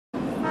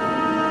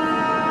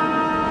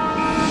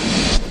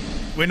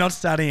We're not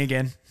starting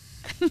again.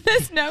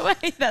 There's no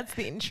way that's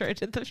the intro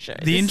to the show.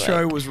 The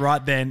intro was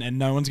right then, and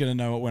no one's going to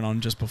know what went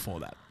on just before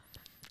that.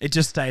 It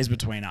just stays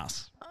between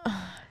us.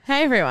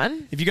 Hey,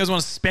 everyone. If you guys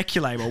want to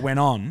speculate what went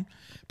on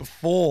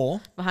before...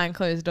 Behind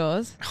closed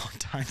doors. Oh,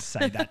 don't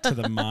say that to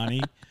them,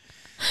 Marnie.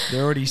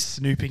 They're already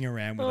snooping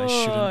around where they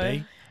shouldn't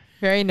be.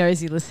 Very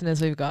nosy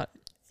listeners we've got.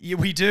 Yeah,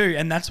 we do,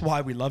 and that's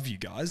why we love you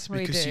guys,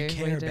 because you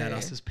care we about do.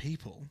 us as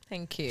people.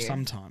 Thank you.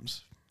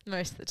 Sometimes.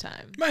 Most of the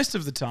time. Most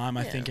of the time,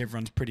 I think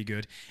everyone's pretty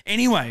good.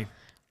 Anyway...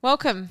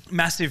 Welcome.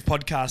 Massive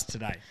podcast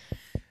today.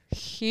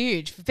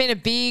 Huge. It's been a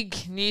big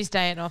news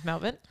day at North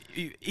Melbourne.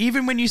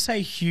 Even when you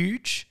say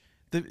huge,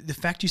 the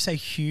fact you say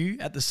Hugh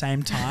at the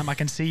same time, I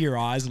can see your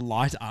eyes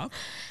light up.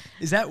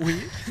 Is that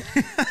weird?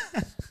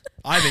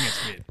 I think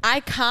it's weird.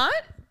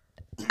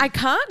 I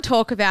can't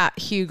talk about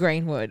Hugh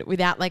Greenwood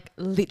without like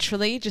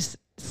literally just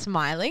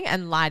smiling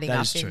and lighting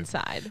up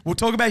inside. We'll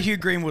talk about Hugh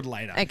Greenwood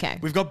later. Okay.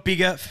 We've got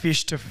bigger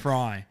fish to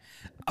fry.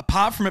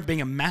 Apart from it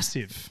being a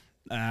massive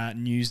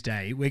news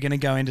day, we're going to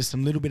go into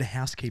some little bit of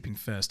housekeeping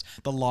first.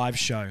 The live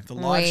show.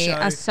 We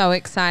are so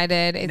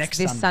excited. It's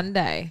this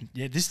Sunday.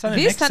 Yeah, this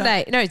Sunday. This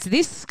Sunday. No, it's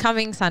this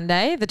coming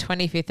Sunday, the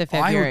 25th of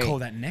February. I would call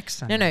that next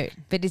Sunday. No,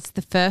 but it's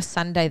the first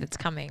Sunday that's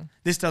coming.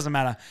 This doesn't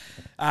matter.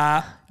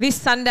 This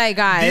Sunday,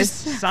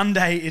 guys. This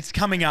Sunday, it's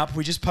coming up.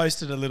 We just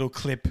posted a little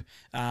clip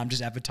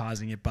just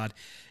advertising it. But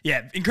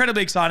yeah,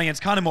 incredibly exciting. It's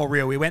kind of more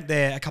real. We went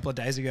there a couple of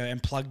days ago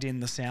and plugged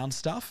in the sound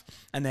stuff,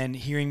 and then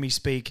hearing me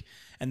speak,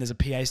 and there's a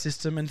PA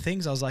system and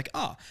things, I was like,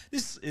 oh,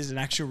 this is an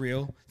actual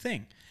real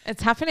thing.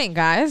 It's happening,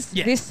 guys.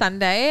 Yeah. This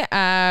Sunday,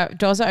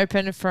 doors are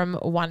open from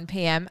 1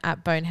 p.m.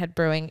 at Bonehead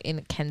Brewing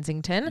in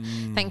Kensington.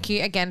 Thank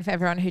you again for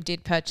everyone who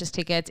did purchase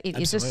tickets. It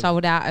is a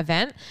sold-out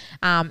event,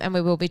 and we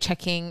will be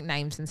checking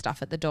names and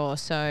stuff at the door.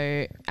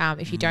 So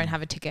if you don't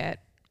have a ticket...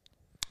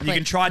 You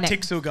can try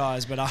Tixel,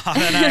 guys, but I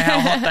don't know how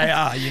hot they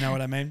are. You know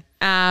what I mean?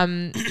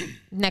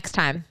 Next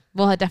time.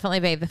 Will definitely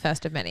be the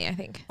first of many, I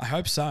think. I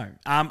hope so.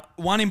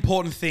 One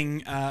important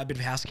thing, a bit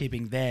of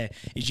housekeeping there,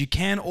 is you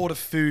can order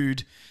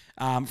food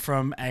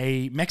from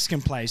a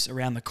Mexican place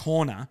around the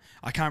corner.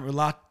 I can't remember,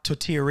 La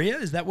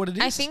Tortilleria, is that what it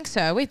is? I think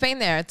so. We've been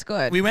there. It's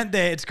good. We went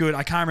there. It's good.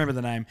 I can't remember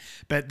the name.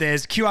 But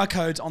there's QR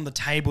codes on the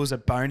tables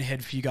at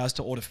Bonehead for you guys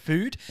to order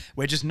food.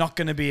 We're just not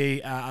going to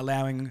be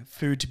allowing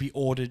food to be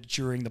ordered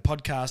during the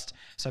podcast,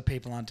 so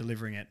people aren't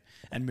delivering it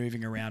and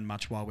moving around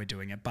much while we're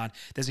doing it. But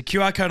there's a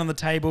QR code on the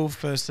table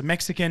for some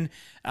Mexican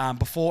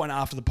before and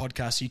after the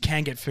podcast, so you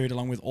can get food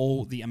along with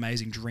all the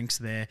amazing drinks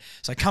there.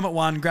 So come at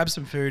 1, grab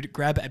some food,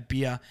 grab a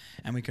beer,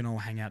 and we can all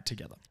hang out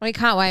together. We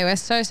can't wait. We're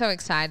so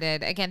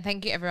excited. Again,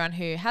 thank you everyone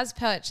who has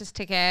purchased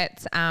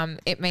tickets.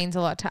 It means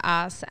a lot to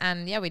us.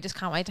 And yeah, we just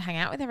can't wait to hang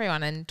out with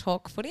everyone and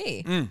talk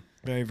footy.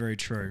 Very, very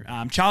true.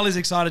 Charlie's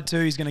excited too.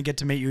 He's going to get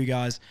to meet you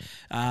guys.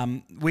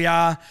 We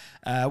are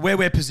where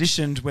we're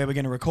positioned, where we're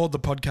going to record the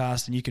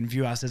podcast, and you can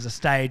view us as a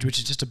stage, which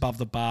is just above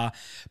the bar.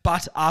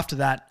 But after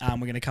that, we're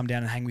going to come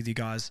down and hang with you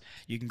guys.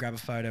 You can grab a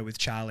photo with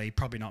Charlie.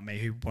 Probably not me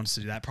who wants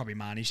to do that. Probably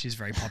Marnie. She's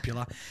very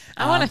popular.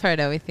 I want a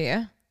photo with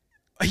you.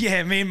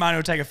 Yeah, me and Marnie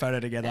will take a photo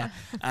together.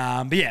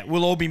 Yeah. But yeah,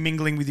 we'll all be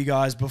mingling with you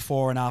guys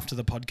before and after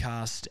the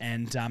podcast.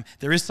 And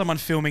there is someone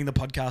filming the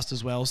podcast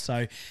as well.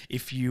 So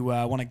if you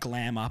want to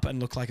glam up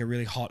and look like a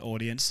really hot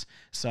audience.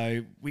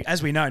 So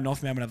as we know,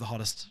 North Melbourne have the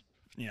hottest,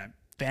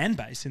 fan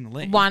base in the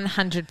league.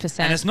 100%.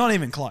 And it's not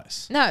even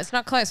close. No, it's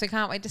not close. We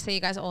can't wait to see you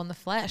guys all in the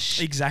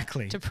flesh.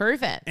 Exactly. To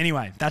prove it.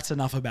 Anyway, that's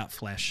enough about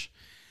flesh.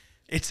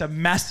 It's a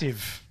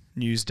massive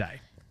news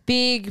day.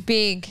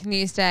 Big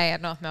news day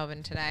at North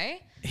Melbourne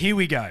today. Here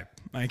we go.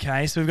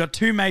 Okay, so we've got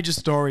 2 major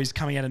stories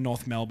coming out of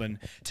North Melbourne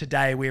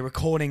today. We're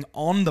recording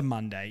on the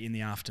Monday in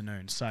the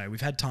afternoon, so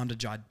we've had time to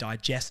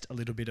digest a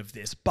little bit of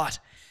this. But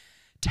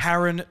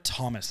TARRYN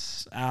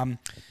Thomas,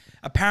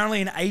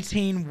 apparently an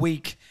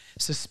 18-week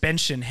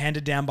suspension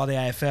handed down by the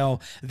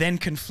AFL, then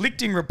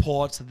conflicting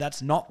reports that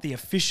that's not the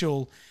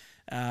official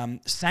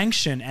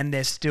sanction and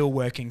they're still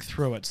working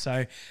through it.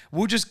 So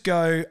we'll just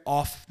go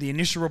off the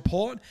initial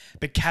report,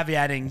 but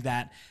caveating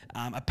that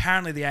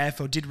apparently the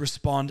AFL did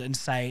respond and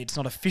say it's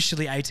not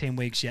officially 18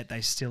 weeks yet.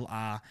 They still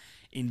are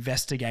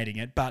investigating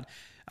it. But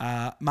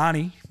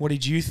Marnie, what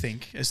did you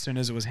think as soon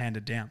as it was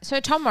handed down? So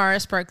Tom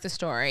Morris broke the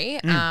story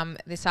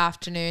this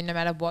afternoon. No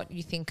matter what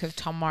you think of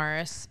Tom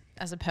Morris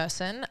as a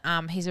person,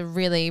 he's a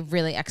really,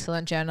 really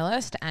excellent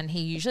journalist, and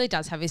he usually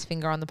does have his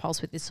finger on the pulse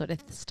with this sort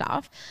of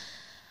stuff.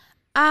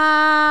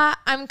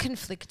 I'm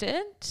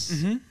conflicted.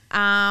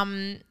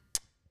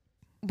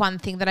 One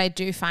thing that I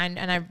do find,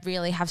 and I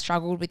really have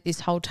struggled with this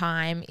whole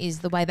time, is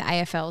the way the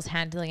AFL is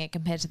handling it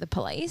compared to the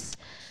police.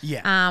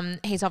 Yeah.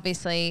 He's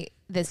obviously,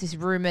 there's this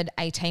rumoured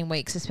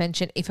 18-week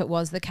suspension. If it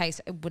was the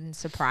case, it wouldn't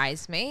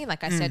surprise me.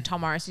 Like I said,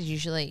 Tom Morris is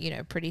usually,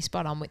 pretty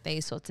spot on with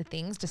these sorts of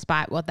things,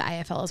 despite what the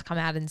AFL has come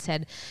out and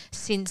said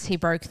since he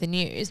broke the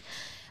news.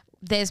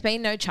 There's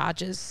been no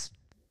charges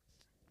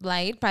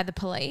laid by the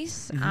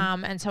police.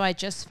 And so I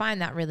just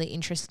find that really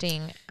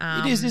interesting.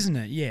 It is, isn't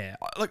it? Yeah.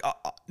 Look,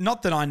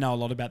 not that I know a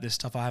lot about this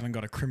stuff. I haven't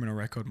got a criminal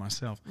record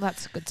myself.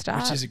 That's a good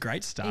start. Which is a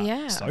great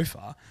start so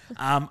far.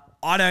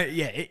 I don't,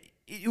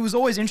 it was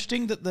always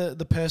interesting that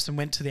the person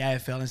went to the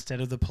AFL instead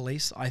of the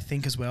police, I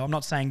think, as well. I'm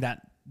not saying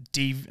that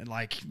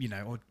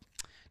or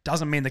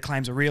doesn't mean the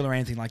claims are real or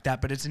anything like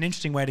that, but it's an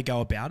interesting way to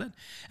go about it.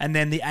 And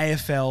then the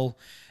AFL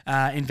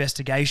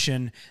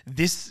investigation,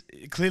 this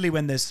clearly,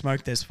 when there's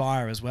smoke, there's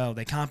fire as well.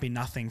 There can't be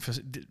nothing for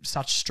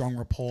such strong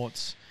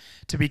reports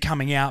to be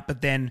coming out.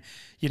 But then,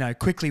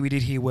 quickly we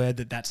did hear word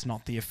that that's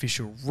not the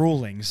official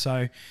ruling.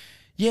 So,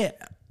 yeah,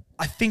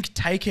 I think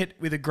take it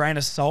with a grain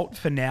of salt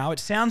for now. It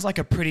sounds like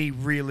a pretty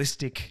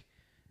realistic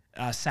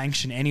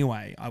sanction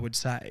anyway, I would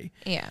say.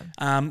 Yeah.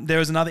 There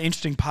was another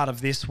interesting part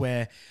of this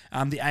where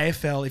the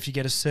AFL, if you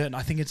get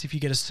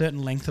a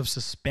certain length of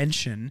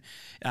suspension,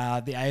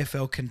 the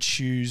AFL can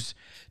choose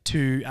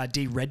to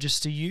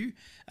deregister you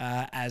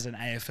as an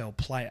AFL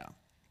player.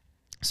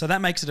 So that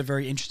makes it a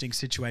very interesting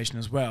situation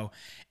as well.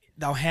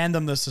 They'll hand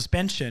them the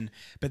suspension,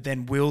 but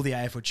then will the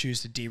AFL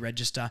choose to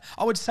deregister?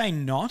 I would say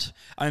not,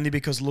 only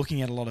because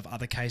looking at a lot of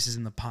other cases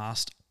in the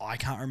past, I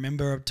can't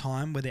remember a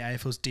time where the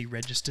AFL's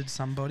deregistered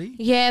somebody.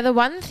 Yeah, the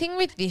one thing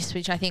with this,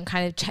 which I think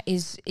kind of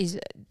is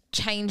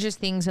changes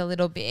things a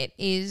little bit,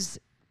 is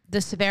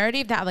the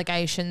severity of the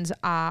allegations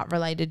are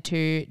related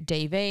to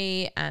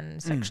DV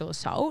and sexual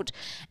assault.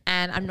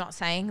 And I'm not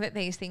saying that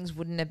these things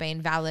wouldn't have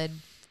been valid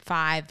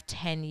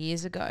 5-10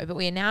 years ago, but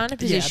we are now in a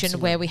position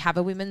where we have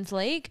a women's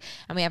league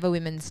and we have a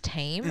women's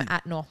team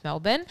at North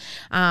Melbourne,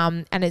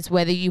 and it's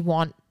whether you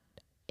want,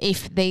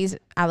 if these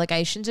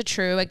allegations are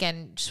true,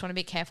 again, just want to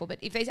be careful, but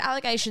if these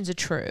allegations are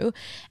true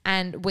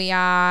and we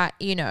are,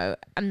 we are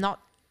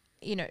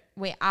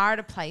at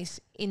a place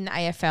in the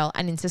AFL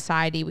and in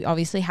society, we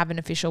obviously have an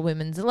official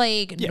women's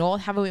league. Yeah.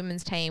 North have a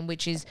women's team,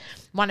 which is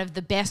one of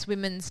the best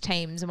women's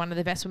teams and one of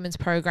the best women's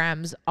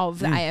programs of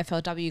the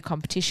AFLW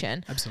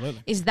competition.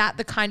 Absolutely. Is that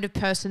the kind of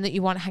person that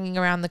you want hanging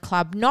around the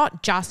club?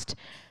 Not just,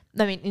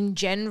 in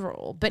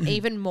general, but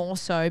even more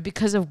so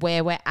because of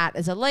where we're at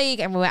as a league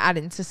and where we're at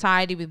in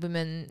society with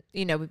women,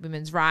 with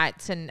women's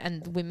rights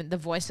and women, the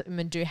voice that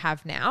women do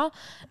have now.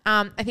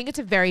 I think it's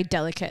a very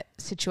delicate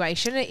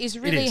situation. It is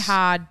really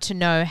hard to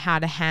know how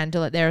to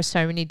handle it. There are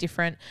so many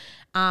different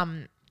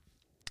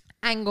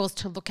angles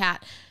to look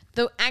at.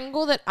 The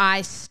angle that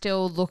I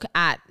still look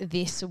at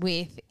this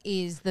with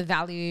is the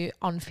value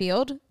on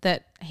field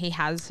that he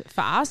has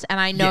for us. And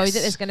I know that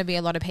there's going to be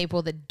a lot of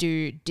people that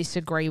do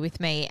disagree with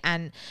me.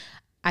 And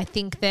I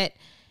think that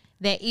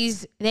there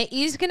is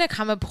going to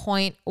come a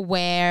point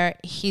where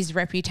his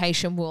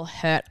reputation will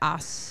hurt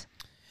us.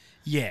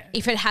 Yeah.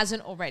 If it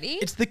hasn't already.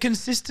 It's the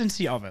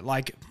consistency of it.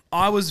 Like,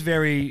 I was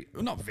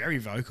not very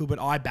vocal, but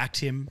I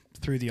backed him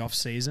through the off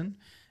season.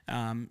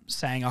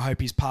 Saying I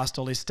hope he's passed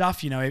all his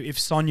stuff. If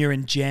Sonia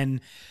and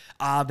Jen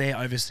are there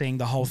overseeing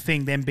the whole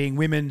thing, them being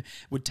women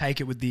would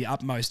take it with the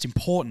utmost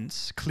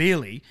importance,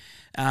 clearly.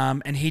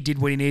 And he did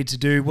what he needed to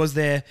do. Was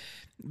there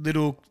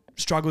little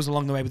struggles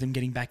along the way with him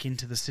getting back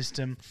into the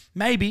system?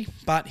 Maybe,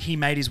 but he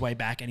made his way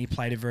back and he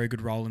played a very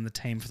good role in the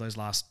team for those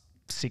last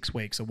 6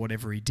 weeks or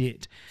whatever he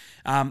did.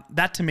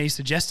 That to me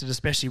suggested,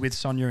 especially with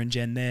Sonia and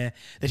Jen there,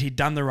 that he'd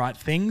done the right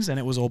things and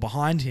it was all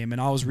behind him. And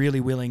I was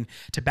really willing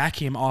to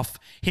back him off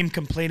him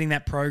completing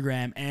that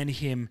program and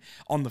him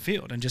on the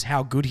field and just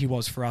how good he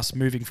was for us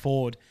moving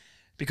forward,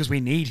 because we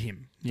need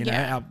him.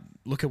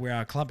 Look at where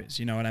our club is,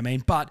 you know what I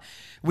mean? But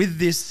with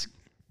this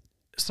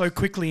so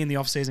quickly in the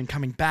off-season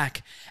coming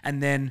back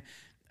and then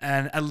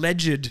an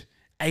alleged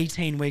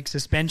 18-week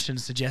suspension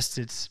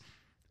suggests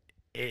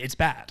it's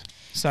bad.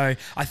 So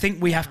I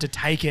think we have to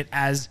take it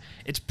as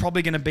it's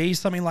probably going to be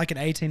something like an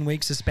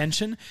 18-week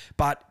suspension,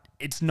 but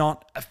it's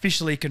not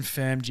officially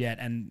confirmed yet,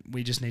 and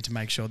we just need to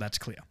make sure that's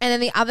clear. And then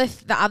the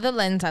other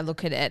lens I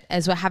look at it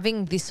as we're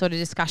having this sort of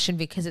discussion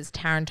because it's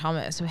TARRYN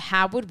THOMAS. So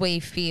how would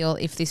we feel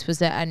if this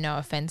was a no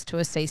offense to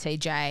a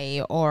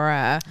CCJ or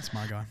that's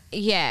my guy.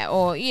 Yeah,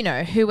 or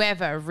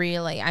whoever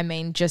really. I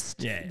mean,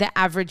 the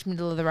average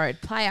middle of the road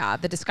player.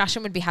 The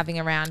discussion we'd be having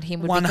around him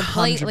would 100%. Be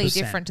completely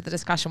different to the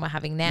discussion we're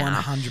having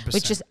now. 100%.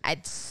 Which is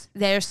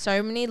there are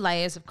so many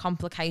layers of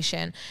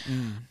complication.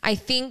 I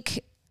think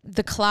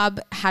the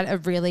club had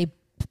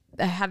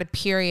a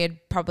period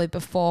probably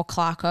before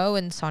Clarko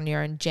and Sonia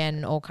and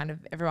Jen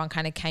everyone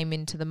came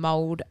into the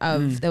mold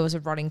of there was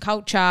a rotting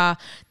culture.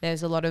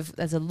 There's a lot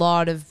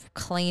of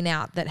clean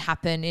out that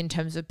happened in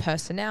terms of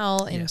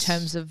personnel, in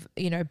terms of,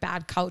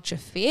 bad culture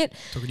fit.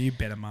 Talking to you,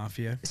 better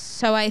mafia.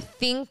 So I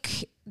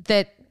think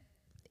that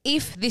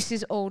if this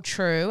is all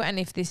true and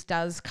if this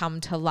does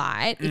come to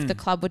light, if the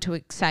club were to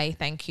say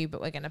thank you,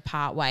 but we're going to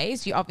part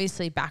ways, you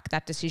obviously back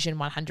that decision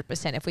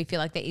 100%. If we feel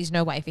like there is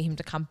no way for him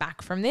to come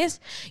back from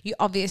this, you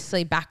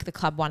obviously back the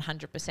club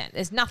 100%.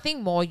 There's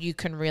nothing more you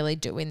can really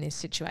do in this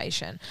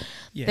situation.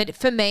 Yeah. But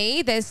for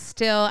me, there's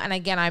still, and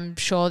again, I'm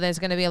sure there's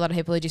going to be a lot of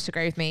people who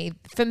disagree with me.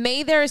 For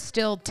me, there are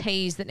still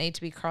T's that need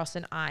to be crossed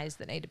and I's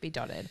that need to be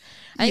dotted.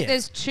 I think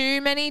there's too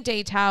many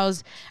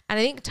details, and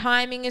I think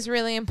timing is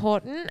really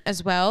important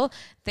as well.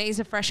 these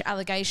are fresh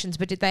allegations,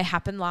 but did they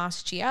happen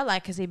last year?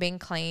 Like, has he been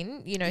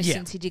clean,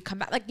 since he did come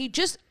back? Like,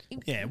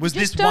 was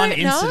this one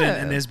incident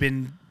and there's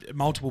been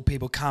multiple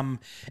people come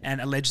and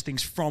allege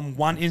things from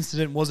one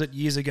incident? Was it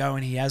years ago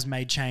and he has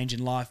made change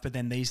in life, but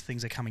then these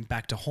things are coming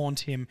back to haunt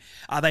him?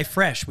 Are they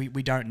fresh? We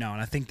don't know.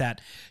 And I think that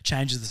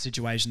changes the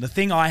situation. The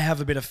thing I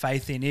have a bit of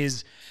faith in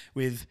is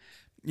with,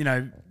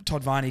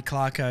 Todd Viney,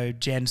 Clarko,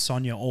 Jen,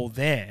 Sonia, all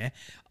there.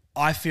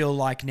 I feel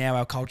like now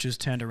our culture's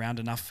turned around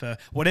enough for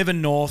whatever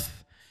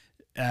North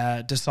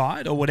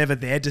decide or whatever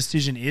their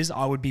decision is,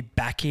 I would be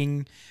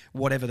backing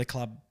whatever the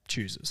club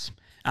chooses.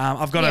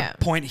 I've got a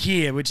point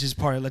here, which is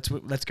probably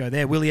let's go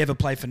there. Will he ever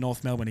play for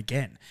North Melbourne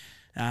again?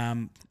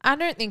 I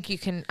don't think you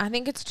can. I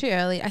think it's too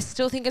early. I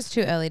still think it's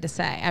too early to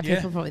say.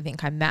 People probably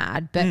think I'm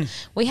mad, but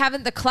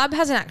the club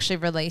hasn't actually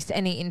released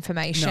any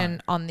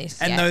information on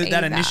this and yet.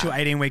 That initial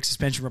 18-week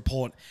suspension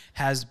report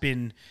has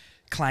been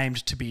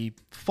claimed to be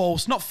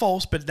false. Not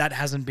false, but that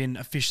hasn't been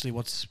officially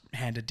what's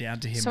handed down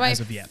to him as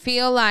of yet. I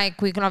feel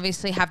like we can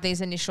obviously have these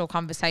initial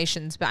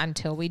conversations, but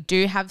until we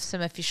do have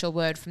some official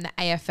word from the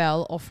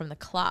AFL or from the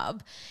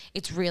club,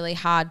 it's really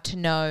hard to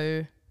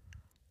know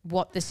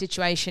what the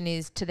situation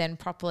is to then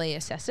properly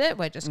assess it.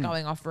 We're just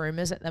going off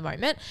rumours at the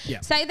moment.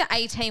 Yeah. Say the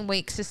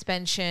 18-week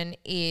suspension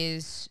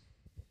is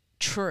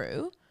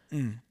true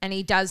and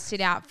he does sit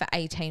out for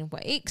 18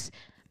 weeks.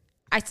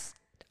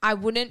 I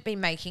wouldn't be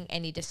making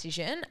any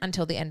decision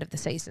until the end of the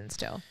season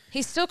still.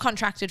 He's still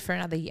contracted for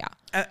another year.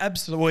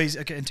 Absolutely.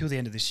 Until the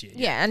end of this year.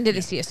 Yeah,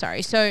 this year,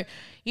 sorry. So,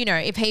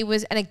 if he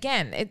was, and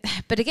again,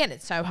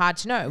 it's so hard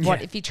to know.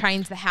 What if he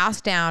trains the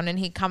house down and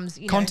he comes,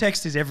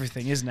 Context is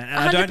everything, isn't it? And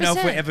 100%. I don't know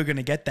if we're ever going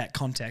to get that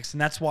context. And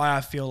that's why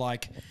I feel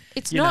like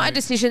it's not a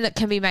decision that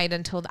can be made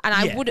until,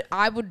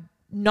 I would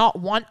not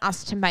want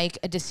us to make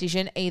a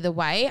decision either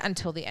way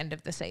until the end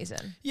of the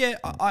season. Yeah,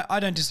 I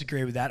don't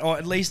disagree with that. Or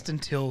at least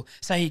until,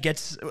 say he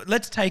gets,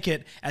 let's take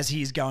it as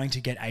he's going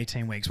to get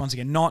 18 weeks. Once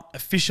again, not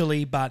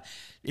officially, but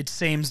it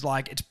seems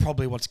like it's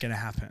probably what's going to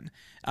happen.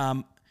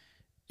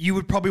 You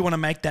would probably want to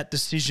make that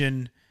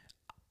decision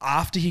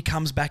after he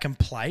comes back and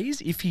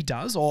plays, if he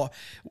does, or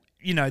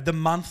the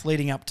month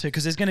leading up to,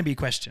 because there's going to be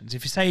questions.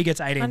 If you say he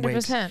gets 18 100%.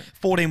 weeks,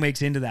 14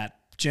 weeks into that,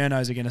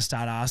 journos are going to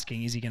start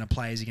asking, is he going to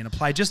play? Is he going to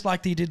play? Just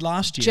like he did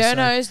last year.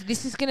 Journos,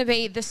 this is going to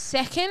be the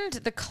second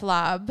the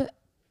club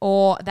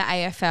or the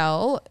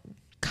AFL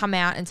come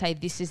out and say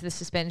this is the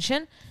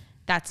suspension,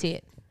 that's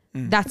it.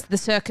 That's the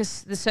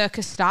circus. The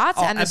circus starts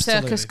and the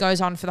circus goes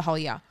on for the whole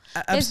year.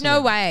 There's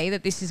no way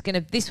that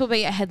this will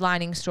be a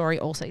headlining story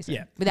all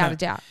season, without a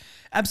doubt.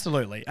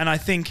 Absolutely. And I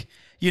think,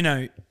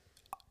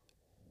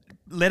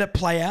 let it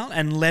play out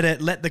and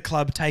let the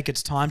club take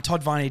its time.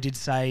 Todd Viney did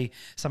say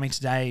something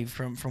today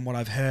from what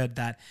I've heard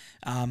that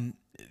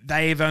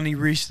they've only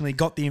recently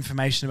got the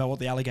information about what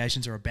the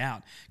allegations are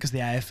about because the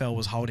AFL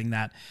was holding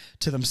that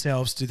to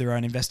themselves to do their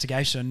own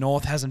investigation.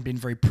 North hasn't been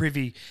very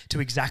privy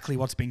to exactly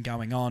what's been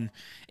going on,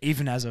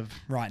 even as of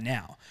right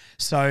now.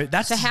 So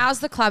how's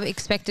the club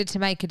expected to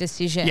make a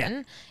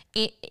decision?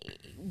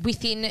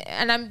 Within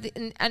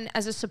and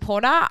as a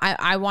supporter,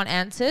 I want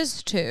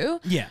answers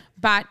too. Yeah,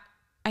 but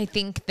I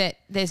think that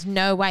there's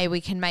no way we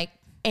can make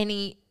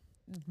any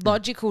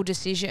logical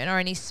decision or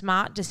any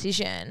smart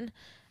decision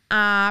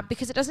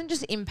because it doesn't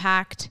just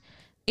impact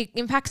 – it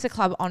impacts the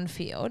club on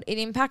field. It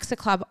impacts the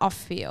club off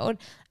field.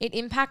 It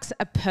impacts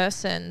a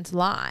person's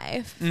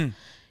life.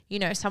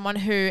 Someone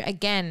who,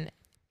 again,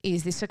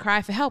 is this a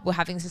cry for help? We're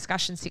having this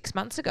discussion 6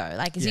 months ago.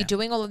 Like, is he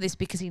doing all of this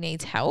because he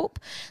needs help?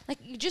 Like,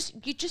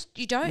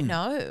 you don't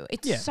know.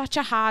 It's such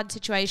a hard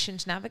situation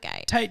to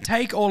navigate.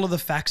 Take all of the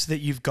facts that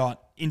you've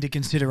got into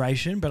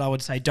consideration, but I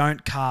would say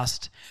don't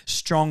cast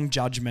strong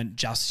judgment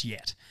just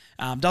yet.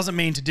 Doesn't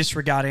mean to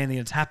disregard anything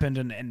that's happened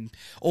and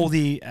all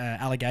the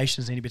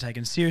allegations need to be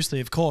taken seriously,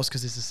 of course,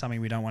 because this is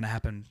something we don't want to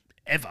happen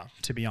ever,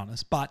 to be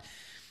honest. But,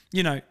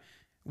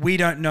 we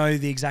don't know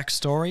the exact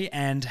story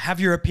and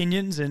have your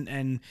opinions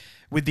and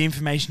with the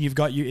information you've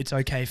got, it's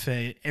okay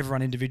for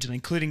everyone individually,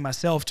 including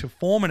myself, to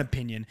form an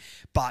opinion.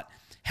 But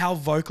how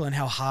vocal and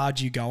how hard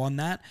you go on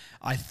that,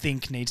 I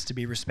think needs to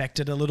be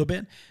respected a little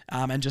bit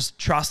and just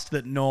trust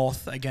that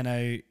North are going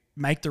to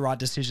make the right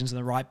decisions and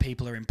the right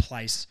people are in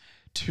place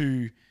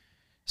to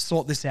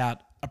sort this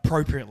out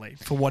appropriately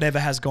for whatever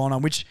has gone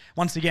on, which,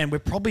 once again, we're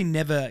probably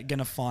never going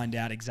to find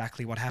out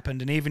exactly what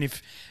happened. And even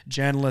if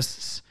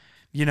journalists,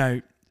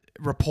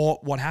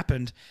 report what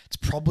happened, it's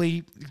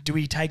probably, do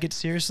we take it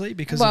seriously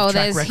because of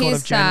track record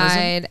of journalism? Well, there's his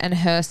side and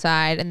her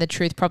side, and the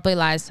truth probably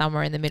lies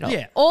somewhere in the middle.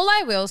 Yeah. All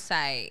I will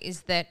say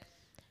is that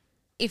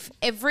if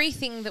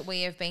everything that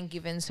we have been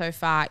given so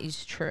far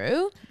is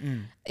true,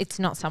 it's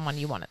not someone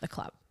you want at the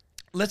club.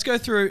 Let's go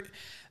through,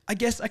 I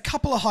guess, a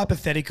couple of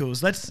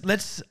hypotheticals.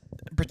 Let's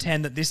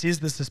pretend that this is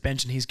the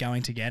suspension he's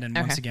going to get, and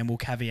once again, we'll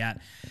caveat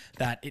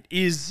that it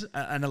is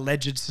an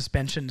alleged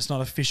suspension. It's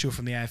not official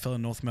from the AFL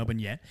in North Melbourne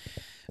yet.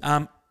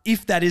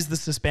 If that is the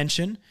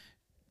suspension,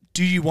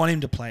 do you want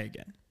him to play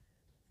again?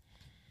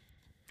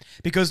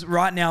 Because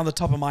right now, on the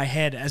top of my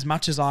head, as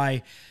much as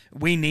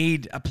we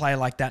need a player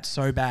like that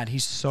so bad,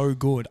 he's so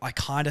good, I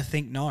kind of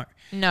think no.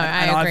 No,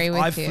 I agree with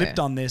you. I've flipped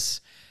on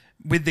this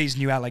with these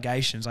new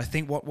allegations. I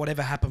think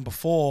whatever happened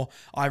before,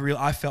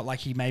 I felt like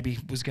he maybe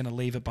was going to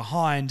leave it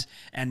behind.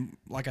 And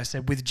like I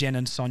said, with Jen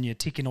and Sonia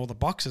ticking all the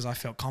boxes, I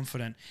felt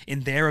confident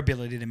in their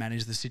ability to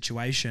manage the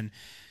situation,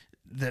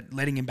 that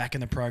letting him back in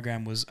the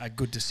program was a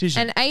good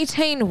decision. An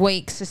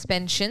 18-week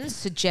suspension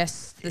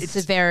suggests the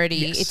severity.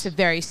 Yes. It's a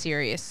very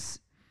serious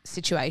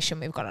situation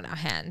we've got on our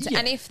hands. Yeah.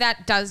 And if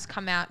that does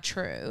come out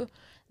true,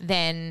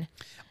 then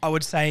I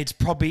would say it's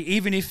probably,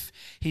 even if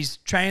he's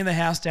training the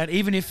house down,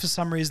 even if for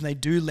some reason they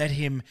do let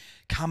him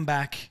come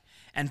back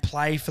and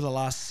play for the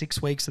last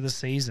 6 weeks of the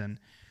season,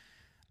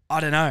 I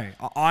don't know.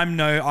 I'm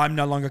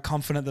no longer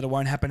confident that it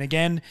won't happen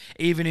again,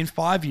 even in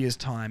 5 years'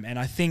 time. And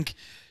I think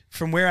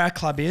from where our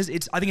club is,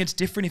 I think it's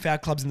different if our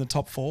club's in the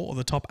top 4 or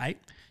the top 8.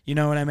 You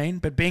know what I mean?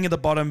 But being at the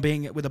bottom,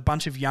 being with a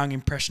bunch of young,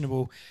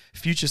 impressionable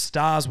future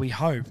stars, we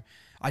hope,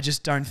 I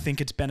just don't think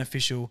it's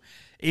beneficial,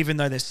 even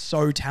though they're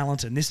so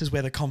talented. And this is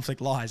where the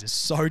conflict lies. They're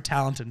so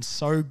talented and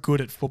so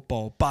good at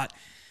football. But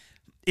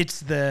it's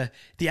the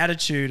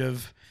attitude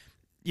of,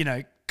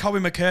 Colby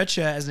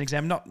McKercher, as an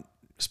example, not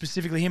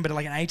specifically him, but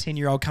like an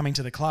 18-year-old coming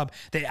to the club.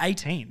 They're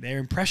 18. They're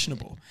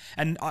impressionable.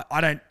 And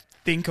I don't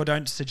think or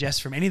don't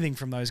suggest from anything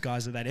from those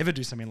guys that they'd ever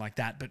do something like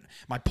that. But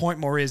my point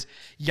more is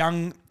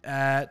young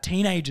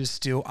teenagers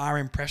still are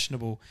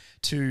impressionable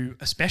to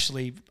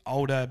especially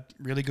older,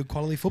 really good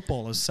quality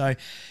footballers. So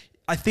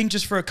I think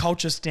just for a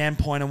culture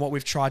standpoint and what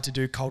we've tried to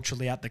do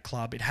culturally at the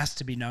club, it has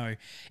to be no,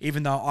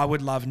 even though I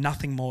would love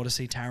nothing more to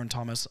see TARRYN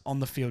Thomas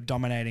on the field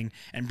dominating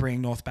and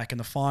bringing North back in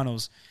the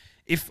finals.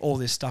 If all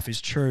this stuff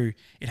is true,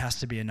 it has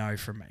to be a no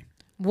from me.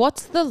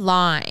 what's the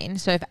line?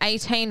 So if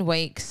 18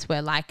 weeks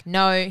we're like,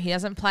 no, he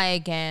doesn't play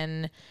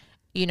again,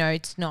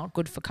 it's not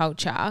good for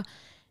culture.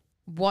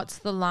 What's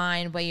the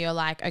line where you're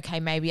like, okay,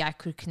 maybe I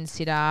could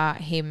consider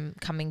him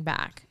coming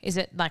back? Is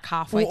it like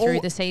halfway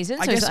through the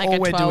season? So is it like a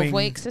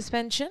 12-week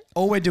suspension?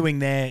 All we're doing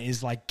there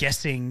is like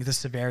guessing the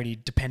severity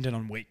dependent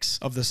on weeks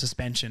of the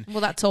suspension.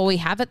 Well, that's all we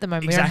have at the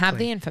moment. Exactly. We don't have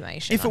the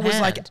information. If it was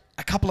like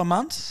a couple of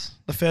months,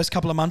 the first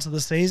couple of months of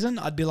the season,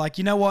 I'd be like,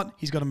 you know what?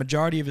 He's got a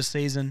majority of a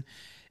season.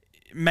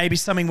 Maybe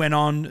something went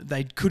on,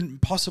 they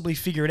couldn't possibly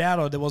figure it out,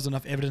 or there wasn't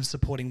enough evidence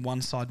supporting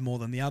one side more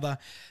than the other.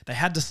 They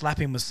had to slap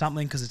him with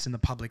something because it's in the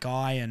public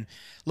eye. And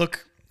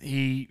look,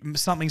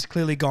 something's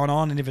clearly gone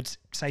on. And if it's,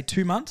 say,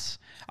 2 months,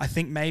 I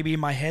think maybe in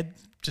my head,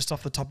 just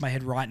off the top of my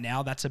head right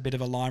now, that's a bit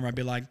of a line where I'd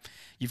be like,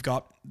 you've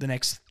got the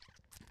next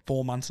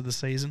 4 months of the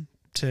season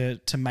to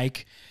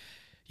make,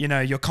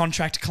 your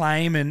contract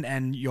claim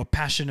and your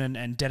passion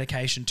and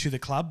dedication to the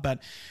club. But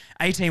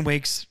 18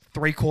 weeks,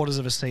 3/4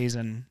 of a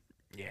season,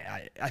 yeah,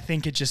 I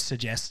think it just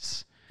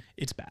suggests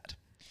it's bad.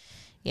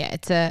 Yeah,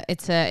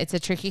 it's a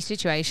tricky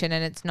situation,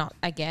 and it's not,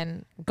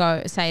 again,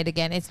 say it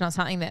again, it's not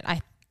something that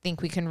I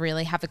think we can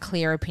really have a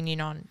clear opinion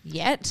on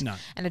yet. No.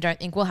 And I don't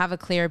think we'll have a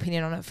clear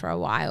opinion on it for a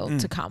while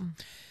to come.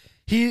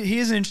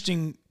 Here's an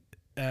interesting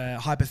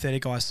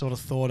hypothetical I sort of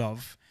thought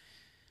of.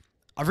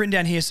 I've written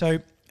down here, so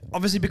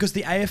obviously because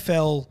the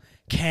AFL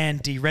can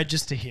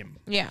deregister him.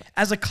 Yeah.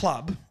 As a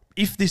club,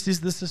 if this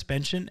is the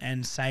suspension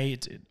and say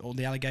all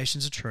the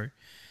allegations are true,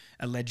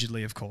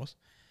 allegedly, of course.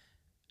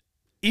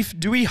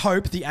 Do we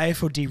hope the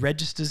AFL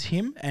deregisters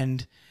him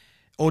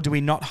or do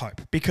we not hope?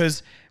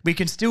 Because we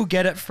can still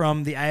get it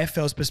from the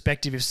AFL's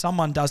perspective. If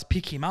someone does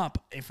pick him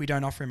up, if we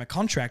don't offer him a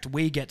contract,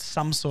 we get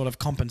some sort of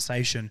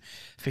compensation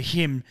for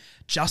him,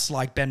 just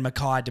like Ben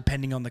Mackay,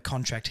 depending on the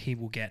contract he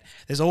will get.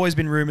 There's always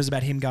been rumours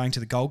about him going to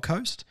the Gold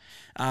Coast.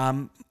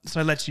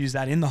 So let's use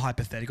that in the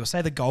hypothetical.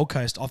 Say the Gold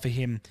Coast offer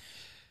him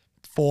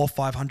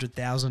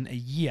 $400,000-500,000 a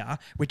year,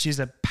 which is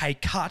a pay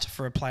cut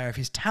for a player of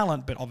his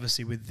talent, but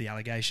obviously with the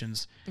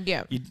allegations,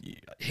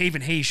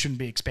 even he shouldn't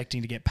be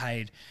expecting to get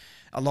paid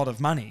a lot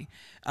of money.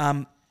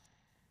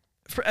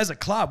 As a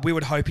club, we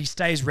would hope he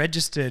stays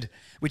registered,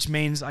 which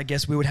means I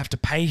guess we would have to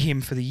pay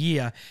him for the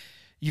year.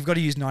 You've got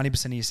to use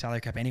 90% of your salary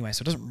cap anyway,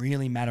 so it doesn't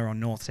really matter on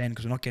North's end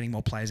because we're not getting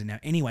more players in now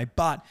anyway,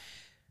 but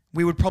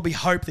we would probably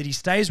hope that he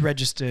stays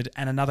registered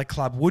and another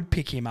club would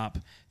pick him up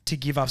to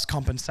give us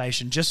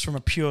compensation just from a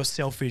pure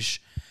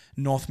selfish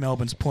North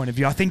Melbourne's point of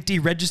view. I think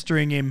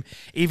deregistering him,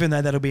 even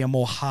though that'll be a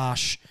more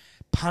harsh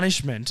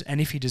punishment,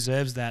 and if he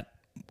deserves that,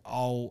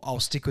 I'll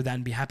stick with that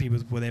and be happy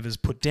with whatever's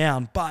put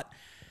down. But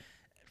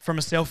from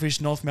a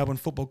selfish North Melbourne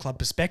Football Club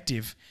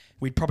perspective,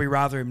 we'd probably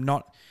rather him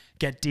not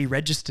get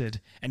deregistered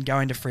and go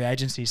into free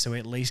agency so we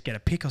at least get a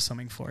pick or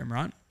something for him,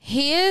 right?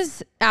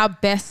 Here's our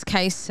best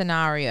case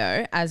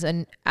scenario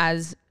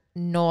as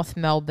North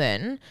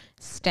Melbourne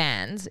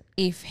stands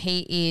if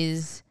he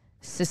is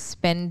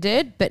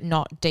suspended but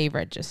not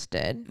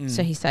deregistered,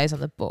 so he stays on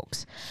the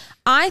books.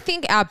 I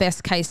think our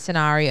best case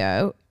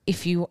scenario,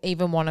 if you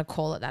even want to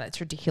call it that, it's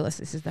ridiculous,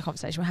 this is the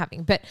conversation we're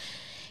having, but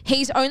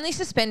He's only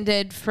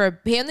suspended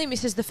he only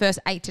misses the first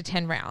 8 to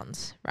 10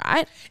 rounds,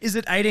 right? Is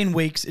it 18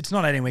 weeks? It's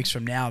not 18 weeks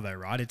from now though,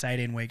 right? It's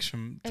 18 weeks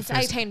from... It's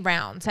 18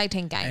 rounds,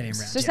 18 games. 18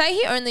 rounds, so say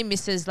he only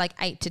misses like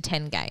 8 to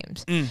 10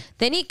 games.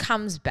 Then he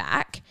comes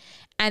back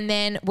and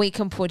then we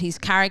can put his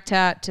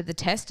character to the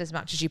test as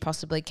much as you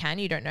possibly can.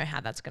 You don't know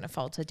how that's going to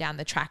falter down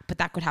the track, but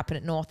that could happen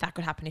at North. That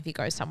could happen if he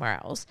goes somewhere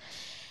else.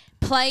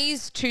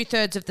 Plays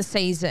 2/3 of the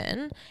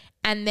season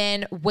and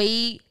then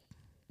we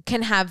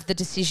can have the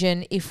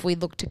decision if we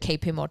look to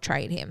keep him or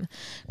trade him.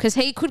 Because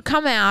he could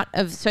come out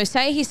of... So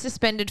say he's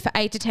suspended for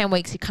 8 to 10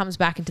 weeks. He comes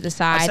back into the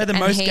side. I'd say the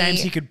most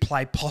games he could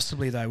play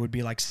possibly, though, would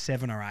be like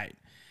 7 or 8.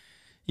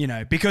 You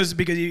know, because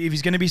if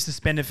he's going to be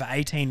suspended for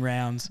 18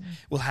 rounds,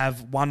 we'll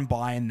have one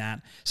bye in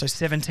that. So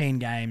 17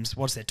 games.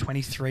 What's that?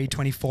 23,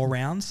 24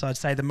 rounds. So I'd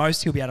say the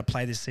most he'll be able to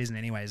play this season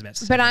anyway is about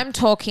 7. But I'm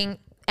talking...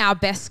 Our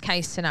best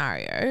case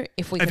scenario,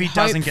 if we can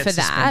hope for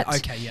that,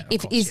 okay, yeah,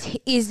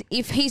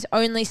 if he's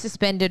only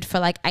suspended for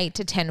like 8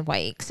 to 10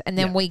 weeks, and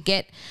then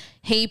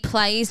he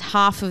plays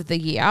half of the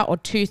year or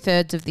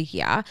 2/3 of the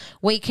year,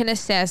 we can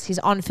assess his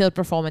on-field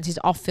performance, his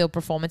off-field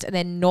performance, and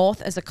then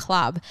North as a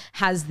club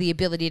has the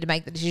ability to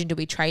make the decision: do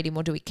we trade him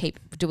or do we keep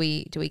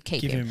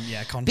him?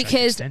 Contract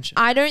because extension.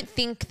 I don't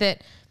think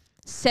that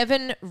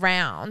 7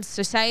 rounds.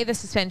 So say the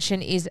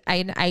suspension is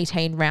an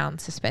 18-round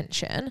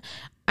suspension.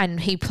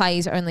 And he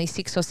plays only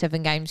 6 or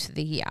 7 games for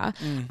the year.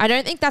 I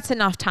don't think that's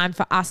enough time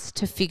for us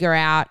to figure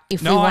out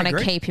if we want to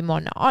keep him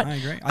or not. I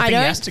agree. I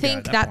don't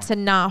think that's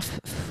enough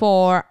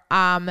for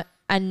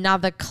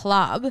another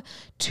club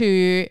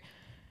to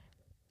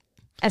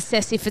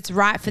assess if it's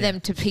right for them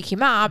to pick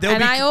him up.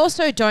 I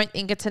also don't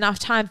think it's enough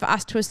time for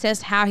us to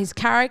assess how his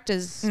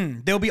characters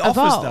There'll be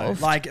offers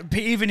though. Like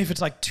even if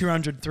it's like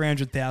 200,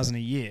 300,000 a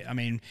year. I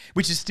mean,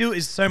 which is still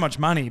so much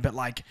money, but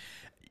like...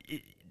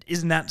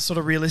 Isn't that sort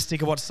of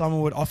realistic of what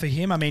someone would offer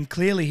him? I mean,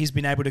 clearly he's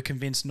been able to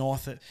convince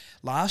North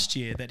last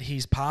year that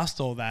he's passed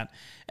all that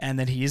and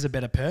that he is a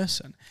better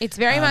person. It's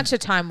very much a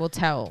time will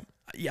tell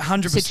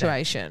 100%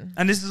 situation.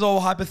 And this is all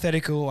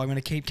hypothetical. I'm going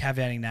to keep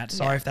caveating that.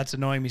 Sorry if that's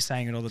annoying me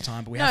saying it all the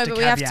time, but we have to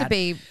caveat. We have to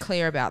be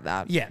clear about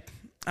that. Yeah.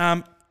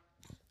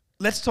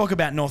 Let's talk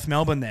about North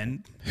Melbourne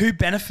then. Who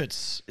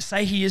benefits?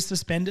 Say he is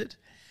suspended.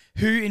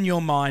 Who in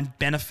your mind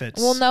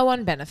benefits? Well, no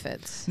one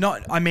benefits.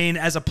 I mean,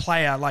 as a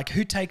player, like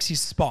who takes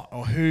his spot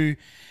or who...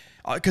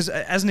 Because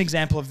as an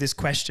example of this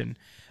question,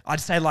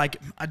 I'd say like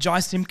Jai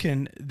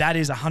Simpkin, that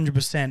is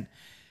 100%.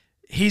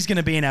 He's going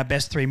to be in our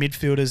best 3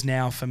 midfielders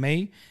now for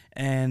me.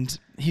 And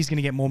he's going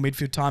to get more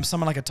midfield time.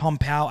 Someone like a Tom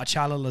Powell, a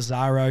Charlie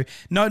Lazaro.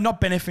 No, not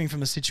benefiting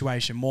from the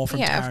situation, more from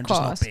TARRYN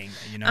just not being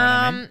there. You know what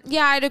I mean?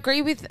 Yeah, I'd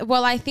agree with...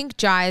 Well, I think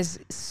Jai's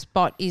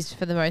spot is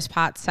for the most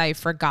part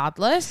safe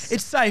regardless.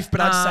 It's safe,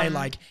 but I'd say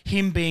like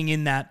him being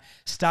in that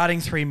starting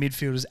 3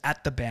 midfielders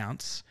at the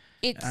bounce.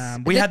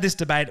 We had this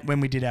debate when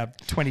we did our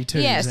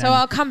 22s. Yeah, so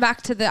I'll come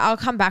back to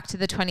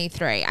the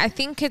 23. I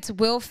think it's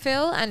Will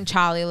Phil and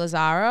Charlie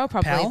Lazaro,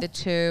 probably the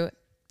two...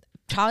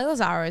 Charlie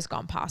Lazaro has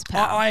gone past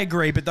Powell. I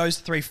agree, but those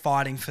 3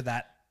 fighting for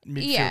that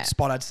midfield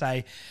spot, I'd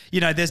say,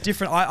 there's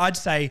different... I'd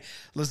say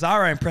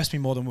Lazaro impressed me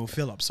more than Will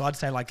Phillips. So I'd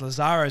say like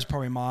Lazaro is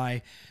probably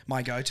my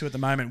go-to at the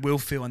moment, Will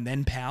Phil and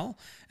then Powell.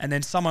 And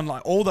then someone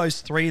like... All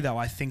those 3, though,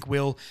 I think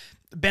will...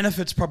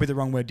 Benefit's probably the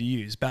wrong word to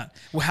use, but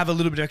we'll have a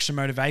little bit of extra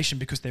motivation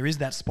because there is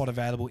that spot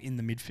available in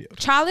the midfield.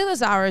 Charlie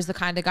Lazaro is the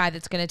kind of guy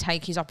that's going to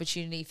take his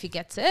opportunity if he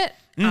gets it.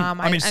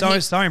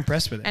 So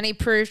impressed with it. And he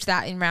proved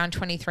that in round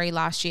 23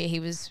 last year. He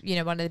was,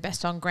 one of the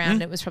best on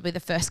ground. It was probably the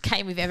first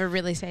game we've ever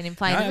really seen him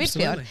play in the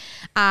midfield.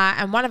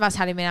 And one of us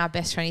had him in our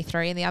best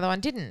 23 and the other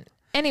one didn't.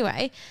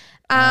 Anyway...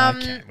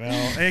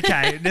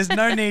 Okay. There's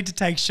no need to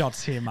take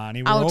shots here,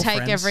 Marnie. I'll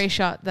take every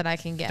shot that I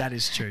can get. That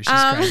is true.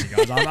 She's crazy,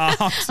 guys.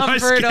 I'm so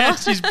scared.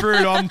 She's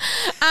brutal.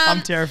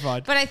 I'm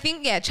terrified. But I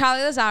think,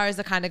 Charlie Lazaro is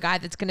the kind of guy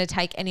that's going to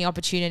take any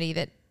opportunity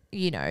that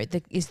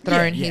that is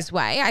thrown his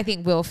way. I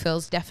think Will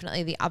Phil's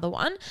definitely the other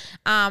one.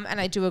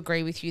 And I do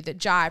agree with you that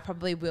Jai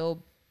probably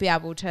will be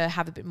able to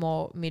have a bit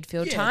more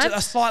midfield time.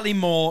 A slightly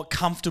more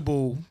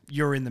comfortable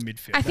you're in the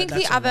midfield. I think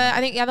the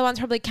other one's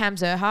probably Cam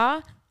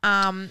Zurhaar.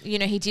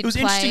 He did play. It was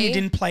interesting he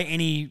didn't play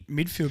any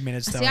midfield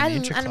minutes though in the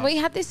intra-club. And we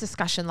had this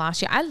discussion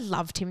last year. I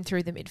loved him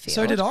through the midfield.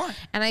 So did I.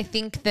 And I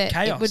think that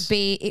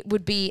it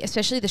would be,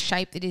 especially the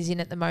shape that he's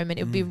in at the moment,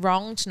 it would be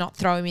wrong to not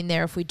throw him in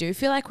there if we do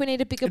feel like we need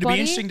a bigger body. It'd be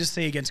interesting to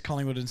see against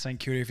Collingwood and St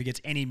Kilda if he gets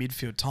any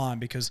midfield time,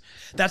 because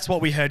that's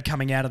what we heard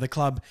coming out of the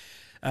club.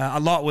 A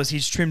lot was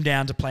he's trimmed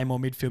down to play more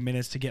midfield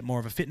minutes to get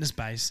more of a fitness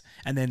base,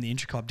 and then the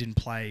intra-club didn't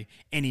play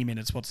any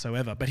minutes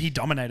whatsoever, but he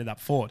dominated up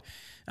forward.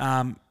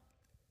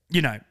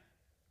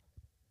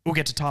 We'll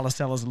get to Tyler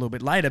Sellers a little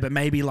bit later, but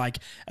maybe like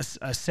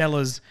a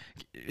Sellers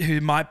who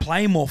might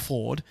play more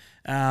forward,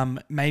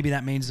 maybe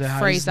that means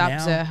Zurhaar is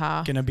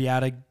now going to be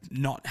able to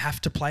not have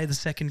to play the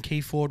second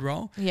key forward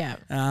role. Yeah.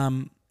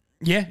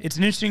 It's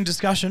an interesting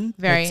discussion.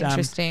 Very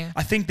interesting.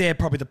 I think they're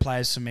probably the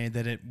players for me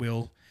that it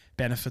will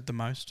benefit the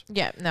most.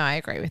 Yeah, no, I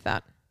agree with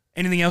that.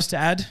 Anything else to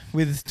add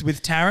with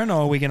TARRYN,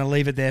 or are we going to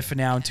leave it there for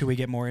now until we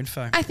get more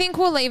info? I think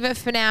we'll leave it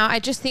for now. I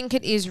just think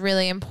it is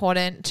really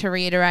important to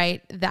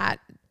reiterate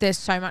that there's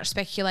so much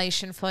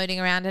speculation floating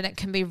around and it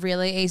can be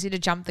really easy to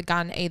jump the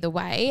gun either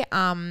way.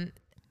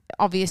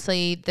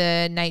 Obviously,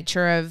 the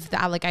nature of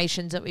the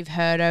allegations that we've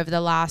heard over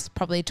the last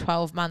probably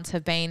 12 months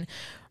have been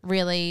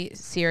really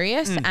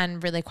serious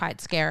and really quite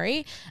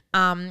scary.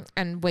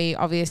 And we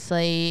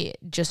obviously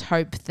just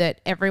hope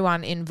that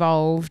everyone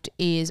involved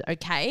is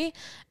okay.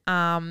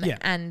 And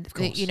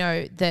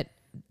that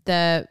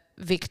the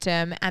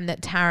victim and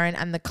that TARRYN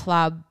and the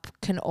club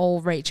can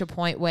all reach a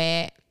point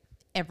where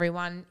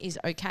everyone is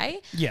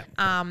okay. Yeah.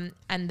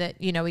 And that,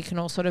 we can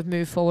all sort of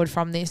move forward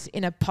from this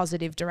in a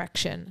positive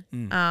direction.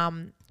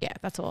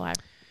 That's all I have.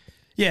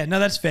 Yeah, no,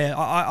 that's fair.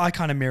 I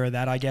kind of mirror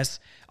that, I guess.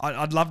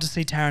 I'd love to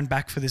see TARRYN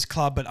back for this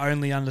club, but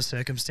only under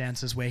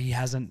circumstances where he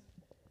hasn't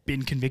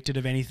been convicted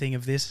of anything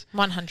of this.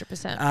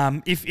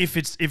 100%.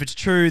 If it's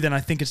true, then I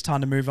think it's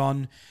time to move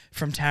on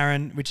from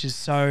TARRYN, which is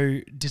so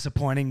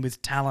disappointing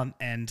with talent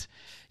and,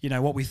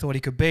 what we thought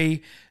he could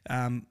be.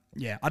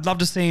 I'd love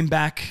to see him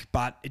back,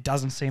 but it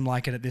doesn't seem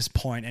like it at this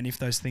point. And if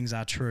those things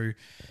are true,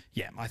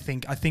 I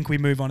think we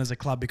move on as a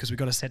club because we've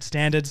got to set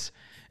standards.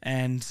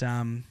 And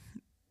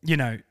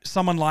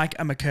someone like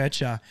a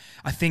McKercher,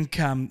 I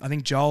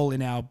think Joel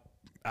in our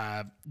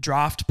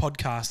draft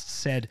podcast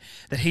said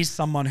that he's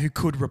someone who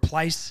could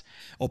replace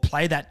or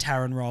play that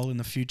TARRYN role in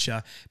the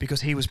future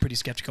because he was pretty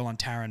skeptical on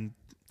TARRYN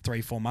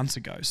 3-4 months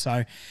ago.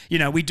 So,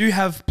 we do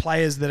have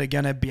players that are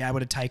going to be able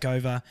to take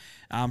over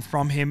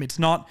from him. It's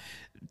not,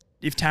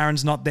 if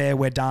TARRYN's not there,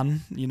 we're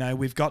done.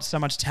 We've got so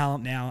much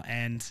talent now,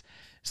 and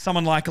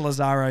someone like a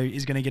Lazaro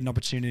is going to get an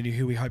opportunity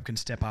who we hope can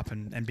step up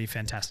and be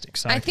fantastic.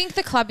 So I think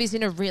the club is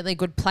in a really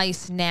good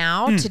place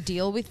now to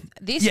deal with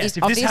this. Yes,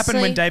 if this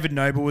happened when David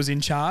Noble was in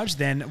charge,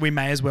 then we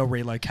may as well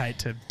relocate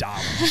to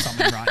Darwin or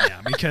something right now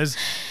because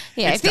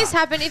if this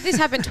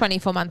happened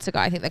 24 months ago,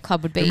 I think the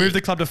club would be move the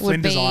club to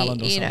Flinders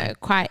Island or something.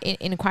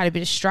 Quite a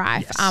bit of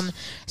strife. Yes.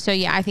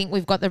 I think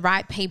we've got the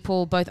right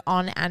people both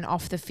on and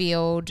off the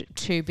field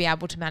to be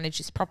able to manage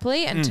this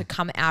properly and to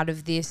come out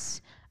of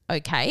this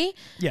okay,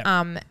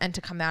 and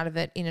to come out of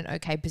it in an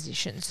okay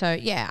position. So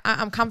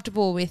I'm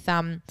comfortable with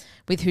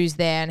who's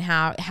there and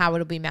how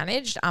it'll be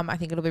managed. I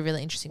think it'll be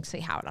really interesting to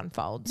see how it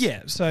unfolds.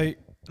 Yeah. So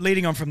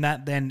leading on from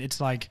that, then it's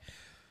like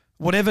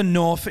whatever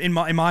North, in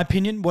my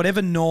opinion,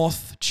 whatever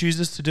North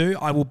chooses to do,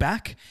 I will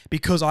back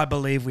because I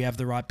believe we have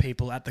the right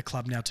people at the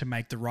club now to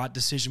make the right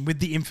decision with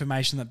the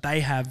information that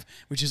they have,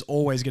 which is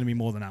always going to be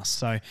more than us.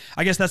 So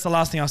I guess that's the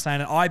last thing I'll say.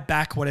 And I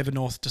back whatever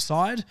North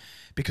decide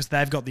because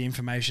they've got the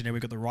information and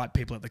we've got the right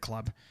people at the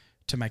club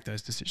to make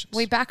those decisions.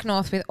 We back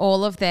North with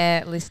all of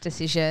their list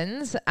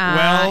decisions,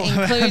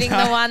 including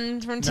the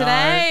one from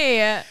today.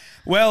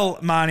 No. Well,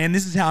 Marnie, and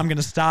this is how I'm going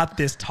to start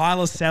this.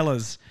 Tyler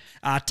Sellers.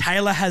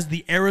 Taylor has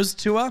the Errors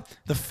Tour.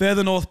 The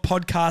Further North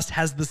podcast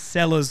has the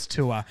Sellers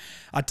Tour.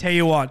 I tell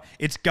you what,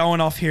 it's going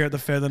off here at the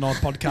Further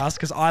North podcast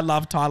because I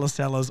love Tyler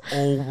Sellers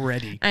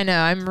already. I know.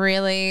 I'm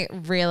really,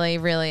 really,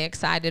 really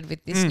excited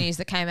with this news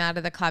that came out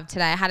of the club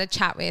today. I had a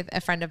chat with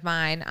a friend of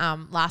mine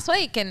last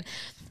week and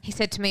he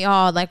said to me,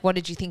 what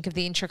did you think of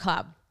the intra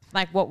club?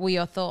 What were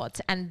your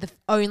thoughts? And the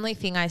only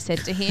thing I said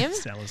to him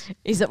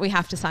is that we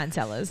have to sign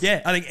Sellers.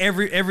 Yeah, I think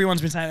everyone's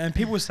been saying, and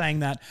people were saying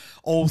that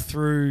all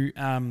through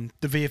the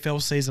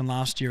VFL season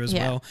last year as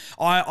well.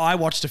 I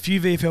watched a few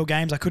VFL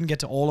games. I couldn't get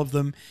to all of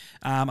them.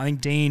 I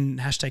think Dean,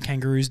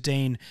 #Kangaroos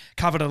Dean,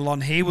 covered it a lot.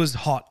 And he was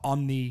hot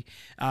on the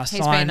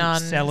sign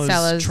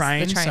Sellers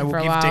train. So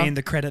we'll give Dean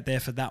the credit there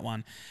for that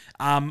one.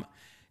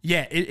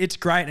 It's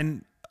great.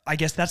 And I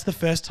guess that's the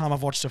first time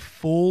I've watched a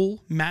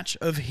full match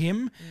of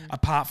him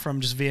apart from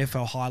just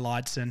VFL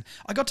highlights. And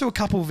I got to a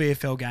couple of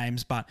VFL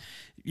games, but,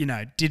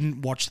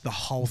 didn't watch the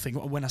whole thing.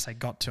 When I say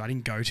got to, I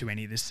didn't go to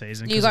any this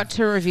season. You got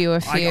to review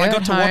a few. I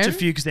got to watch a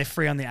few because they're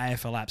free on the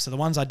AFL app. So the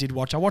ones I did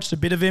watch, I watched a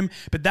bit of him,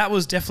 but that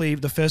was definitely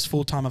the first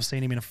full time I've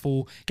seen him in a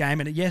full game.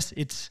 And yes,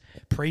 it's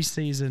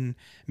pre-season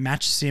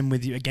match sim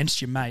with you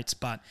against your mates,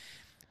 but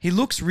he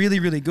looks really,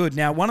 really good.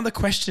 Now, one of the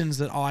questions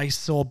that I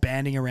saw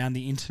banding around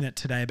the internet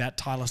today about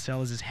Tyler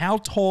Sellers is how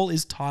tall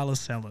is Tyler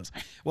Sellers?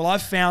 Well,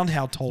 I've found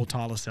how tall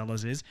Tyler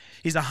Sellers is.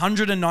 He's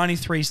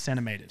 193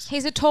 centimetres.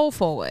 He's a tall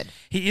forward.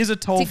 He is a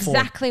tall forward. It's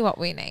exactly what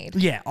we need.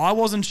 Yeah, I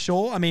wasn't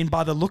sure. I mean,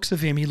 by the looks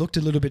of him, he looked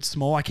a little bit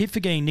small. I keep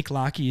forgetting Nick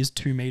Larkey is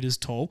 2 metres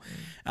tall.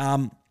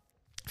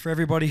 For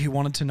everybody who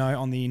wanted to know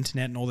on the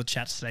internet and all the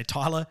chats today,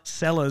 Tyler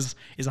Sellers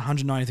is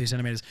 193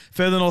 centimetres.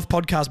 Further North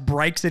podcast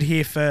breaks it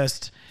here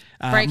first.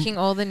 Breaking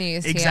all the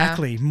news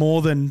exactly,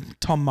 more than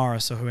Tom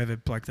Morris or whoever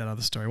broke that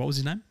other story. What was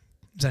his name?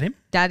 Is that him?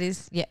 That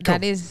is, cool.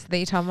 That is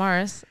the Tom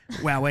Morris.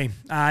 Wowee.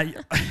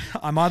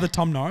 I'm either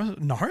Tom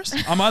Norris?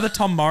 I'm either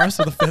Tom Morris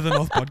or the Further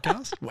North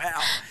podcast.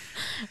 Wow.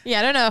 Yeah,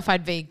 I don't know if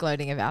I'd be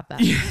gloating about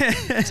that.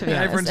 Yeah. To be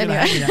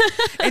honest.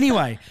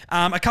 Anyway,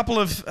 a couple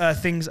of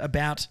things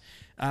about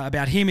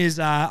him is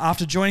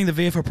after joining the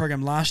VFL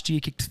program last year,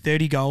 kicked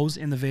 30 goals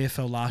in the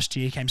VFL last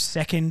year, came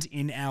second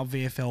in our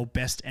VFL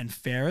best and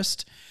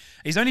fairest.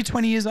 He's only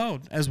 20 years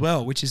old as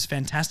well, which is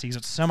fantastic. He's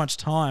got so much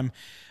time.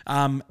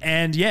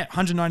 And yeah,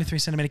 193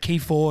 centimetre key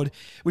forward,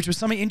 which was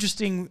something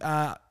interesting.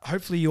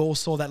 Hopefully you all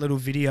saw that little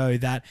video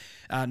that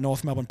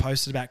North Melbourne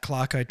posted about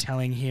Clarko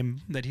telling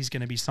him that he's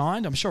going to be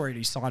signed. I'm sure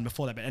he signed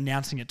before that, but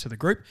announcing it to the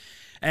group.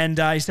 And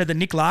he said that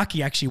Nick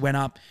Larkey actually went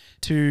up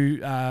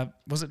to,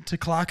 was it to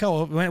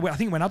Clarko? I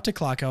think went up to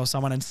Clarko or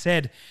someone and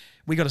said,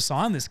 we got to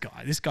sign this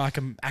guy. This guy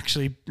can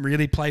actually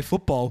really play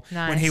football.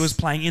 Nice. When he was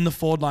playing in the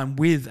forward line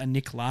with a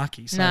Nick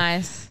Larkey. So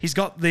nice. He's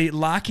got the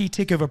Larkey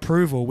tick of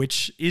approval,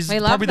 which is We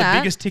probably love that. the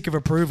biggest tick of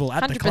approval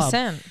at 100%. the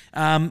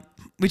club,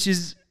 which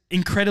is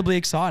incredibly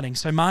exciting.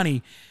 So,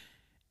 Marnie,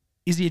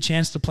 is he a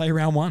chance to play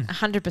round one?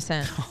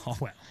 100%. Oh,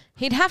 well.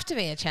 He'd have to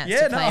be a chance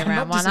Yeah, to play no, I'm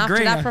round not one after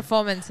disagreeing. that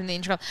performance in the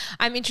intro.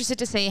 I'm interested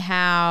to see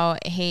how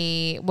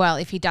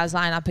if he does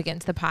line up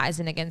against the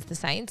Pies and against the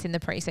Saints in the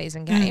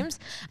preseason games,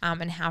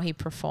 and how he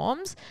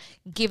performs.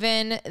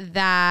 Given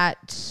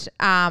that,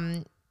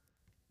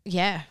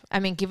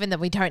 given that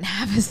we don't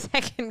have a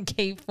second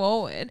key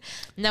forward,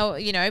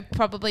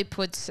 probably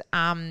puts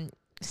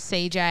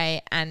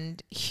CJ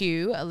and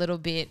Hugh a little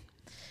bit,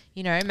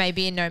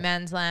 maybe in no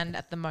man's land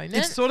at the moment.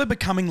 It's sort of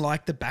becoming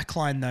like the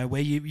backline, though,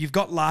 where you've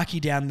got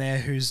Larkey down there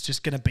who's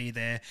just going to be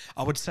there.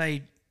 I would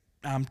say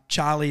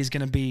Charlie is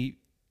going to be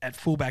at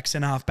fullback,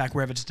 centre half back,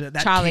 wherever. Just that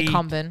Charlie key,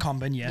 Comben.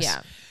 Comben, yes.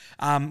 Yeah.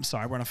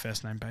 Sorry, we're on a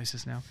first name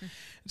basis now.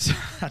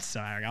 That's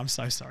so arrogant. I'm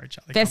so sorry,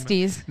 Charlie.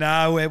 Besties. Comben.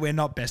 No, we're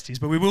not besties,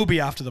 but we will be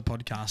after the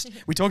podcast.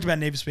 We talked about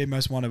Need for Speed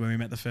Most Wanted when we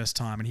met the first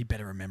time, and he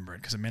better remember it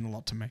because it meant a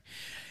lot to me.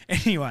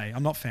 Anyway,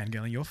 I'm not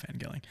fangirling. You're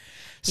fangirling.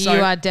 So,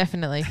 you are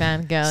definitely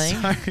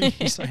fangirling.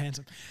 You're so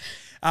handsome.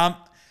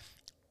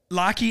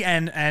 Larkey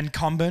and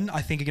Comben,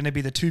 I think, are going to be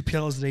the two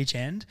pillars at each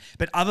end.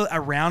 But other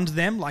around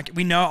them, like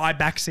we know I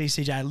back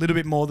CCJ a little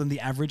bit more than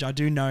the average. I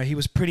do know he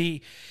was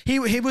pretty... He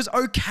was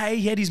okay.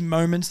 He had his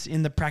moments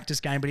in the practice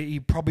game, but he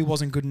probably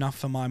wasn't good enough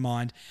for my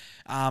mind.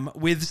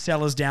 With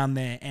Sellers down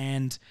there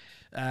and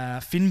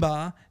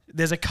Finbar,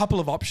 there's a couple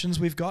of options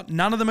we've got.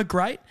 None of them are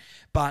great,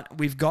 but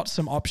we've got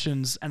some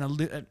options, and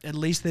at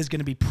least there's going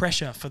to be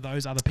pressure for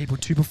those other people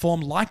to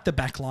perform like the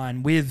back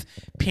line with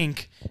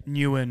Pink,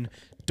 Newen,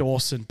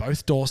 Dawson,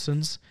 both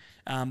Dawsons.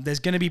 There's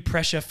going to be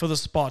pressure for the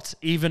spots,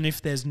 even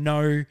if there's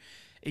no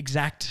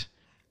exact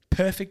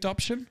perfect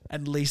option,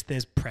 at least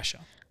there's pressure.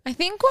 I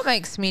think what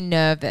makes me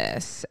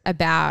nervous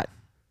about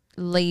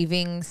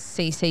leaving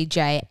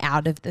CCJ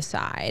out of the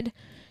side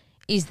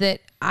is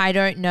that I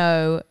don't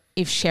know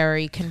if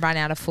Sherry can run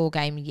out a full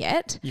game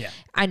yet. Yeah.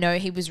 I know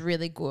he was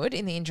really good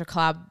in the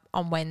intra-club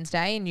on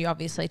Wednesday, and you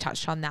obviously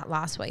touched on that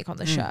last week on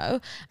the show.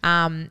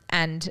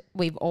 And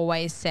we've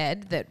always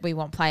said that we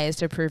want players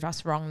to prove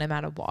us wrong no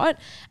matter what.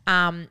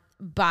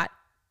 But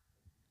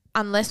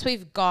unless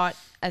we've got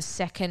a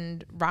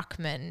second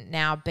ruckman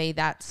now, be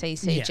that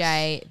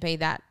CCJ, be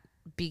that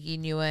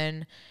Biggie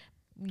Newen,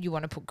 you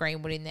want to put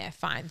Greenwood in there,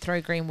 fine.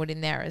 Throw Greenwood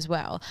in there as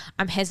well.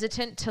 I'm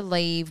hesitant to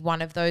leave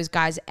one of those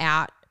guys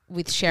out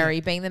with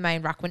Sherry being the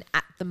main ruckman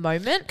at the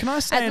moment. Can I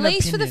say at an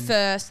least opinion? for the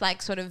first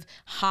sort of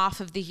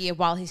half of the year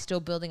while he's still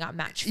building up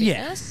match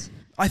fitness? Yeah.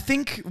 I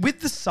think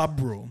with the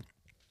sub rule,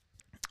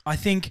 I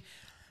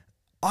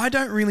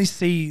don't really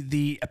see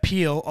the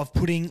appeal of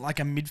putting like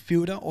a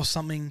midfielder or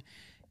something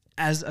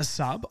as a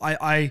sub.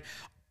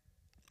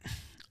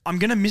 I'm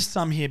going to miss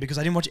some here because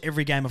I didn't watch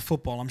every game of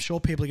football. I'm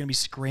sure people are going to be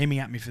screaming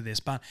at me for this,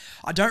 but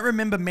I don't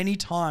remember many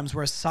times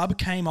where a sub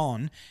came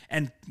on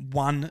and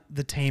won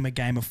the team a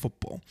game of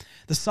football.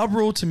 The sub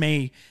rule to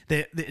me,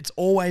 it's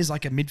always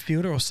like a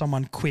midfielder or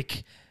someone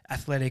quick,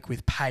 athletic,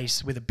 with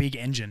pace, with a big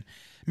engine.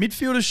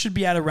 Midfielders should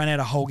be able to run out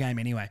a whole game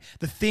anyway.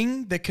 The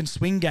thing that can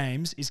swing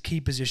games is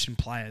key position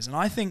players. And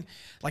I think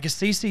like a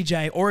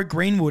CCJ or a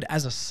Greenwood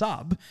as a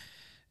sub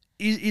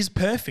is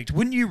perfect.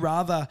 Wouldn't you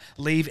rather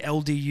leave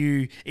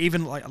LDU,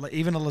 even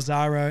a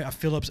Lazaro, a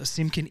Phillips, a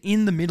Simkin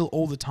in the middle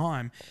all the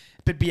time,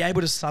 but be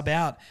able to sub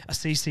out a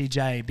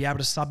CCJ, be able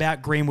to sub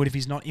out Greenwood if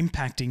he's not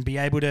impacting, be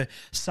able to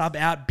sub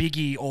out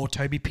Biggie or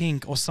Toby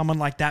Pink or someone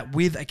like that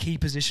with a key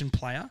position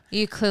player?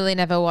 You clearly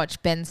never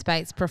watched Ben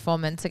Spate's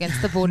performance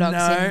against the Bulldogs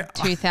in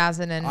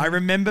 2000 and I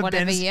remember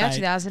whatever Ben year,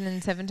 Spate.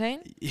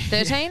 2017,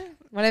 13,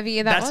 whatever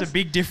year that was. That's a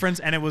big difference,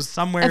 and it was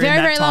somewhere A very,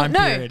 in that very long.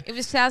 time period. No, it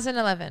was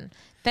 2011.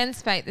 Ben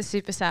Spate, the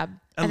super sub.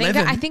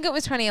 11? I think it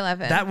was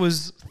 2011. That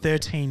was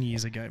 13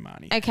 years ago,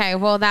 Marnie. Okay,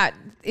 well that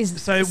is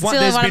So still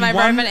there's one of been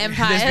my Roman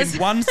empires. There's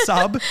been one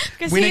sub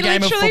Because win he a game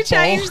of literally football.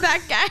 changed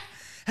that game.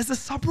 Has the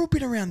sub rule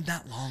been around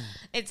that long?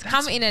 It's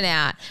come in and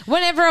out.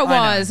 Whenever it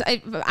was,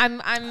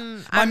 I'm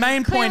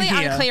main point clearly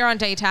here- unclear on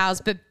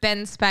details, but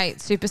Ben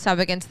Spate, super sub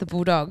against the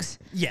Bulldogs,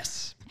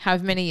 Yes.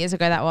 however many years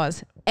ago that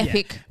was.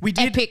 Epic. Yeah.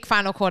 Epic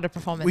final quarter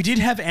performance. We did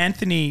have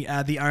Anthony,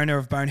 the owner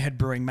of Bonehead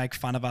Brewing, make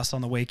fun of us on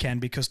the weekend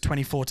because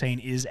 2014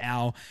 is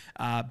our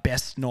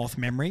best North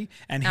memory.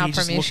 And Our he just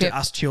looked premiership. at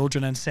us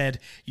children and said,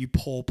 you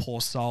poor,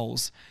 poor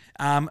souls.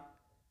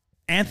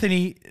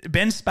 Anthony,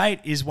 Ben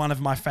Spate is one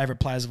of my favourite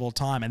players of all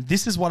time. And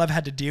this is what I've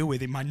had to deal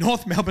with in my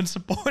North Melbourne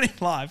supporting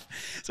life.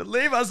 So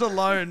leave us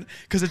alone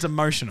because it's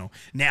emotional.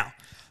 Now,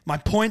 my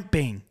point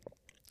being,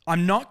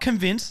 I'm not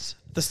convinced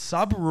the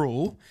sub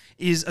rule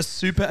is a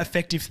super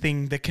effective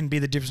thing that can be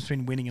the difference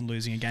between winning and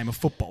losing a game of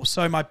football.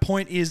 So my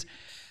point is,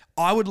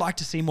 I would like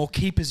to see more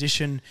key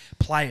position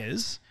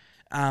players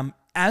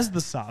as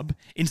the sub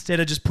instead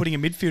of just putting a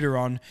midfielder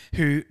on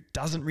who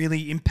doesn't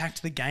really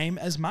impact the game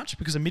as much,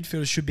 because a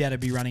midfielder should be able to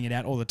be running it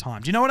out all the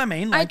time. Do you know what I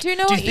mean? I do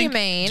know what you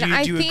mean. Do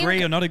you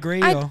agree or not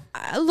agree?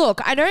 Look,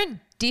 I don't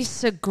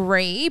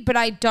disagree, but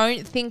I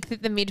don't think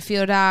that the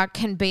midfielder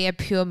can be a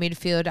pure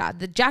midfielder.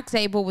 The Jack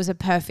Zabel was a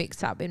perfect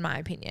sub, in my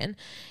opinion.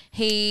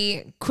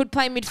 He could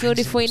play midfield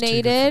if we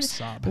needed.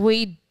 If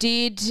we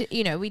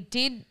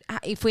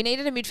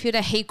needed a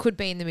midfielder, he could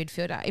be in the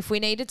midfielder. If we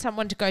needed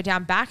someone to go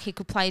down back, he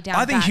could play down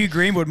back. I think Hugh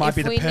Greenwood might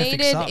be the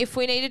perfect sub. If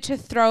we needed to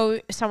throw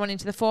someone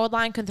into the forward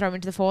line, can throw him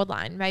into the forward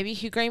line. Maybe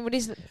Hugh Greenwood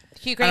is...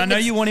 And I know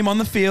you want him on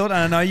the field, and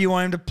I know you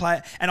want him to play.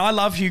 And I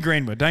love Hugh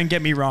Greenwood, don't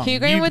get me wrong. Hugh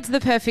Greenwood's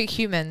the perfect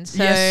human,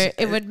 so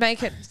it would make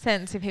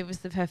sense if he was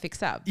the perfect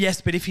sub.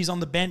 Yes, but if he's on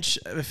the bench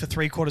for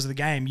 3/4 of the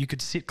game, you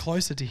could sit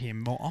closer to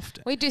him more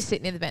often. We do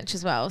sit near the bench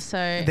as well, so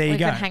there you we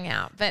go. could hang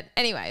out. But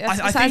anyway, that's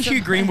I think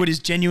Hugh Greenwood is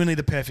genuinely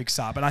the perfect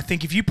sub, and I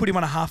think if you put him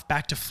on a half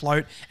back to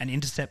float and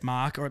intercept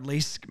mark, or at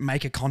least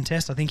make a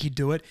contest, I think he'd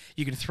do it.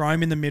 You can throw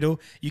him in the middle.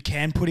 You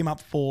can put him up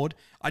forward.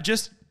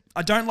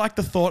 I don't like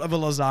the thought of a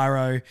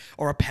Lazaro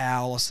or a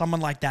Powell or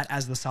someone like that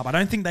as the sub. I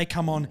don't think they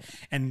come on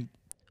and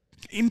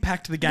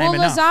impact the game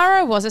enough.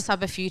 Lazaro was a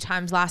sub a few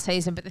times last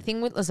season, but the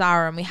thing with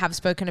Lazaro, and we have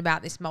spoken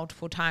about this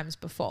multiple times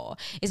before,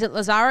 is that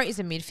Lazaro is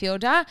a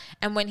midfielder,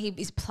 and when he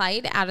is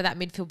played out of that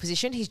midfield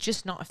position, he's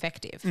just not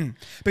effective.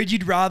 But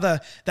you'd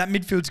rather, that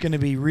midfield's going to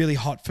be really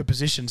hot for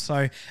position.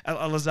 So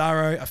a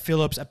Lazaro, a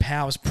Phillips, a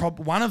Powers,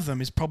 one of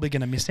them is probably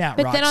going to miss out,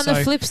 but right? Then on the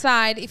flip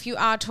side, if you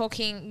are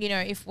talking,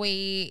 if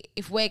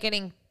we're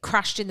getting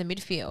crushed in the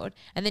midfield,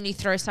 and then you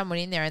throw someone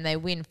in there and they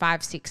win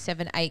 5, 6,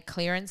 7, 8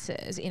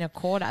 clearances in a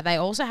quarter, they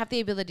also have the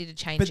ability to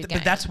change the game.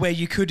 But that's where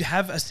you could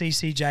have a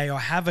CCJ or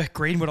have a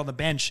Greenwood on the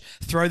bench,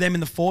 throw them in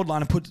the forward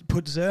line and put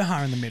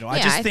Zerha in the middle. Yeah, I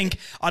just think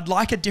I'd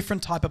like a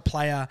different type of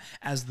player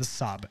as the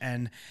sub,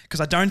 and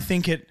because I don't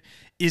think it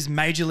is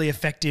majorly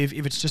effective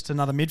if it's just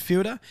another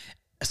midfielder,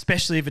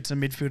 especially if it's a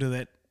midfielder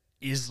that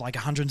is like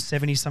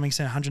 170 something,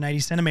 180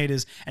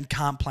 centimeters and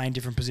can't play in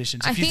different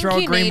positions. If you throw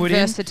a Greenwood need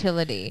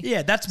versatility.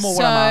 Yeah, that's more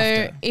what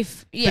I'm after.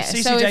 But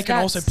CCJ can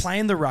also play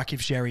in the ruck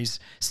if Sherry's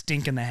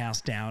stinking the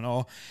house down,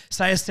 or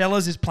say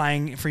Sellers is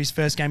playing for his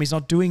first game, he's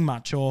not doing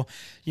much, or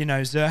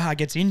Zerha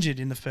gets injured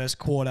in the first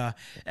quarter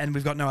and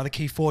we've got no other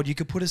key forward. You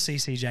could put a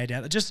CCJ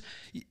down.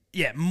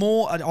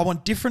 More. I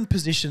want different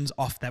positions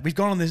off that. We've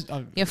gone on this.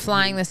 You're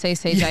flying the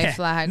CCJ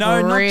flag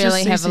no, really not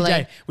just heavily.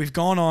 CCJ. We've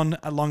gone on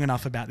long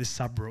enough about this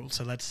sub rule,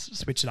 so let's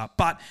switch it up.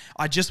 But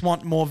I just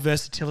want more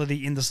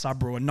versatility in the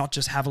sub rule and not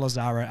just have a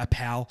Lazaro, a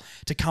Powell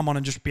to come on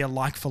and just be a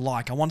like for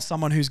like. I want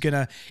someone who's going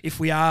to, if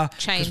we are...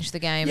 change the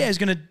game. Yeah, who's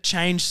going to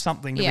change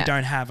something that we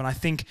don't have. And I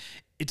think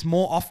it's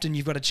more often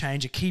you've got to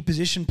change a key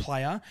position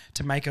player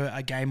to make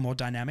a game more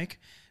dynamic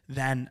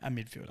than a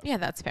midfielder. Yeah,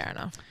 that's fair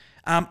enough.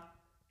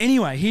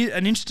 Anyway, here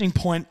an interesting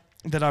point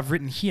that I've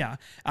written here.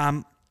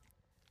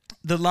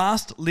 The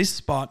last list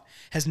spot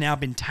has now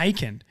been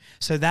taken,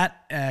 so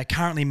that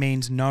currently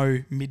means no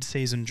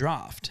mid-season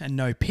draft and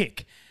no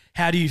pick.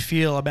 How do you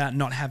feel about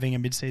not having a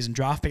mid-season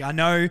draft pick? I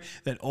know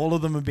that all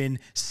of them have been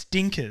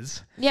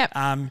stinkers. Yep.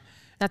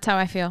 That's how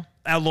I feel.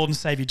 Our Lord and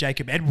Saviour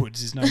Jacob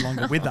Edwards is no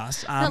longer with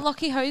us. Not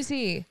Lockie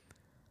Hosey.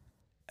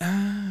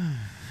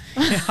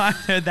 I've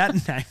heard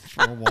that name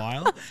for a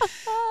while.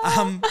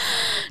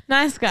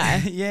 Nice guy.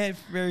 Yeah,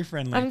 very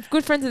friendly. I'm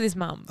good friends with his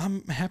mum.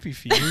 I'm happy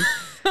for you.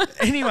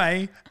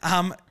 Anyway,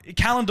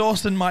 Callan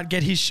Dawson might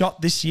get his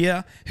shot this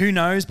year. Who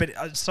knows?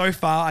 But so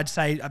far, I'd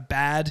say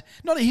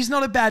he's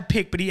not a bad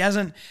pick, but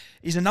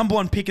he's a number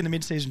one pick in the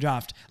mid-season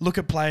draft. Look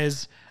at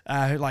players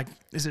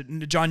is it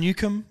John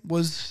Newcomb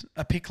was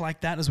a pick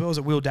like that as well? Or is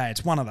it Will Day?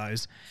 It's one of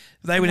those.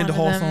 They went into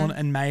Hawthorn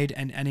and made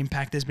an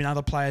impact. There's been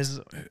other players.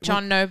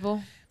 John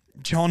Noble.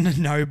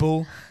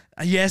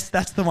 Yes,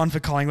 that's the one for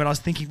Collingwood. I was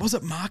thinking, was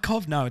it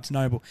Markov? No, it's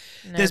Noble.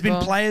 There's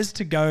been players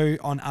to go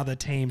on other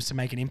teams to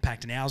make an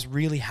impact, and ours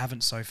really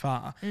haven't so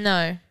far.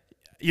 No.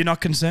 You're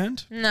not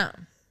concerned? No.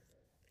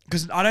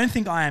 Because I don't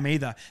think I am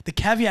either. The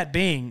caveat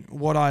being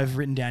what I've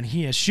written down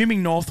here,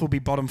 assuming North will be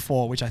bottom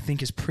 4, which I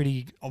think is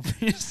pretty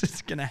obvious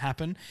it's going to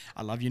happen.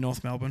 I love you,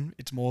 North Melbourne.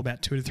 It's more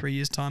about 2 to 3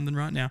 years' time than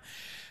right now.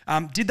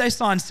 Did they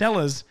sign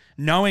Sellers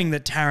knowing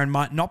that TARRYN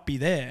might not be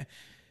there,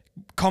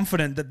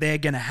 confident that they're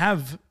going to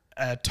have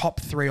a top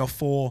 3 or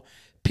 4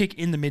 pick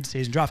in the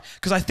mid-season draft?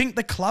 Because I think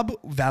the club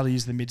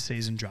values the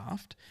mid-season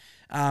draft,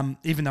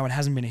 even though it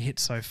hasn't been a hit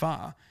so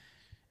far.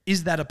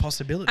 Is that a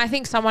possibility? I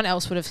think someone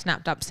else would have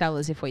snapped up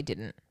Sellers if we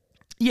didn't.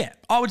 Yeah,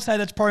 I would say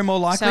that's probably more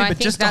likely, but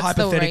just a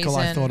hypothetical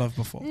I thought of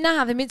before.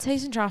 Nah, the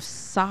mid-season draft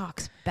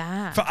sucks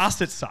bad. For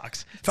us, it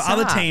sucks. For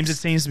other teams, it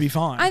seems to be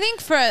fine. I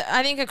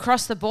think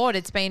across the board,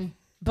 it's been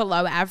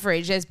below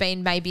average. There's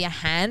been maybe a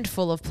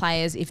handful of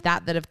players, if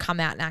that have come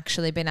out and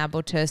actually been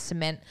able to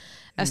cement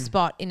a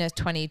spot in a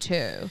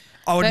 22.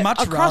 I would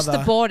much across rather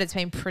the board, it's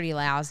been pretty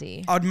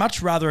lousy. I'd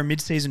much rather a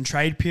mid-season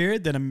trade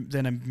period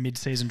than a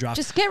mid-season draft.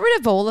 Just get rid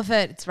of all of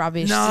it. It's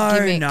rubbish.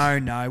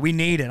 No. We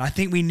need it. I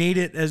think we need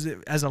it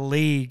as a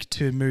league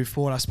to move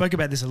forward. I spoke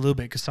about this a little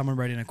bit because someone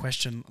wrote in a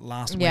question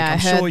last week. Yeah, I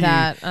heard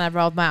that, and I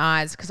rolled my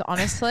eyes because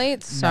honestly,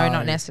 it's so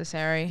not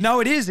necessary. No,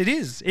 it is.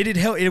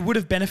 It would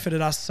have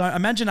benefited us. So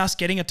imagine us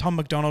getting a Tom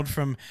McDonald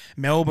from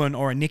Melbourne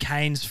or a Nick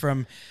Haynes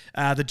from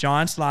the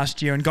Giants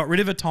last year and got rid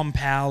of a Tom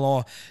Powell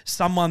or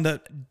someone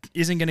that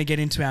isn't going to get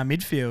into our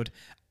midfield.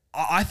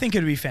 I think it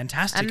would be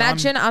fantastic.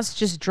 Imagine us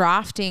just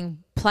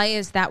drafting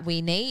players that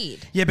we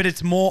need. Yeah, but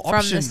it's more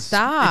options. From the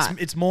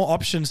start. It's more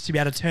options to be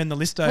able to turn the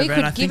list over. We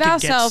could give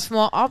ourselves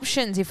more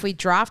options if we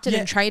drafted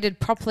and traded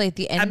properly at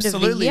the end of the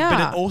year.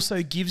 But it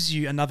also gives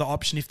you another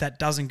option if that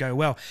doesn't go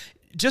well.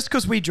 Just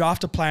because we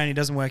draft a player and he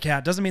doesn't work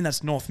out doesn't mean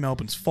that's North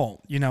Melbourne's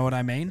fault. You know what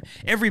I mean?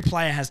 Every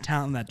player has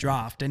talent in that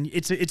draft, and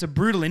it's a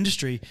brutal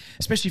industry,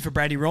 especially for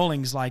Brady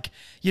Rawlings. Like,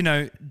 you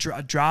know,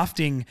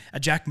 drafting a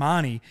Jack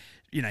Marnie.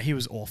 You know, he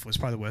was awful. He was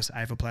probably the worst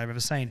AFL player I've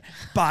ever seen.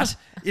 But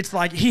it's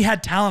like he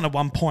had talent at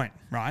one point,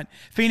 right?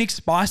 Phoenix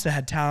Spicer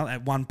had talent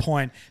at one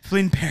point.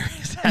 Flynn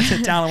Perez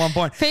had talent at one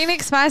point.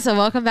 Phoenix Spicer,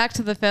 welcome back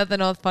to the Further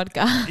North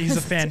podcast. He's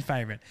a fan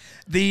favourite.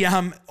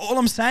 All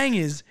I'm saying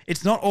is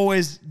it's not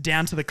always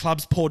down to the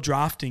club's poor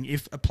drafting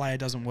if a player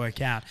doesn't work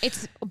out.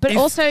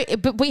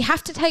 But we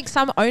have to take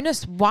some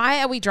onus.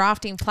 Why are we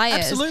drafting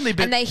players? Absolutely,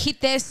 but and they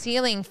hit their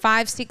ceiling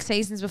 5-6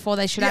 seasons before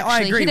they should actually I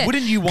agree. hit it.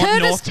 Wouldn't you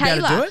want North to be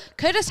able to do it?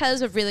 Curtis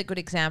Taylor's a really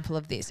good example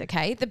of this,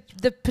 okay?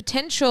 The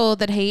potential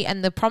that he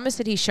and the promise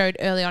that he showed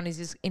early on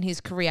in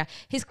his career,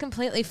 he's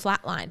completely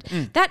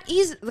flatlined. That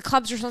is the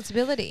club's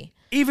responsibility.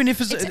 Even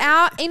if it's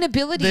our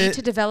inability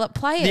to develop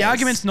players. The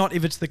argument's not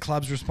if it's the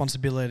club's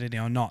responsibility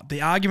or not.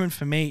 The argument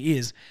for me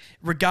is,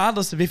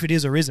 regardless of if it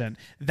is or isn't,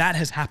 that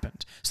has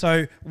happened.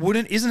 So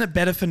isn't it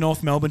better for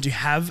North Melbourne to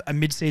have a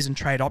mid-season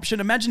trade option?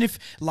 Imagine if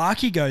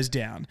Larkey goes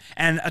down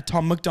and a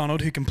Tom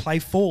McDonald who can play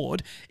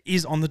forward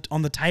is on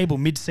the table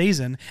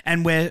mid-season,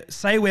 and we're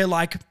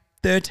like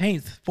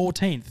 13th,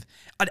 14th.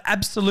 I'd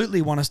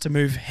absolutely want us to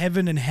move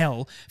heaven and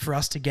hell for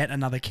us to get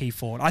another key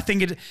forward. I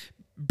think it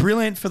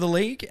brilliant for the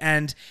league,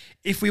 and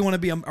if we want to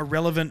be a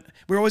relevant,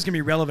 we're always going to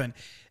be relevant.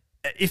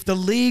 If the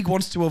league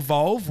wants to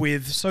evolve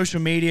with social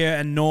media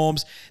and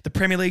norms, the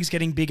Premier League's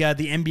getting bigger,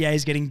 the NBA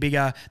is getting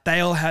bigger.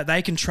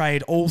 They can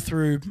trade all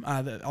through.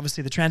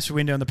 Obviously, the transfer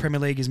window in the Premier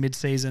League is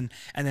mid-season,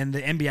 and then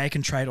the NBA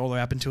can trade all the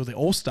way up until the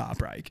All-Star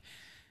break.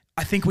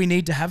 I think we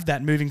need to have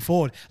that moving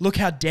forward. Look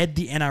how dead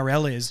the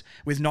NRL is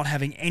with not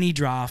having any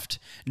draft,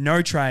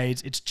 no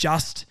trades. It's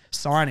just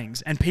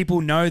signings, and people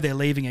know they're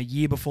leaving a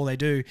year before they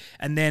do.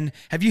 And then,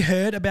 have you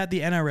heard about the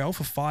NRL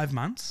for 5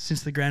 months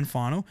since the grand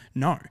final?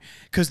 No,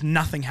 because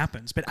nothing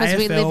happens. But because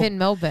we live in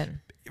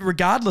Melbourne.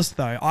 Regardless,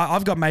 though,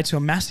 I've got mates who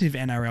are massive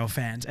NRL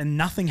fans, and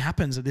nothing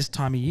happens at this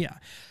time of year.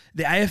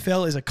 The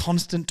AFL is a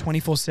constant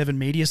 24/7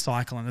 media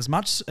cycle, and as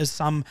much as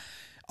some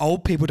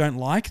old people don't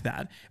like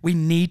that, we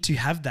need to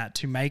have that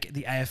to make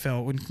the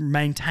AFL and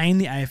maintain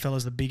the AFL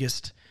as the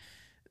biggest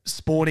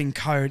sporting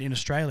code in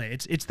Australia.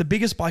 It's the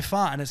biggest by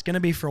far, and it's going to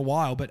be for a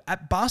while, but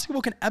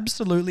basketball can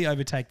absolutely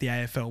overtake the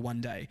AFL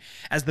one day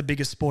as the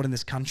biggest sport in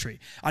this country.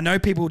 I know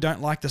people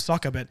don't like the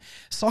soccer, but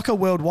soccer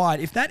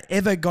worldwide, if that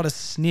ever got a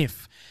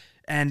sniff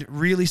and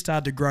really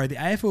started to grow, the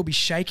AFL will be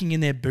shaking in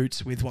their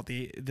boots with what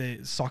the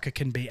soccer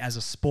can be as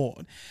a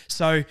sport.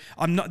 So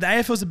the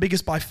AFL is the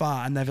biggest by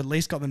far, and they've at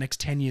least got the next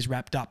 10 years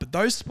wrapped up. But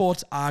those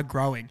sports are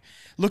growing.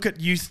 Look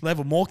at youth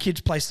level. More kids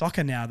play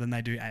soccer now than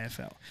they do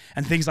AFL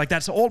and things like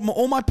that. So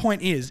all my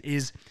point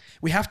is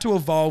we have to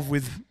evolve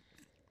with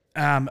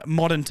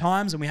modern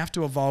times, and we have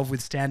to evolve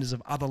with standards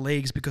of other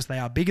leagues because they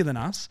are bigger than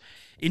us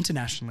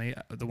internationally,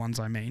 the ones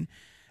I mean.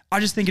 I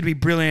just think it'd be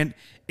brilliant.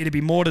 It'd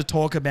be more to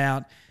talk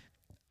about.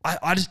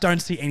 I just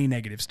don't see any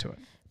negatives to it.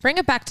 Bring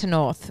it back to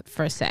North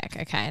for a sec,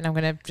 okay? And I'm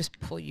going to just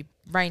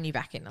rein you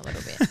back in a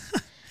little bit.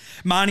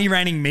 Marnie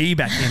reining me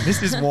back in.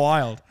 This is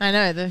wild. I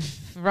know, the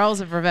roles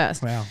have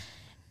reversed. Wow.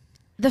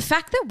 The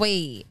fact that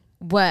we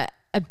were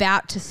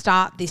about to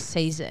start this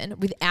season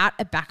without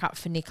a backup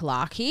for Nick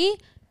Larkey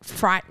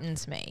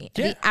frightens me.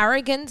 Yeah. The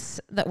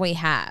arrogance that we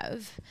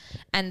have,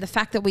 and the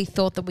fact that we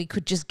thought that we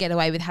could just get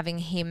away with having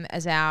him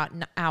as our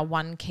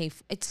one key,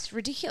 it's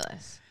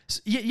ridiculous.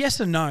 Yes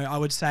and no, I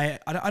would say.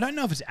 I don't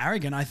know if it's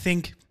arrogant. I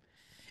think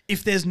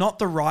if there's not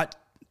the right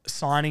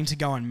signing to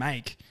go and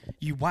make,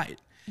 you wait.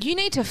 You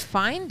need to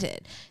find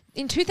it.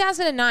 In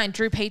 2009,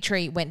 Drew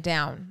Petrie went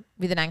down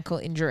with an ankle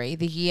injury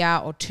the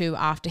year or two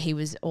after he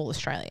was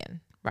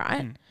All-Australian,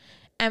 right?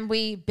 And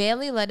we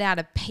barely let out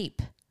a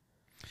peep.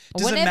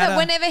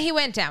 Whenever he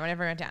went down.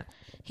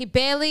 We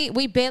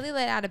barely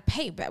let out a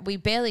peep, but we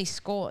barely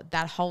scored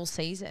that whole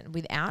season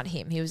without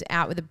him. He was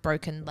out with a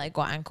broken leg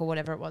or ankle,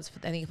 whatever it was.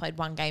 I think he played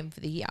one game for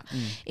the year.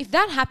 If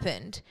that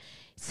happened,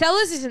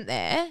 Sellers isn't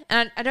there,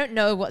 and I don't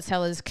know what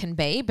Sellers can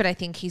be, but I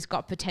think he's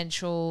got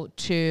potential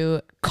to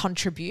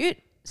contribute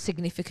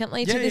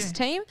significantly to this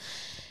team.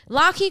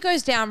 Larkey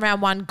goes down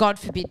round one. God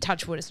forbid,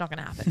 touch wood, it's not going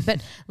to happen.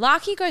 But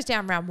Larkey goes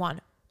down round one.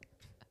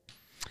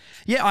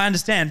 Yeah, I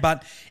understand,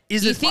 but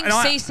is You it... think and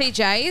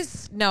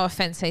CCJ's, no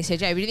offense CCJ,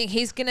 but do you think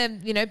he's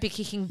going to, be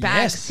kicking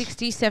back Yes.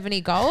 60,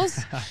 70 goals?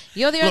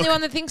 You're the only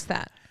one that thinks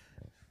that.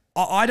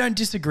 I don't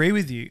disagree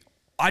with you.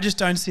 I just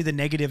don't see the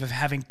negative of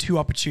having 2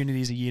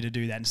 opportunities a year to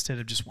do that instead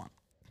of just one.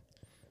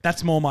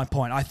 That's more my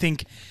point. I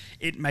think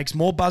it makes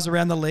more buzz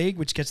around the league,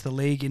 which gets the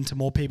league into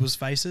more people's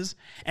faces.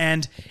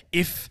 And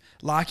if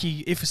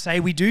say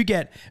we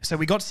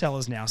got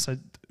Sellers now, so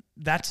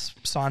that's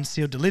signed,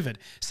 sealed, delivered.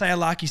 Say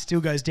Larky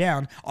still goes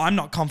down, I'm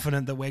not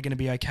confident that we're going to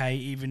be okay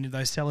even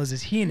though Sellers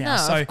is here now.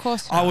 No, so of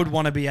course I not. would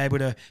want to be able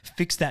to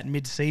fix that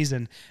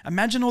mid-season.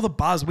 Imagine all the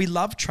buzz. We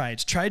love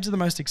trades. Trades are the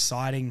most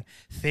exciting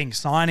thing.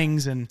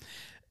 Signings and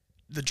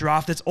the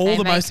draft, that's all They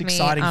the most make me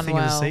exciting thing of the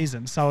unwell.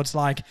 season. So it's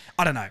like,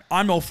 I don't know.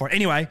 I'm all for it.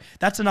 Anyway,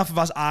 that's enough of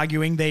us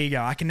arguing. There you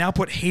go. I can now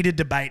put heated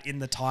debate in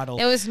the title.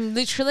 There was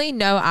literally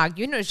no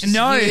argument. It was just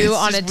No, you it's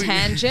on a just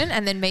tangent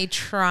and then me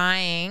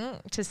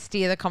trying to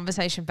steer the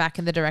conversation back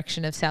in the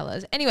direction of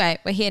Sellers. Anyway,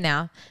 we're here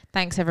now.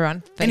 Thanks,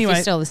 everyone, if you're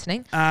still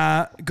listening.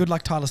 Good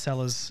luck, Tyler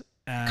Sellers.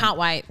 Can't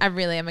wait. I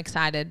really am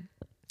excited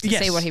to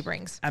Yes. see what he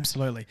brings.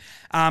 Absolutely.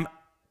 Are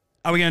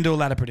we going to do a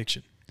ladder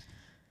prediction?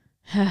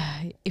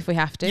 If we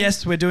have to.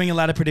 Yes, we're doing a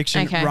ladder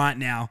prediction Okay. right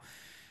now.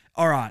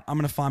 All right, I'm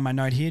going to find my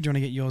note here. Do you want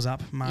to get yours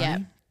up, Marnie? Yeah.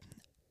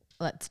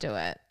 Let's do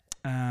it.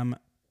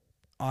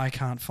 I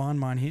can't find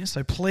mine here.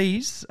 So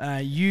please,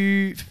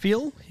 you,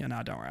 Phil. Yeah,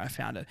 no, don't worry. I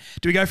found it.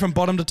 Do we go from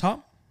bottom to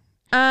top?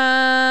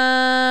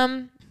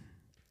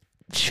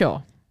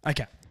 Sure.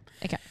 Okay.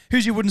 Okay.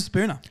 Who's your wooden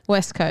spooner?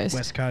 West Coast.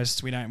 West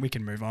Coast. We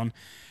can move on.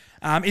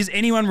 Is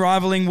anyone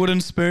rivaling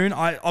Wooden Spoon?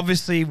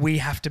 Obviously we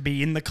have to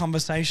be in the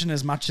conversation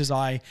as much as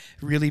I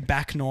really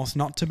back North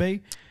not to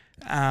be.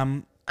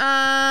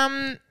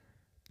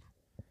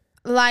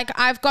 Like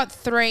I've got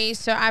 3,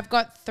 so I've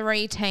got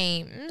 3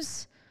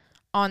 teams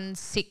on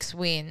 6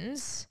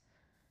 wins.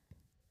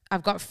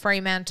 I've got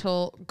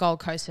Fremantle,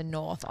 Gold Coast, and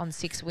North on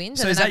 6 wins.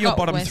 So and is then that I've your got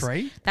bottom West.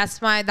 3?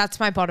 That's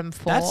my bottom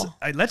 4.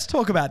 Let's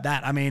talk about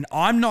that. I mean,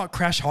 I'm not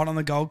crash hot on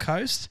the Gold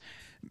Coast.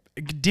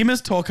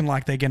 Dimmer's talking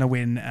like they're going to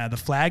win the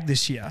flag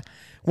this year.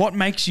 What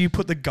makes you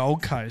put the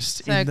Gold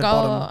Coast in the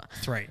bottom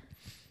 3?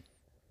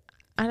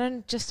 I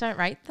don't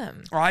rate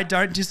them. I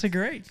don't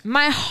disagree.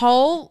 My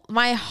whole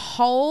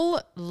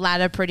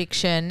ladder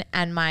prediction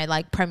and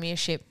my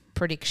premiership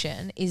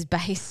prediction is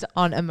based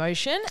on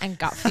emotion and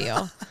gut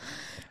feel.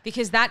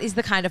 Because that is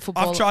the kind of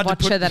football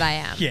watcher that I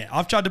am. Yeah,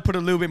 I've tried to put a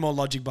little bit more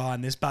logic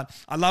behind this, but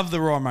I love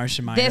the raw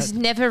emotion, mate. There's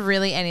never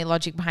really any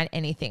logic behind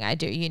anything I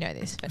do. You know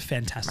this.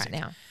 Fantastic.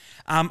 Right now.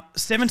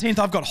 17th,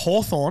 I've got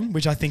Hawthorn,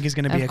 which I think is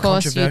going to be Of a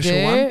course you controversial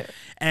do. one.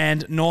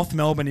 And North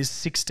Melbourne is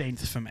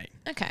 16th for me.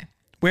 Okay.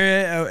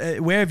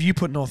 Where have you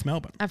put North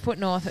Melbourne? I've put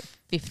North at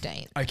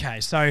 15th. Okay,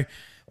 so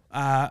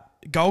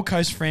Gold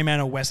Coast,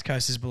 Fremantle, West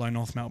Coast is below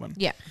North Melbourne.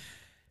 Yeah.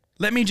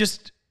 Let me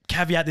just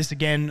caveat this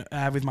again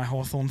with my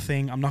Hawthorn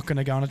thing. I'm not going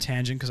to go on a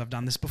tangent because I've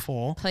done this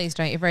before. Please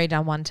don't. You've already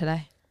done one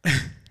today.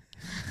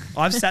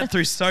 I've sat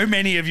through so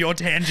many of your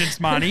tangents,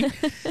 Marnie.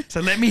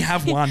 So let me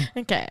have one.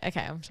 Okay,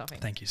 I'm stopping.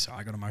 Thank you. Sorry,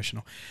 I got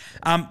emotional.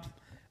 I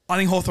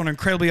think Hawthorn are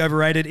incredibly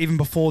overrated, even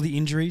before the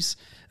injuries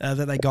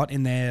that they got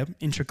in their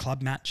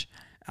intra-club match.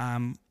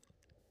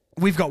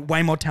 We've got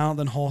way more talent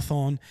than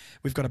Hawthorn.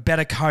 We've got a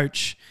better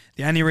coach.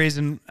 The only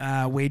reason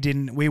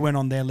we weren't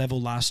on their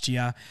level last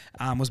year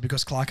was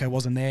because Clarko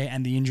wasn't there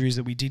and the injuries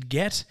that we did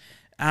get.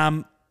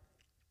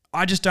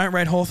 I just don't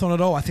rate Hawthorn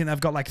at all. I think they've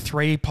got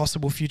 3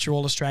 possible future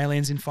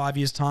All-Australians in 5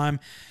 years' time.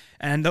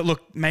 And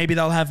look, maybe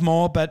they'll have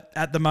more, but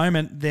at the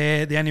moment,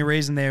 the only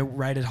reason they're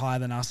rated higher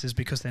than us is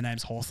because their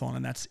name's Hawthorn,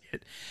 and that's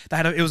it.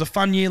 It was a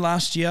fun year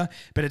last year,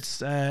 but it's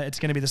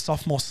going to be the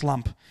sophomore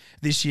slump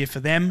this year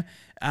for them.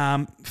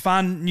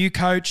 Fun, new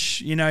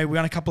coach. We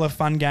won a couple of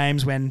fun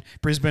games when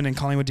Brisbane and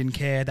Collingwood didn't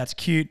care. That's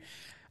cute.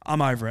 I'm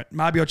over it.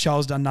 Marbiot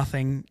Chol's done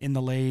nothing in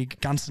the league.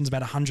 Gunston's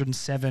about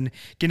 107.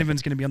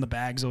 Ginnivan's going to be on the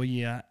bags all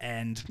year,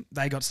 and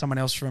they got someone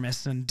else from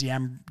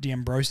Essendon,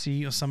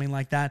 D'Ambrosi or something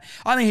like that.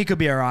 I think he could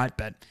be all right,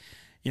 but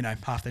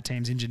half their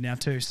team's injured now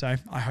too. So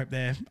I hope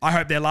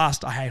they're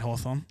last. I hate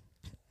Hawthorn.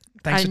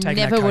 Thanks for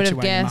taking that coach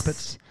away, you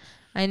Muppets.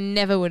 I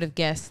never would have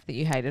guessed that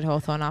you hated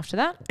Hawthorn after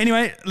that.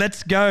 Anyway,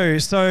 let's go.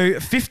 So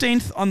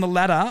 15th on the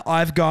ladder,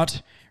 I've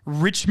got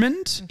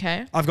Richmond.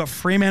 Okay. I've got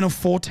Fremantle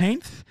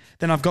 14th.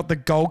 Then I've got the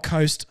Gold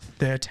Coast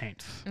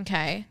 13th.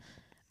 Okay.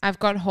 I've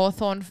got North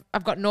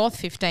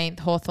 15th,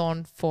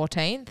 Hawthorn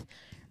 14th,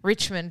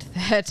 Richmond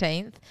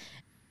 13th,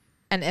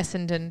 and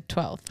Essendon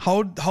 12th.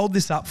 Hold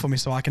this up for me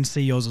so I can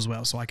see yours as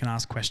well, so I can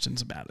ask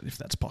questions about it if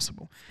that's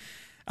possible.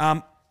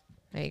 There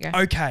you go.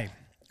 Okay.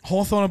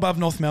 Hawthorn above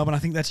North Melbourne. I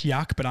think that's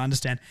yuck, but I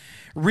understand.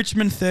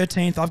 Richmond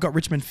 13th. I've got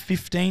Richmond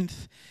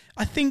 15th.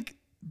 I think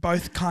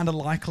both kind of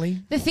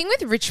likely. The thing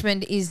with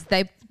Richmond is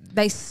they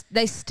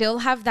still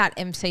have that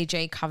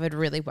MCG covered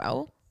really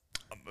well.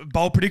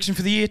 Bold prediction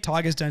for the year,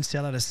 Tigers don't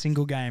sell out a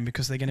single game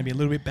because they're going to be a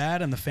little bit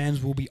bad and the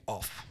fans will be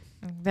off.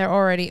 They're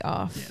already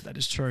off. Yeah, that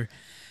is true.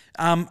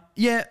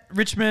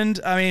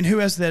 Richmond, I mean,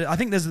 who else there? I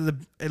think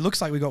it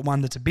looks like we got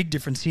one that's a big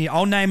difference here.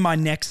 I'll name my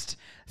next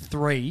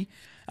 3.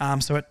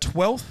 So at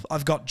 12th,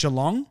 I've got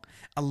Geelong.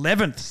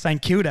 11th,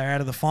 St Kilda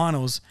out of the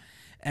finals.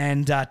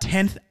 And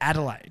 10th,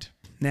 Adelaide.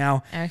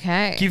 Now,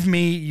 Okay. give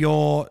me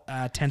your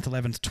 10th,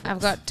 11th, 12th. I've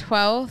got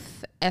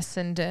 12th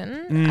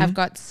Essendon. I've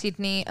got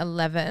Sydney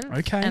 11th.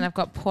 Okay. And I've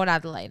got Port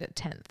Adelaide at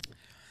 10th.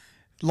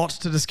 Lots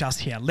to discuss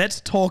here. Let's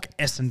talk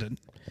Essendon.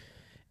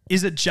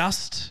 Is it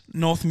just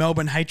North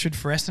Melbourne hatred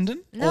for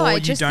Essendon? No, or I you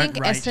just don't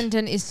think rate?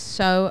 Essendon is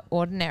so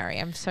ordinary.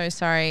 I'm so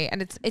sorry.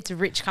 And it's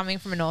rich coming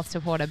from a North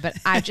supporter, but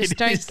I just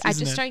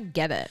don't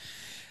get it.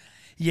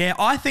 Yeah,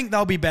 I think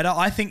they'll be better.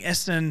 I think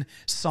Essendon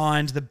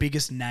signed the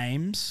biggest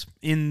names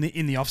in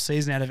the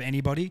off-season out of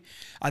anybody.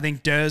 I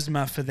think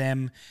Dersma for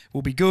them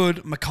will be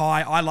good. Mackay,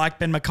 I like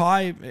Ben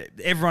Mackay.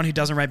 Everyone who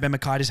doesn't rate Ben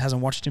Mackay just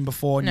hasn't watched him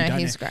before. And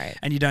He's great.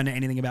 And you don't know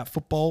anything about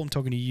football. I'm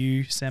talking to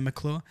you, Sam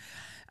McClure.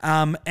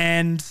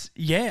 And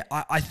yeah,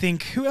 I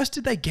think, who else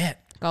did they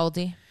get?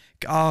 Goldie.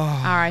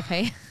 Oh,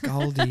 R.I.P.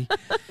 Goldie.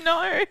 No.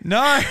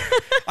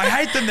 I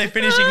hate them. They're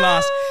finishing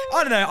last.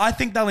 I don't know. I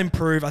think they'll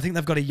improve. I think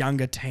they've got a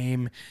younger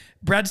team.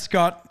 Brad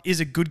Scott is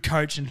a good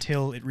coach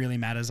until it really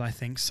matters, I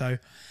think. So,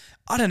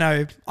 I don't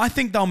know. I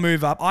think they'll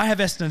move up. I have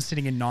Essendon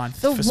sitting in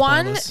 9th. The for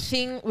one spoilers.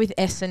 thing with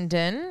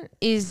Essendon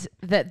is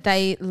that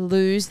they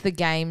lose the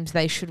games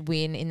they should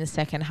win in the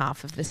second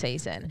half of the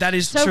season. That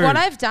is so true. So what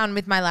I've done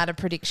with my ladder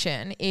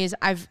prediction is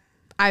I've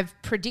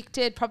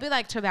predicted probably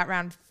like to about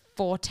round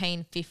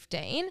 14,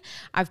 15,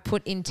 I've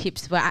put in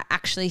tips where I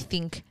actually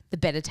think the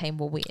better team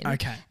will win.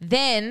 Okay.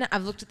 Then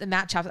I've looked at the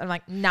matchups and I'm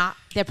like, nah,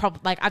 they're probably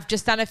like I've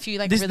just done a few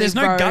like really There's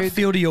no rogue. gut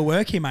feel to your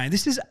work here, mate.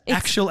 This is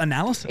actual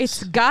analysis.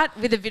 It's gut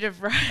with a bit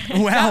of gut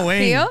Wowee.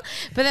 feel.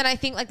 But then I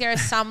think like there are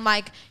some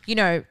like,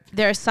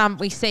 there are some,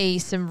 we see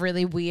some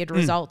really weird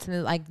results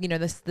in like,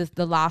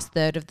 the last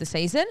third of the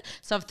season.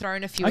 So I've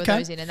thrown a few of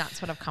those in and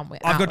that's what I've come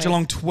with. I've got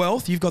Geelong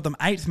 12th. You've got them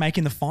 8th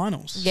making the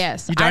finals.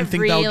 Yes. You don't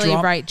think they'll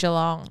drop? I rate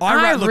Geelong.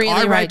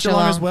 I rate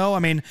Geelong as well. I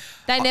mean,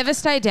 they never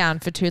stay down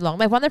for too long.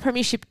 They won the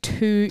premiership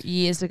 2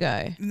 years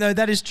ago. No,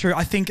 that is true.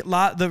 I think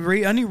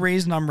the only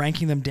reason I'm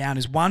ranking them down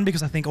is one,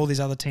 because I think all these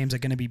other teams are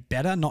going to be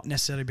better, not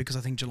necessarily because I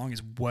think Geelong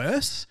is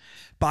worse.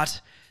 But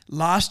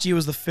last year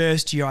was the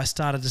first year I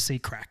started to see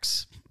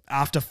cracks.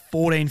 After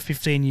 14,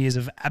 15 years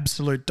of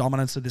absolute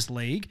dominance of this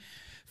league,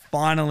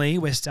 finally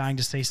we're starting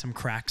to see some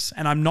cracks.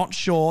 And I'm not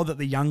sure that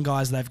the young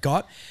guys they've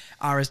got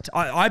are as...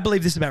 I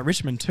believe this about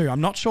Richmond too. I'm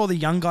not sure the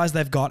young guys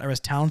they've got are as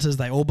talented as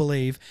they all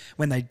believe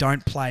when they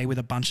don't play with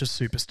a bunch of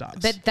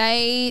superstars. But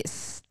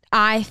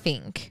I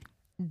think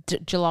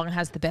Geelong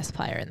has the best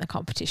player in the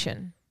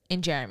competition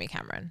in Jeremy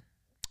Cameron.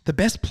 The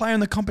best player in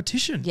the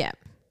competition? Yeah.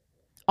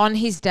 On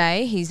his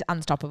day, he's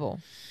unstoppable.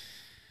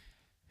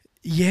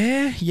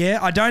 Yeah.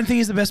 I don't think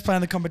he's the best player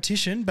in the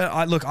competition, but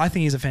I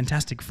think he's a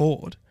fantastic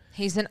forward.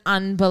 He's an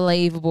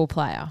unbelievable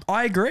player.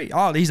 I agree.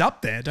 Oh, he's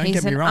up there. Don't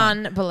get me wrong. He's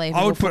an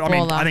unbelievable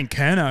footballer. I think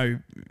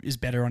Curnow is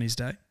better on his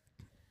day.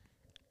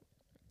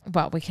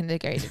 Well, we can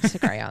agree to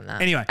disagree on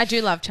that. Anyway. I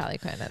do love Charlie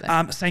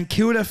Curnow though. St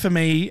Kilda for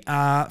me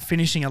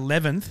finishing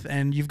 11th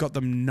and you've got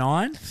them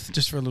 9th,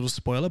 just for a little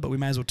spoiler, but we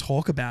may as well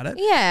talk about it.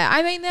 Yeah,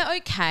 I mean, they're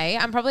okay.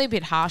 I'm probably a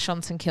bit harsh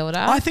on St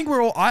Kilda. I think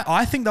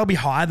I think they'll be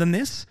higher than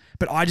this,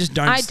 but I just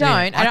don't see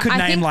it. I could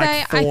name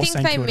like four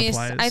St Kilda players.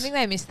 I think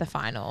they missed the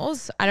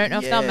finals. I don't know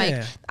if they'll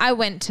make... I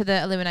went to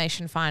the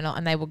elimination final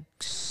and they were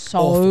so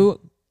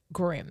awful.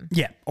 Grim.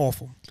 Yeah,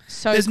 awful.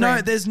 So there's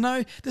grim.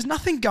 there's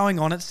nothing going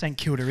on at St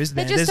Kilda, is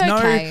there? They're just there's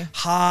okay. no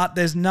heart.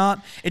 There's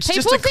not. It's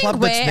People just a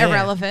club think that's there. we're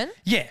irrelevant.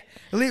 Yeah.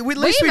 At least we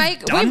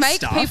we've make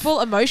stuff.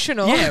 people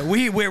emotional. Yeah,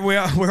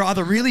 we're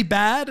either really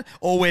bad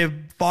or we're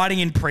fighting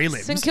in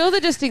prelims. St Kilda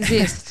just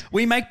exists.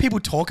 We make people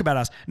talk about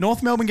us.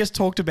 North Melbourne gets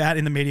talked about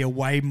in the media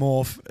way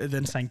more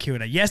than St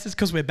Kilda. Yes, it's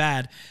because we're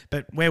bad,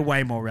 but we're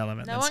way more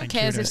relevant than St Kilda.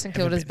 No one cares if St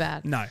Kilda's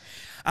bad. No.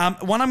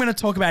 One I'm going to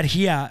talk about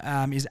here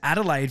is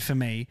Adelaide for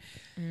me.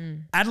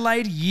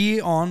 Adelaide,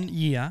 year on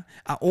year,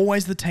 are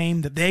always the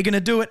team that they're going to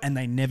do it and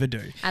they never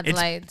do.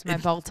 Adelaide's my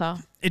bolter.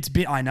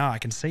 I know, I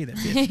can see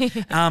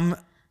that.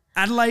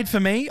 Adelaide, for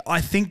me,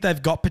 I think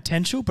they've got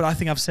potential, but I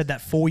think I've said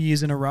that 4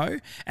 years in a row.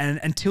 And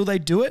until they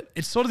do it,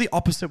 it's sort of the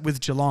opposite with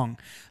Geelong.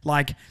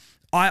 Like,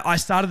 I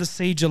started to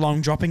see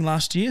Geelong dropping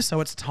last year,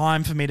 so it's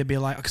time for me to be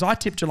like... Because I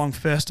tipped Geelong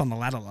first on the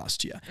ladder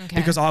last year. Okay.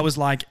 Because I was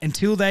like,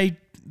 until they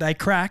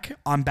crack,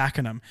 I'm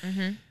backing them.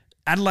 Mm-hmm.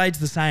 Adelaide's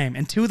the same.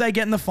 Until they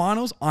get in the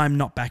finals, I'm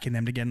not backing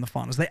them to get in the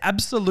finals. They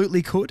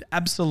absolutely could,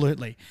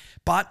 absolutely.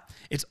 But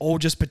it's all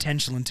just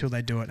potential until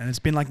they do it. And it's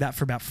been like that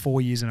for about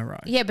 4 years in a row.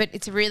 Yeah, but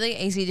it's really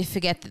easy to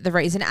forget that the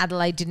reason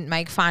Adelaide didn't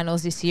make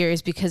finals this year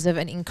is because of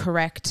an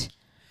incorrect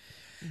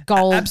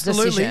goal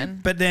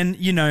decision. But then,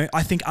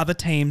 I think other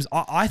teams,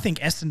 I think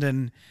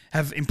Essendon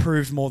have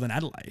improved more than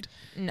Adelaide.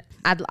 No,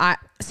 I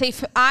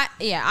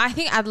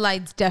think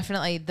Adelaide's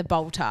definitely the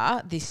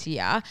bolter this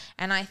year,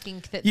 and I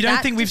think that you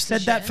don't think we've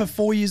said that for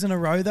 4 years in a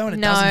row though, and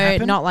it doesn't happen?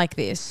 No, not like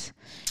this.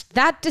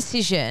 That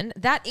decision,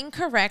 that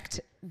incorrect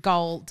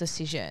goal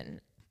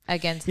decision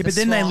against the but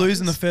then Swans, they lose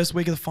in the first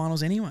week of the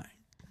finals anyway.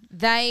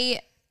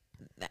 I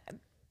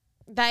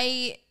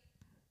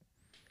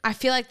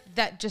feel like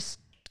that just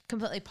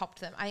completely popped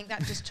them. I think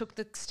that just took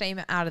the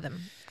steam out of them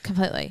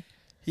completely.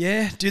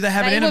 Yeah. Do they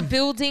have it They in were them?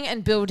 building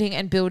and building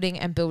and building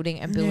and building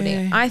and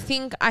building. Yeah. I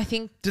think.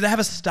 Do they have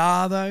a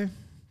star though?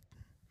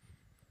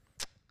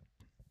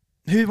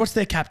 What's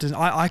their captain?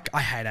 I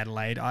hate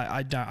Adelaide.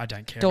 I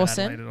don't care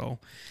Dawson? about Adelaide at all.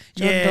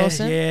 Jordan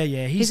Dawson?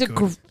 Yeah. He's a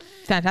good.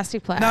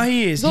 fantastic player. No,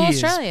 he is. He's all He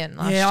is. Australian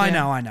last year. Yeah, I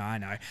know.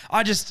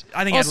 I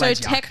think Also,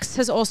 Adelaide's yuck. Tex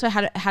has also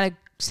had a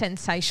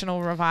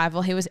sensational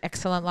revival. He was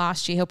excellent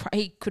last year.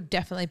 He could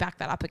definitely back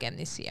that up again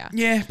this year.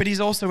 Yeah, but he's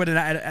also at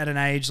an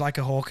age like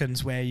a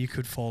Hawkins where you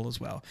could fall as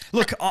well.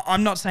 Look,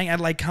 I'm not saying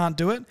Adelaide can't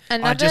do it.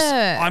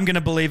 I'm going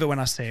to believe it when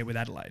I see it with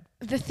Adelaide.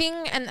 The thing,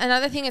 and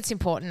another thing that's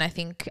important, I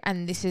think,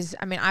 and this is,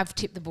 I mean, I've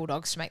tipped the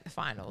Bulldogs to make the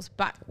finals,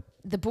 but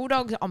the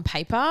Bulldogs on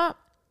paper,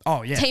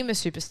 team of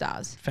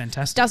superstars.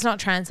 Fantastic. Does not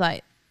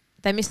translate.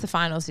 They missed the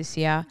finals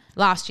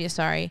last year,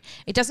 sorry.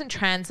 It doesn't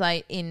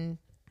translate in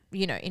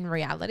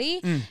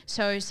reality.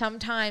 So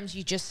sometimes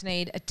you just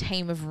need a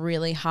team of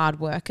really hard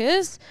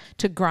workers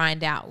to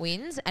grind out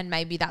wins, and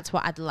maybe that's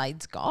what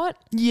Adelaide's got.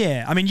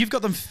 Yeah, I mean, you've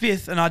got them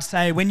 5th, and I'd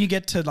say when you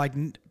get to like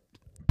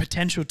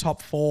potential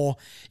top 4,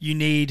 you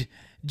need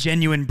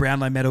genuine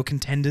Brownlow medal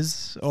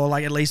contenders, or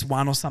like at least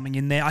one or something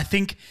in there. I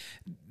think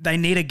they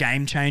need a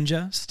game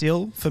changer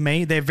still for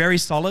me. They're very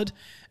solid.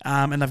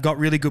 And they've got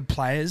really good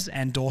players,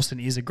 and Dawson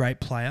is a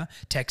great player.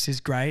 Tex is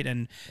great,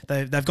 and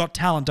they've got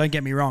talent, don't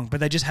get me wrong, but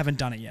they just haven't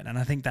done it yet, and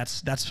I think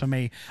that's for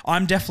me.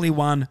 I'm definitely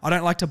one. I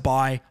don't like to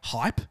buy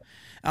hype.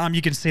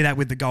 You can see that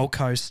with the Gold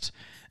Coast,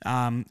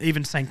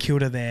 even St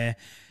Kilda there.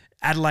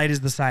 Adelaide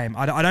is the same.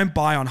 I don't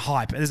buy on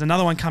hype. There's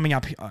another one coming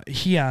up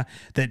here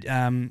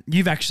that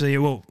you've actually...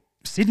 Well,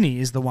 Sydney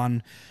is the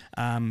one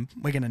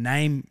we're going to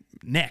name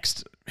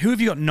next. Who have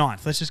you got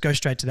 9th? Let's just go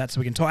straight to that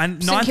so we can talk. And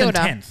 9th and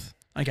 10th.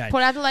 Okay.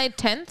 Port Adelaide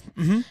 10th.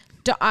 Mm-hmm.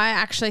 I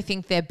actually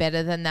think they're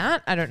better than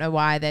that. I don't know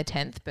why they're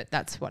 10th, but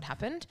that's what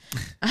happened.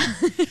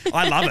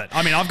 I love it.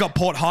 I mean, I've got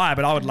Port higher,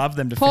 but I would love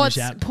them to finish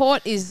out.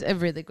 Port is a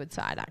really good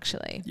side,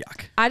 actually.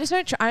 Yuck. I just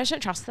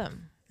don't trust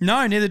them.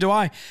 No, neither do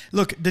I.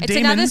 Look, the it's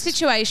Demons... another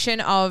situation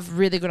of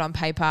really good on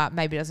paper,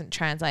 maybe doesn't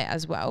translate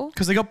as well.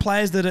 Because they got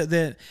players that are...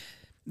 this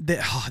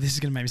is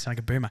going to make me sound like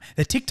a boomer.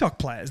 They're TikTok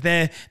players.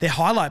 They're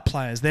highlight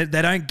players. They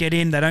don't get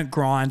in. They don't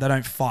grind. They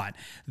don't fight.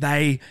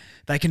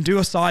 They can do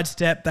a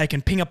sidestep. They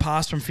can ping a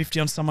pass from 50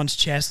 on someone's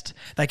chest.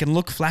 They can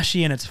look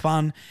flashy and it's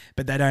fun,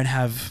 but they don't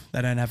have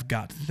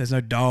gut. There's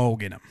no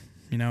dog in them.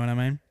 You know what I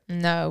mean?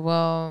 No,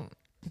 well,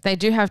 they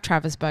do have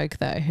Travis Boak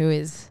though, who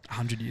is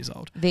 100 years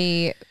old.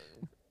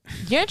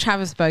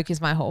 Travis Boak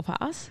is my hall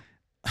pass.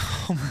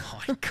 Oh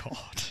my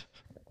God.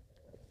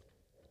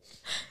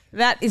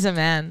 That is a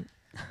man.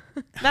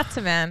 That's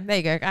a man. There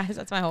you go, guys.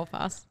 That's my hall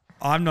pass.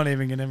 I'm not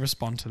even going to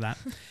respond to that.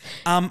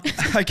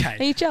 Okay.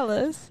 Are you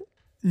jealous?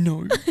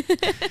 No.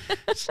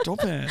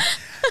 Stop it.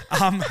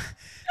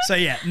 So,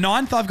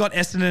 9th I've got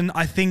Essendon.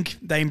 I think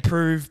they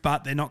improve,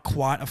 but they're not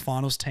quite a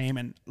finals team.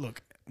 And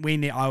look,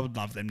 I would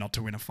love them not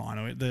to win a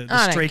final. The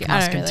streak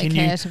must continue. I don't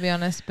really care, to be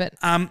honest. But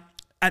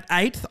at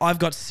 8th, I've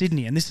got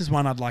Sydney, and this is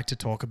one I'd like to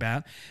talk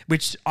about,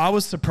 which I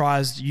was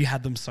surprised you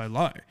had them so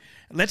low.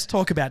 Let's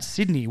talk about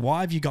Sydney. Why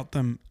have you got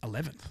them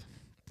 11th?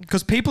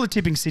 Because people are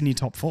tipping Sydney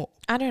top 4.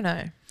 I don't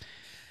know.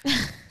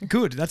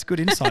 Good. That's good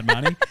insight,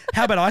 Marnie.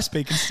 How about I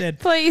speak instead?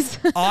 Please.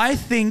 I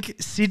think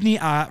Sydney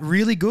are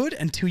really good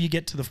until you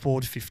get to the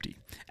forward 50.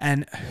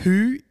 And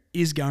who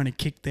is going to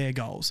kick their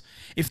goals?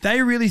 If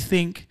they really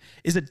think...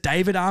 Is it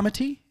David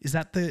Armity? Is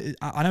that the...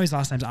 I know his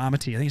last name's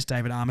Armity. I think it's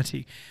David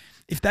Armity.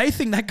 If they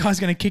think that guy's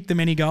going to kick them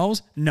any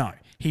goals, no,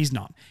 he's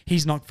not.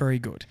 He's not very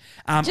good.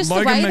 Just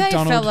Logan the way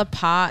McDonald, they fell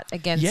apart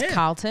against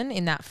Carlton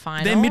in that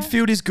final. Their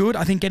midfield is good.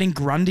 I think getting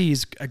Grundy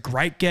is a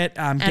great get.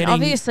 And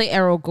obviously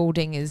Errol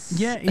Goulding is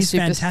he's a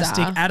superstar.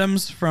 Fantastic.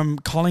 Adams from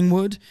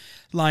Collingwood,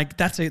 like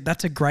that's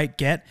a great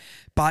get.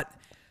 But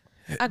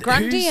are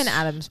Grundy and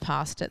Adams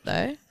past it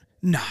though?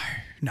 No,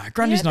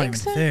 Grundy's not even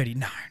so? 30.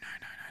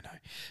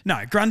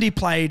 No, Grundy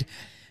played...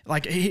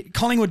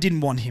 Collingwood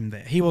didn't want him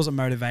there. He wasn't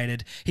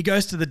motivated. He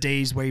goes to the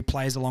Ds where he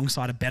plays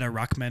alongside a better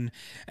ruckman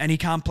and he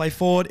can't play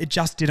forward. It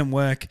just didn't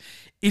work.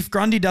 If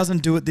Grundy doesn't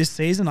do it this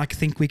season, I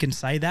think we can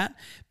say that.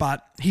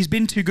 But he's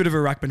been too good of a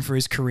ruckman for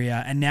his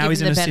career, and now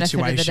he's in a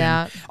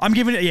situation. I'm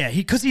giving it,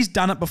 because he's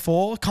done it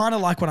before, kind of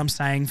like what I'm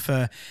saying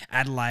for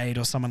Adelaide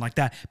or someone like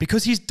that.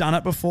 Because he's done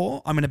it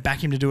before, I'm going to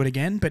back him to do it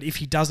again. But if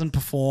he doesn't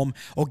perform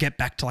or get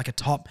back to like a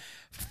top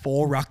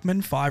 5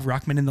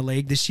 ruckman in the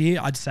league this year,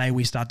 I'd say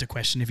we start to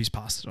question if he's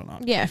passed it or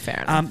not. Yeah,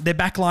 fair enough. Their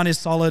back line is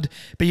solid,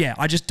 but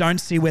I just don't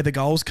see where the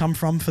goals come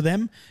from for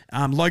them.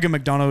 Logan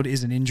McDonald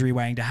is an injury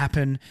waiting to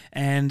happen,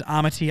 and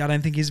Armity I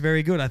don't think he's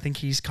very good. I think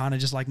he's kind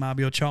of just like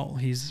Marbior Chol.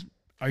 He's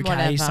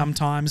okay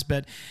sometimes,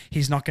 but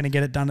he's not going to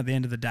get it done at the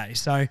end of the day.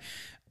 So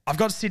I've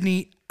got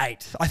Sydney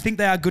 8th. I think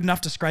they are good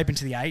enough to scrape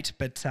into the 8,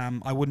 but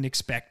I wouldn't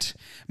expect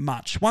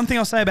much. One thing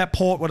I'll say about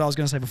Port, what I was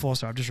going to say before,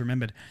 so I've just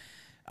remembered.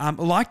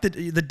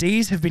 The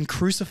Ds have been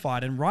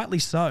crucified, and rightly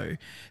so,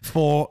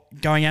 for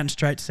going out in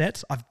straight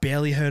sets. I've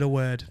barely heard a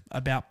word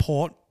about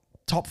Port.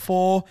 Top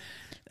 4,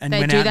 and They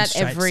went do out in that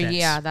straight every sets.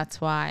 year.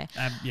 That's why.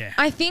 Yeah.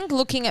 I think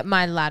looking at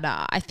my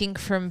ladder, I think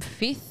from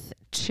 5th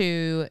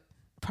to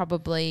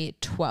probably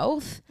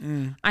 12th,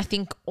 I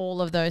think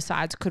all of those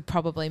sides could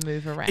probably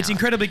move around. It's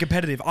incredibly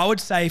competitive. I would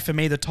say for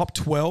me, the top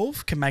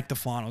 12 can make the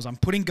finals. I'm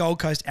putting Gold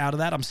Coast out of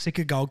that. I'm sick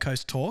of Gold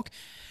Coast talk.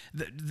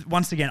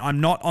 Once again,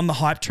 I'm not on the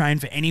hype train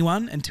for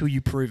anyone until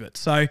you prove it.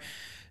 So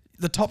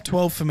the top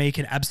 12 for me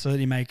can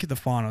absolutely make the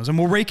finals. And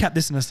we'll recap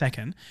this in a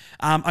second.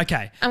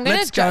 Okay, I'm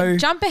going to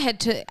jump ahead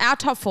to our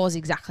top 4 is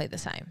exactly the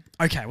same.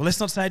 Okay, well,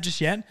 let's not say it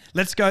just yet.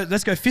 Let's go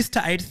 5th to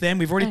 8th then.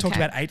 We've already talked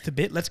about 8th a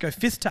bit. Let's go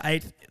 5th to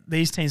 8th.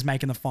 These teams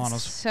making the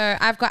finals. So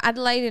I've got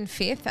Adelaide in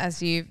 5th,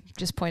 as you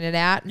just pointed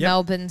out. Yep.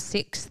 Melbourne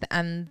 6th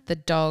and the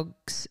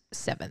Dogs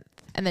 7th.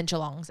 And then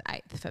Geelong's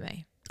 8th for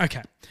me.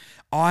 Okay.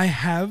 I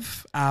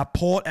have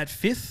Port at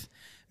 5th,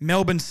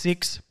 Melbourne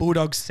 6,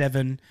 Bulldogs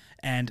 7,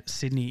 and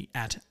Sydney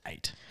at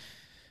 8.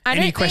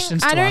 Any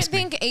questions to ask me? I don't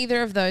think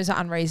either of those are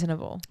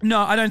unreasonable.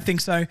 No, I don't think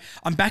so.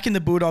 I'm backing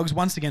the Bulldogs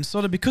once again,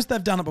 sort of because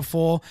they've done it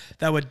before.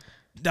 They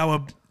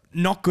were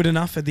not good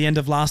enough at the end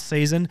of last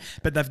season,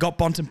 but they've got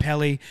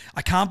Bontempelli.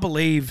 I can't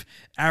believe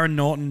Aaron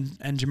Norton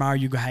and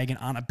Jamari Ugle-Hagan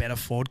aren't a better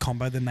forward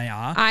combo than they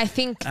are. I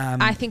think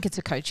it's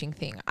a coaching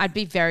thing. I'd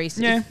be very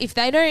if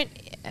they don't.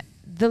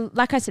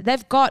 Like I said,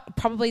 they've got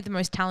probably the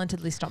most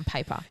talented list on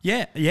paper.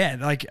 Yeah.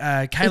 Like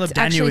Caleb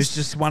Daniel is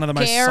just one of the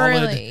most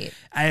solid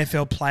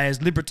AFL players.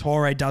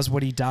 Liberatore does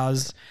what he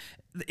does.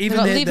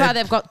 Even they've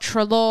got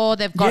Treloar,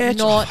 they've got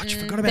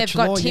Norton, they've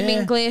got Tim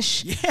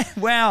English. Yeah,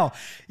 wow.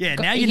 Yeah,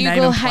 now you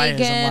name them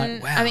players. I'm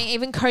like, wow. I mean,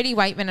 even Cody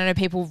Waitman, I know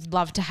people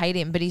love to hate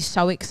him, but he's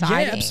so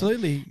exciting. Yeah,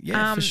 absolutely.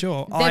 Yeah, for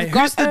sure.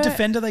 Who's the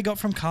defender they got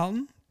from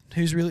Carlton?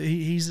 Who's really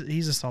he's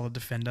a solid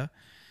defender.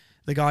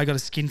 The guy got a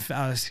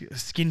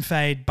skin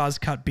fade, buzz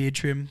cut, beard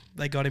trim.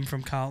 They got him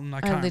from Carlton.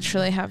 I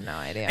literally have no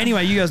idea.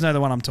 Anyway, you guys know the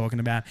one I'm talking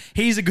about.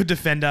 He's a good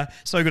defender.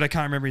 So good I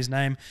can't remember his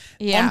name.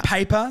 Yeah. On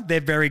paper,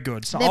 they're very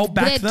good. So I'll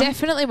back them. They're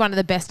definitely one of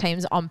the best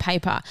teams on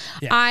paper.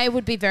 Yeah. I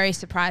would be very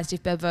surprised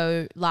if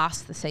Bevo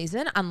lasts the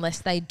season unless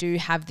they do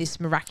have this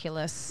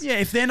miraculous... Yeah,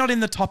 if they're not in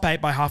the top 8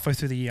 by halfway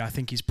through the year, I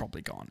think he's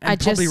probably gone. And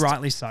probably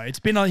rightly so.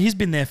 He's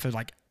been there for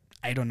like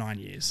 8 or 9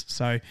 years.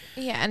 So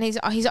yeah, and he's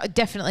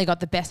definitely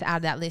got the best out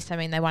of that list. I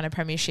mean, they won a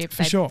premiership.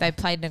 They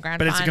played in a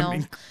grand final. But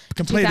it's a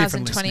completely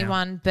different list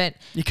 2021. But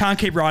you can't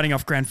keep writing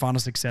off grand final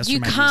success. You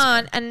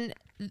can't, and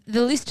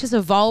the list has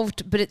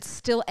evolved, but it's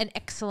still an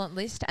excellent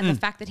list. And the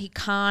fact that he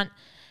can't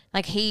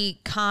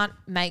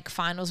make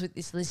finals with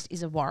this list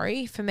is a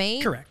worry for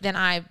me. Correct. Then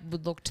I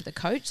would look to the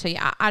coach. So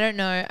yeah, I don't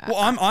know.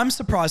 Well, I'm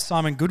surprised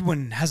Simon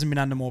Goodwin hasn't been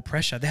under more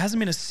pressure. There hasn't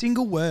been a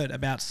single word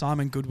about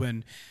Simon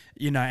Goodwin,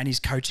 and his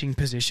coaching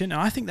position.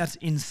 And I think that's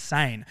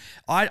insane.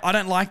 I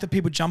don't like that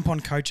people jump on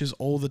coaches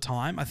all the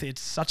time. I think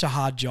it's such a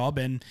hard job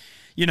and,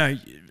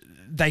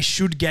 they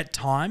should get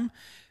time,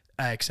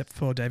 except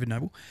for David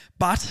Noble.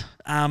 But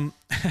I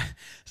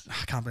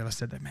can't believe I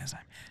said that man's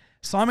name.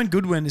 Simon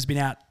Goodwin has been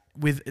out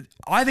with,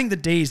 I think the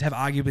Ds have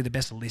arguably the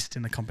best list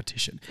in the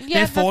competition. Yeah,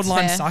 their forward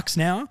line fair. sucks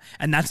now,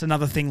 and that's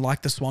another thing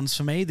like the Swans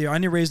for me. The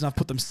only reason I've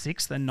put them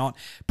 6th and not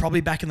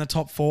probably back in the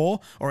top 4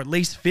 or at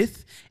least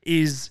 5th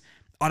is,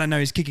 I don't know,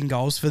 he's kicking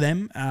goals for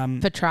them.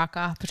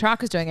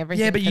 Petrarca's doing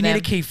everything. Yeah, but you need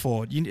a key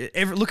forward.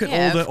 Look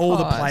at all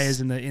the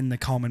players in the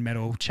Coleman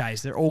Medal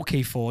chase. They're all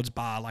key forwards,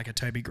 bar like a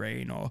Toby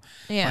Green or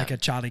like a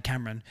Charlie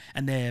Cameron,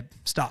 and they're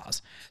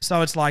stars.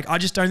 So it's like I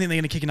just don't think they're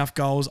going to kick enough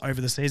goals over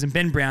the season.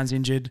 Ben Brown's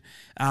injured.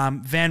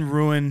 Van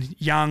Ruin,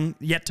 young,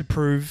 yet to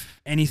prove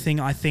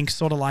anything. I think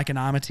sort of like an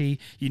Armity.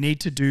 You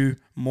need to do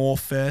more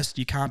first.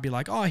 You can't be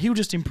like, oh, he'll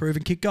just improve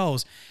and kick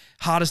goals.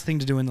 Hardest thing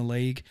to do in the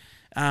league.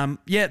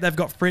 They've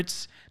got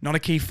Fritz, not a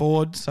key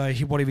forward. So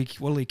what did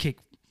he kick?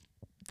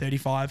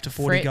 35 to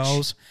 40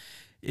 goals.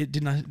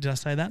 Did I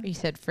say that? You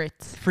said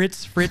Fritz.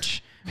 Fritz.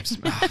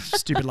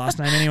 Stupid last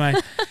name anyway.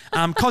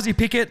 Cozzy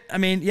Pickett. I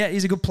mean, yeah,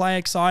 he's a good player,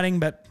 exciting,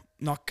 but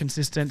not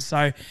consistent.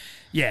 So,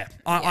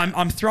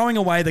 I'm throwing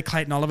away the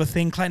Clayton Oliver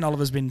thing. Clayton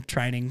Oliver's been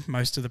training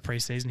most of the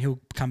preseason. He'll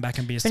come back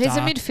and be a star. But he's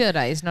a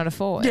midfielder. He's not a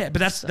forward. Yeah, but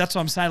that's what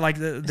I'm saying. Like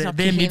their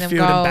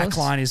midfield and back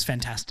line is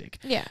fantastic.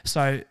 Yeah.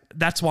 So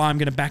that's why I'm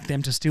going to back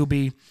them to still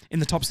be in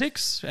the top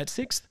 6 at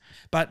 6th.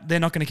 But they're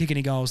not going to kick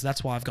any goals.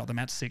 That's why I've got them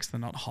at 6th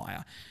and not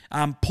higher.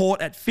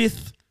 Port at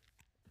 5th.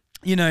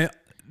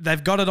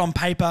 They've got it on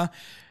paper.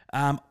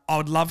 I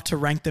would love to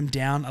rank them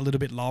down a little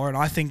bit lower, and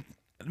I think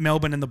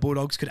Melbourne and the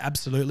Bulldogs could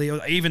absolutely,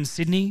 or even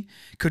Sydney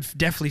could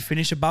definitely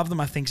finish above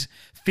them. I think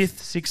 5th,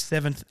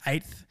 6th, 7th,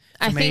 8th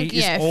for me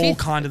is all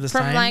kind of the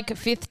same. From like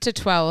 5th to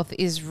 12th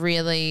is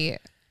really...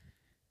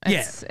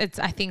 It's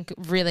I think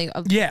really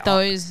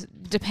those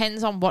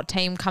depends on what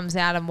team comes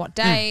out and what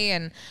day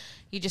and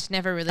you just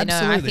never really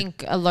know. I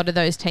think a lot of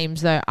those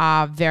teams though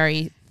are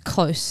very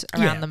close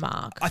around the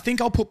mark. I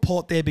think I'll put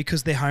Port there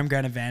because their home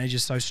ground advantage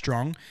is so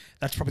strong.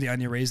 That's probably the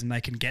only reason they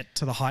can get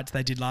to the heights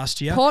they did last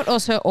year. Port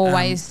also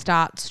always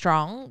start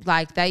strong.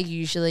 Like they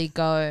usually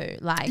go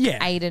like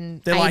 8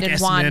 and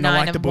 1,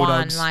 9 and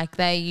 1. Like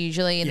they're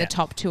usually in the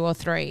top 2 or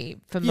 3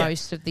 for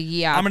most of the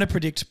year. I'm going to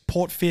predict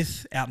Port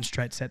 5th out in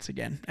straight sets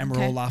again, and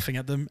we're all laughing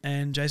at them.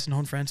 And Jason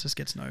Horne-Francis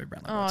gets no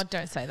Brownlow votes.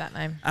 Don't say that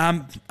name.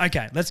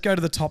 Okay, let's go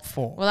to the top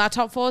 4. Well, our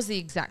top 4 is the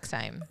exact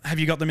same. Have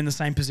you got them in the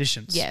same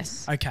positions?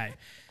 Yes. Okay.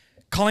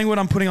 Collingwood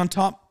I'm putting on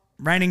top.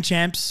 Reigning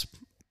champs.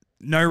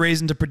 No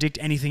reason to predict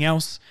anything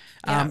else.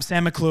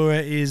 Sam McClure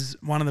is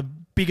one of the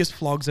biggest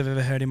flogs I've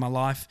ever heard in my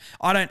life.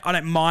 I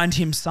don't mind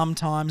him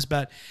sometimes,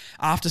 but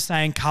after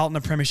saying Carlton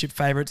are premiership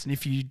favourites, and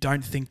if you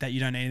don't think that,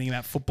 you don't know anything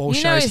about football,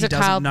 shows he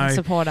doesn't know.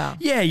 Supporter.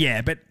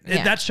 Yeah, but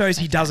that shows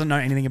he doesn't know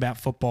anything about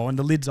football, and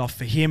the lid's off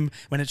for him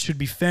when it should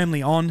be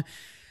firmly on.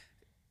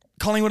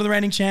 Collingwood are the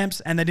reigning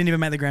champs, and they didn't even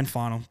make the grand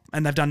final,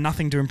 and they've done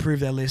nothing to improve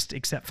their list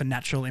except for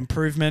natural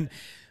improvement.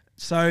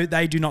 So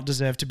they do not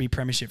deserve to be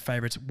premiership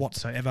favourites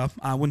whatsoever.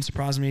 Wouldn't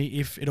surprise me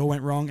if it all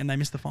went wrong and they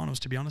missed the finals,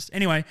 to be honest.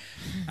 Anyway,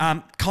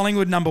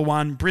 Collingwood number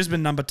 1,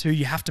 Brisbane number 2.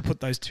 You have to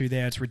put those two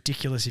there. It's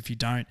ridiculous if you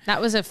don't.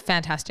 That was a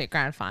fantastic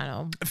grand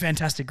final. A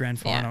fantastic grand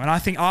final. And I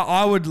think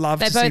I would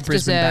love to see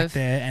Brisbane back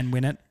there and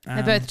win it.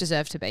 They both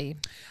deserve to be.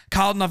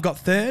 Carlton I've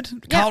got 3rd.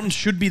 Yep. Carlton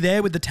should be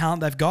there with the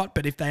talent they've got,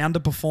 but if they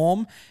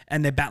underperform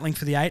and they're battling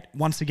for the 8,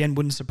 once again,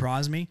 wouldn't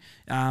surprise me.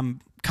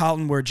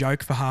 Carlton were a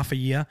joke for half a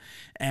year,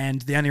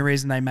 and the only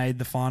reason they made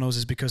the finals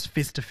is because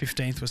 5th to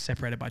 15th was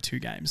separated by 2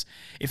 games.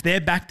 If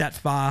they're back that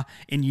far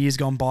in years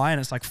gone by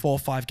and it's like 4 or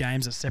 5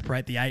 games that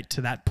separate the 8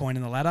 to that point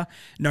in the ladder,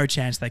 no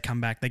chance they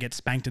come back. They get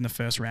spanked in the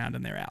first round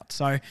and they're out.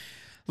 So,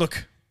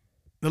 look,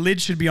 the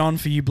lid should be on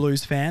for you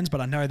Blues fans,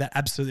 but I know that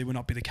absolutely will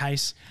not be the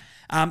case.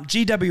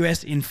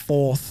 GWS in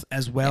 4th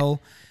as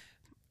well.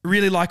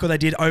 Really like what they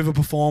did,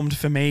 overperformed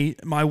for me.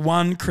 My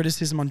one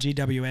criticism on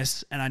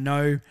GWS, and I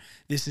know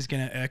this is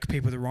going to irk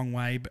people the wrong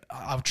way, but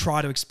I'll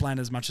try to explain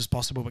it as much as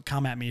possible, but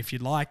come at me if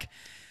you'd like.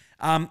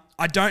 I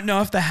don't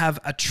know if they have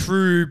a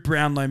true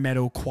Brownlow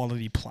medal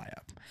quality player.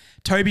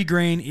 Toby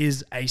Green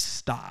is a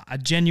star, a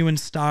genuine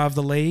star of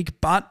the league,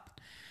 but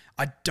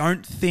I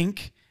don't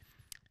think,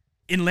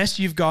 unless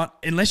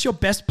your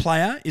best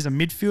player is a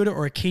midfielder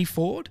or a key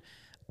forward,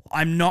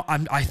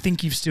 I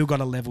think you've still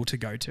got a level to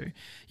go to.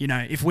 You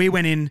know, if we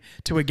went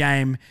into a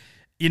game,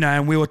 you know,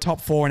 and we were top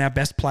 4 and our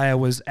best player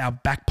was our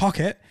back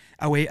pocket,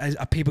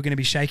 are people going to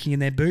be shaking in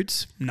their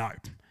boots? No.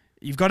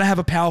 You've got to have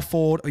a power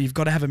forward or you've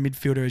got to have a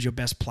midfielder as your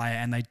best player,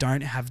 and they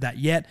don't have that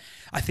yet.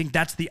 I think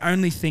that's the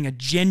only thing, a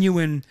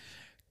genuine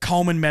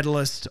Coleman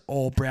medalist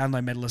or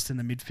Brownlow medalist in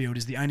the midfield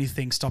is the only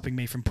thing stopping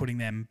me from putting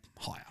them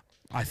higher,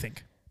 I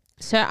think.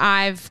 So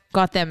I've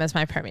got them as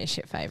my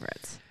premiership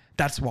favourites.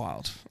 That's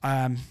wild.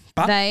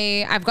 But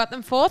I've got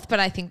them 4th, but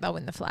I think they'll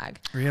win the flag.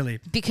 Really?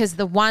 Because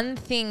the one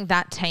thing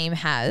that team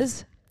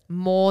has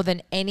more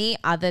than any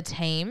other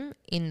team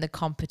in the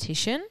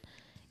competition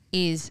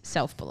is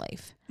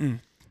self-belief.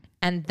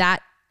 And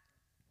that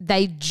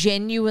they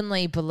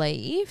genuinely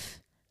believe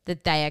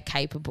that they are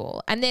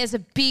capable. And there's a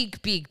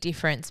big, big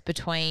difference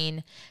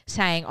between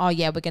saying, oh,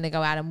 yeah, we're going to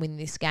go out and win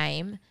this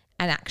game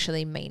and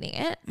actually meaning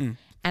it.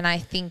 And I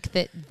think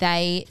that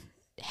they,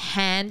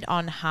 hand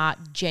on heart,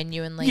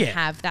 genuinely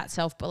have that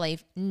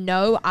self-belief.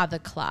 No other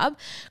club.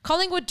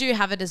 Collingwood do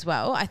have it as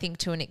well, I think,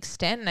 to an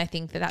extent. And I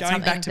think that's going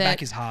something back to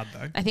back is hard,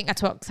 though. I think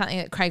that's something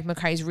that Craig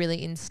McRae's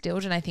really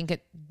instilled. And I think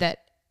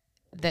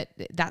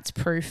that's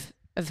proof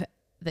of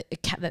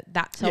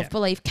that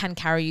self-belief can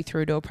carry you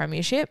through to a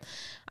premiership.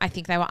 I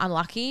think they were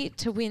unlucky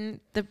to lose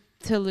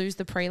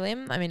the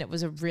prelim. I mean, it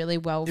was a really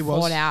well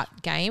thought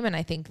out game, and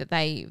I think that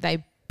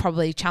they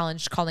probably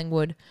challenged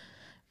Collingwood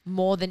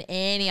more than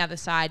any other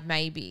side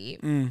maybe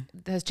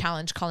has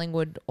challenged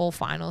Collingwood all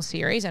final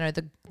series. I know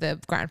the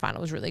grand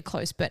final was really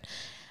close, but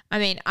I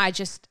mean, I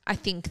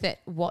think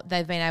that what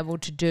they've been able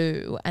to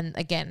do, and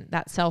again,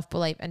 that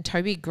self-belief, and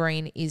Toby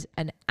Green is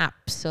an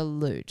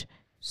absolute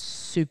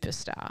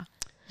superstar.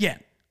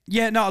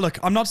 Yeah, no, look,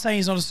 I'm not saying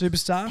he's not a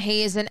superstar.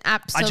 He is an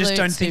absolute superstar. I just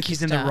don't think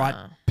he's in the right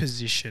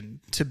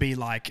position to be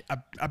like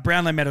a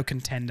Brownlow medal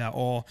contender,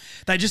 or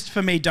they just,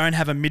 for me, don't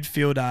have a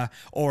midfielder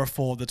or a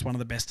forward that's one of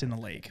the best in the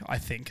league, I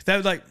think.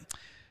 They're like,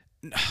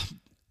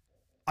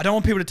 I don't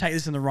want people to take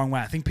this in the wrong way.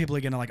 I think people are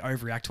going to like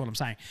overreact to what I'm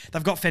saying.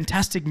 They've got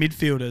fantastic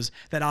midfielders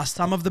that are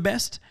some of the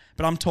best,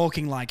 but I'm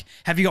talking like,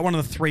 have you got one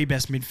of the 3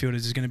 best midfielders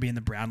who's going to be in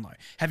the Brownlow?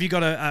 Have you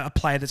got a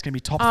player that's going to be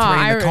top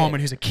 3 in the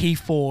Coleman who's a key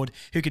forward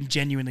who can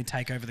genuinely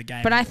take over the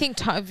game? But I think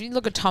if you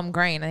look at Tom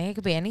Green, I think he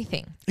could be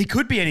anything. He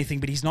could be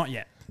anything, but he's not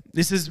yet.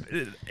 This is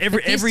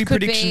every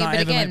prediction I ever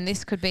made. But again,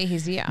 this could be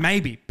his year.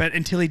 Maybe, but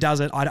until he does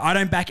it, I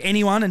don't back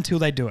anyone until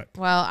they do it.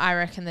 Well, I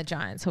reckon the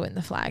Giants will win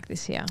the flag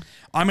this year.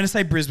 I'm going to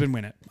say Brisbane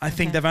win it. I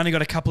think they've only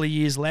got a couple of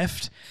years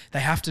left.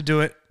 They have to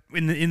do it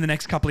in the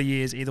next couple of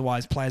years.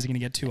 Otherwise, players are going to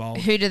get too old.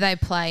 Who do they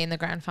play in the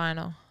grand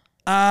final?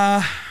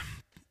 Either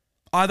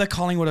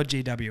Collingwood or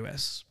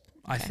GWS,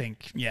 I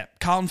think. Yeah.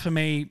 Carlton, for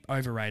me,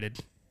 overrated.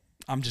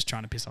 I'm just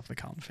trying to piss off the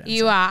Carlton fans.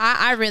 You are.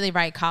 I really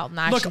rate Carlton.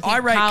 I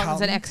rate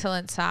Carlton's an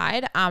excellent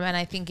side. And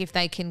I think if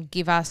they can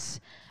give us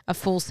a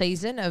full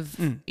season of,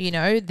 you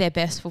know, their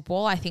best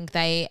football, I think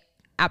they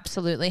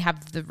absolutely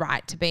have the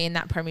right to be in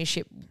that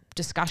premiership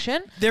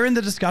discussion. They're in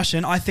the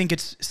discussion. I think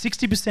it's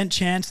 60%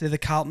 chance they're the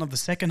Carlton of the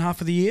second half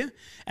of the year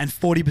and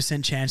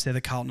 40% chance they're the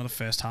Carlton of the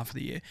first half of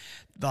the year.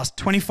 The last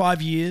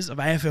 25 years of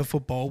AFL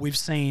football, we've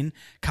seen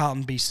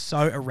Carlton be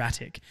so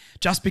erratic.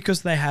 Just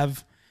because they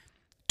have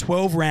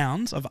 12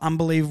 rounds of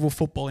unbelievable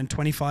football in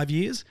 25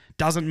 years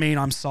doesn't mean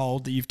I'm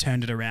sold that you've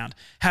turned it around.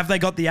 Have they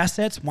got the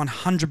assets?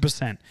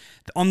 100%.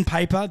 On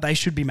paper, they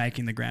should be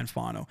making the grand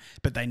final,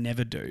 but they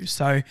never do.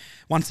 So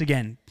once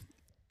again,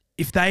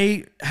 if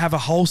they have a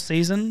whole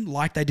season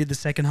like they did the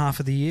second half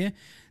of the year,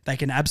 they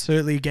can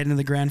absolutely get into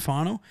the grand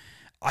final.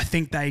 I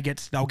think they'll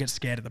get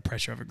scared of the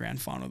pressure of a grand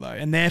final though,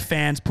 and their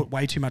fans put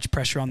way too much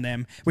pressure on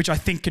them, which I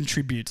think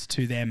contributes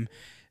to them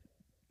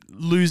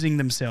losing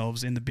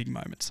themselves in the big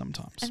moments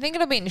sometimes. I think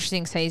it'll be an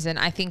interesting season.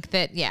 I think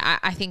that,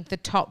 I think the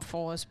top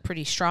 4 is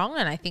pretty strong,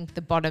 and I think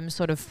the bottom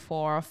sort of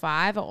 4 or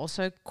 5 are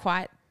also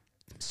quite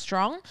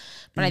strong.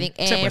 But I think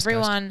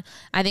everyone,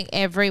 I think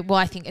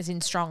as in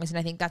strong, as in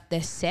I think that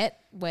they're set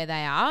where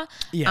they are.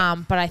 Yeah.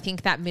 But I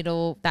think that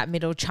middle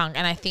chunk,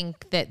 and I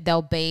think that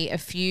there'll be a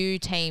few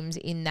teams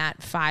in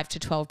that 5 to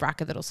 12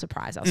 bracket that'll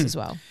surprise us as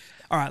well.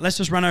 All right, let's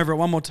just run over it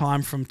one more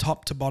time from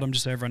top to bottom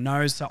just so everyone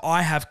knows. So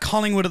I have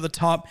Collingwood at the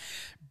top,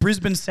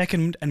 Brisbane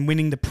second and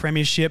winning the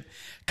premiership,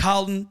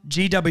 Carlton,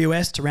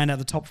 GWS to round out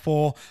the top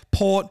 4,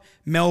 Port,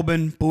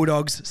 Melbourne,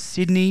 Bulldogs,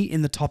 Sydney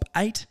in the top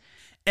 8,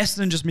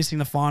 Essendon just missing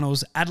the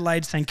finals,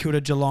 Adelaide, St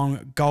Kilda,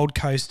 Geelong, Gold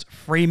Coast,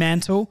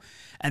 Fremantle,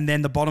 and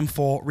then the bottom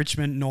 4,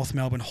 Richmond, North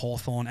Melbourne,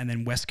 Hawthorn, and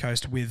then West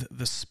Coast with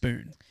the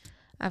Spoon.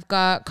 I've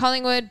got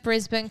Collingwood,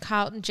 Brisbane,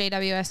 Carlton,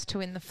 GWS to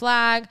win the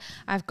flag.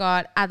 I've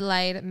got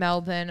Adelaide,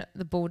 Melbourne,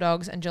 the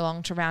Bulldogs and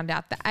Geelong to round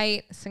out the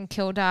 8. St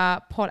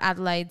Kilda, Port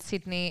Adelaide,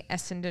 Sydney,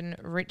 Essendon,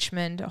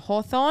 Richmond,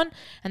 Hawthorn.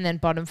 And then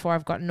bottom 4,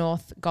 I've got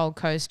North, Gold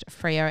Coast,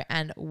 Freo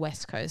and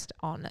West Coast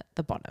on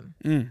the bottom.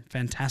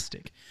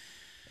 Fantastic.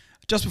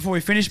 Just before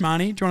we finish,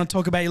 Marnie, do you want to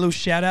talk about your little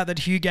shout out that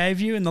Hugh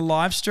gave you in the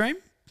live stream?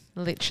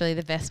 Literally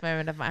the best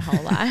moment of my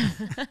whole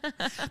life.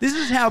 This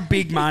is how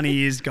big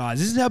Marnie is, guys.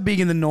 This is how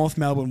big in the North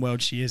Melbourne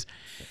world she is.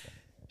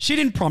 She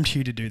didn't prompt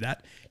Hugh to do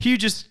that. Hugh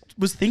just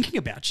was thinking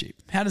about you.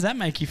 How does that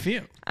make you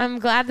feel? I'm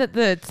glad that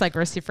it's like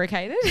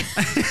reciprocated.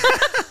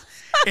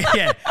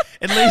 Yeah,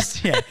 at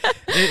least, yeah.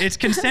 It's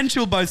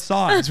consensual both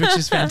sides, which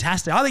is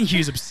fantastic. I think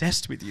Hugh's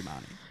obsessed with you,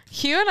 Marnie.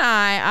 Hugh and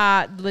I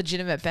are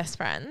legitimate best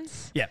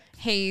friends. Yeah.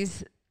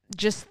 He's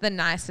just the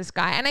nicest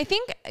guy. And I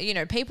think, you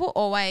know, people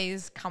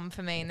always come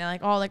for me and they're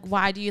like, oh, like,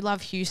 why do you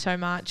love Hugh so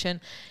much? And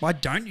why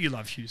don't you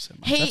love Hugh so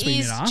much? He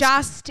is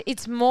just,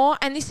 it's more,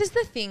 and this is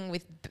the thing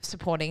with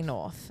supporting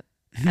North.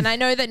 And I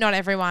know that not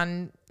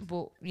everyone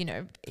will, you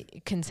know,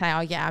 can say, oh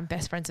yeah, I'm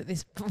best friends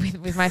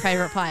with my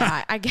favourite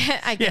player. I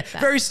get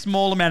that. Very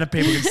small amount of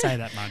people can say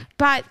that, man.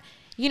 But,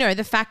 you know,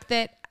 the fact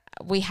that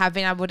we have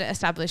been able to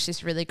establish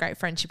this really great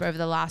friendship over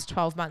the last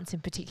 12 months in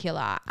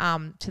particular,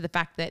 to the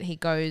fact that he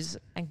goes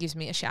and gives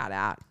me a shout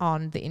out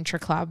on the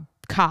intra-club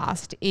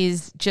cast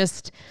is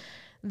just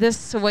the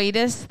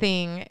sweetest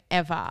thing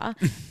ever.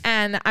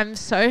 And I'm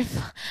so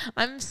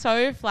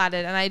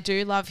flattered, and I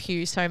do love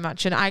Hugh so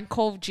much. And I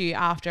called you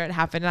after it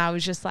happened and I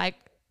was just like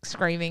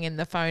screaming in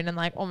the phone and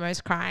like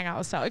almost crying. I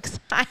was so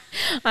excited.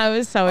 I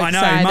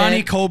know.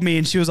 Marnie called me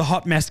and she was a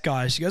hot mess,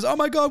 guys. She goes, oh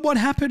my God, what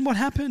happened? What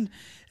happened?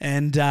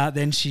 And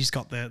then she's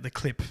got the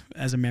clip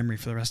as a memory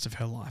for the rest of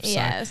her life.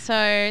 Yeah,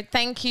 so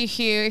thank you,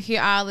 Hugh. If you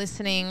are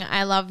listening,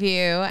 I love you.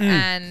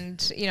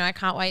 And, you know, I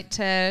can't wait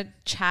to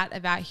chat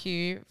about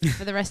Hugh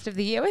for the rest of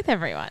the year with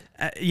everyone.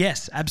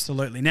 Yes,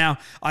 absolutely. Now,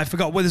 I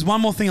forgot. Well, there's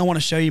one more thing I want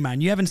to show you, man.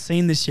 You haven't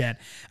seen this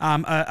yet.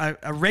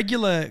 A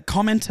regular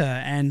commenter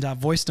and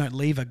voice note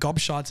leaver,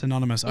 Gobshites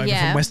Anonymous over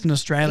from Western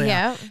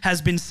Australia,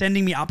 has been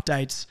sending me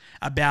updates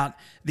about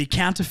the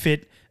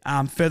counterfeit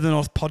Further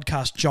North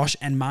podcast Josh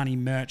and Marnie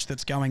merch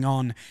that's going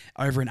on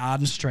over in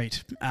Arden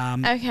Street.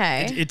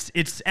 Okay.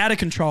 It's out of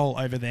control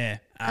over there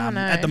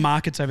at the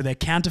markets over there.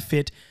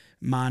 Counterfeit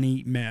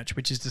Marnie merch,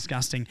 which is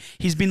disgusting.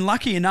 He's been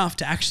lucky enough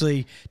to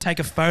actually take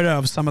a photo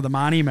of some of the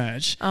Marnie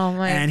merch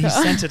and he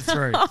sent it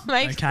through.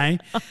 Okay.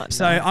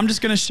 So I'm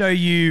just going to show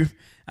you.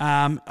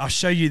 I'll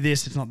show you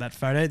this. It's not that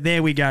photo.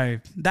 There we go.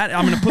 That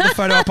I'm going to put the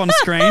photo up on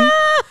screen.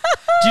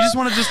 Do you just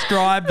want to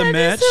describe the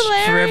merch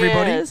for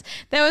everybody?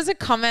 There was a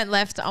comment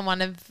left on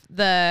one of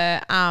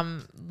the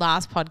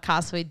last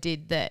podcasts we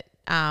did that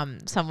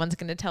someone's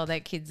going to tell their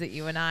kids that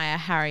you and I are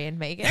Harry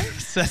and Meghan.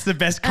 So that's the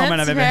best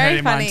comment I've ever heard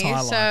in my entire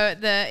life. So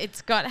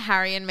it's got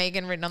Harry and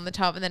Meghan written on the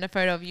top and then a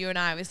photo of you and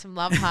I with some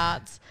love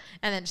hearts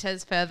and then it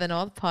says Further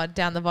North Pod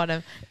down the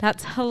bottom.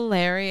 That's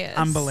hilarious.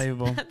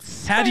 Unbelievable.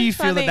 So how do you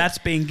feel that that's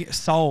being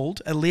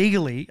sold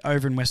illegally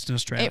over in Western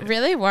Australia? It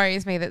really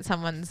worries me that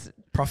someone's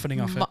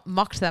profiting off it.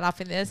 Mocked that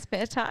up in their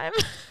spare time.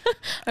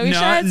 I wish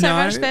I had so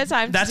much spare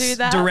time to do that.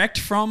 That's direct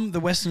from the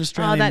Western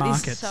Australian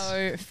markets. That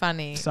is so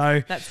funny.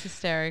 So that's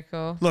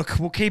hysterical. Look,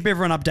 we'll keep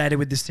everyone updated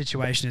with this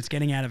situation. It's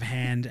getting out of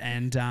hand,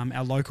 and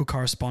our local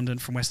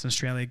correspondent from Western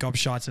Australia,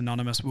 Gobshites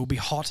Anonymous, will be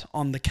hot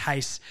on the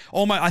case.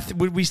 Almost,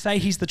 would we say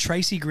he's the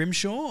Tracy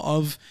Grimshaw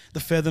of the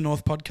Further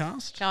North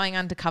podcast? Going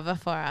undercover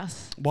for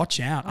us. Watch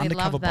out, We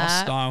undercover love boss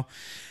that. style.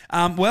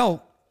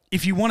 Well,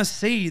 if you want to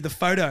see the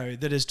photo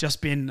that has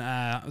just been,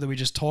 that we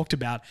just talked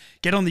about,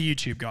 get on the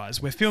YouTube,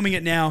 guys. We're filming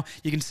it now.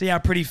 You can see our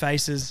pretty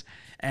faces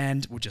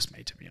and, well, just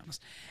me, to be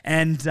honest.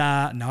 And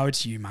no,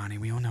 it's you, Marnie.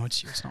 We all know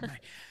it's you. It's not me.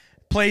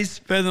 Please,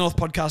 Further North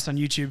Podcast on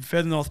YouTube,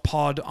 Further North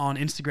Pod on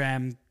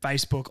Instagram,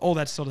 Facebook, all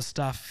that sort of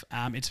stuff.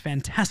 It's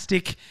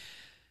fantastic.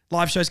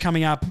 Live shows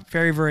coming up.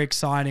 Very, very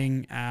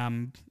exciting. I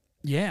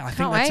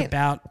think that's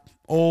about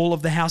all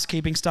of the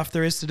housekeeping stuff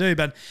there is to do.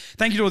 But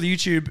thank you to all the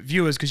YouTube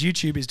viewers, because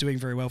YouTube is doing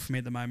very well for me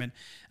at the moment.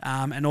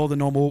 And all the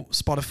normal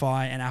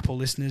Spotify and Apple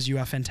listeners, you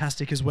are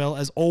fantastic as well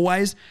as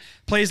always.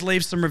 Please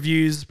leave some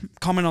reviews,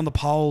 comment on the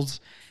polls,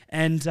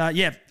 and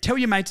tell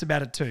your mates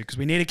about it too, because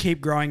we need to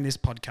keep growing this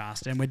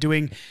podcast. And we're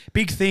doing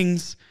big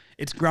things.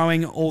 It's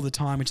growing all the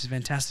time, which is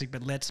fantastic,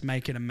 but let's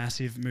make it a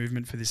massive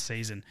movement for this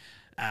season.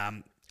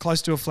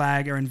 Close to a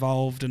flag are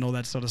involved and all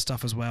that sort of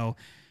stuff as well.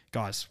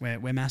 Guys,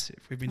 we're massive.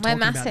 We've been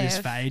talking about this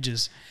for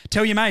ages.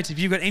 Tell your mates. If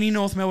you've got any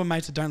North Melbourne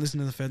mates that don't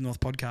listen to the Further North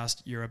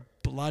podcast, you're a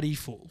bloody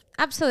fool.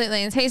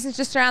 Absolutely. And season's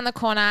just around the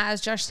corner.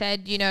 As Josh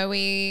said,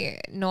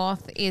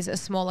 North is a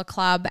smaller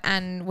club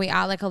and we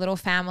are like a little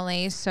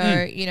family. So,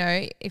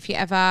 if you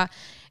ever,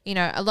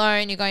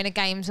 alone, you're going to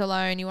games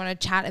alone, you want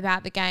to chat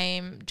about the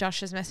game,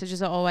 Josh's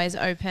messages are always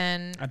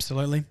open.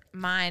 Absolutely.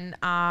 Mine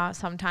are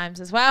sometimes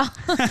as well.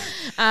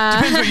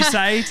 Depends what you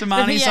say to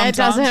Marnie sometimes. It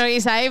does depend what you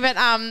say. But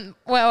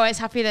we're always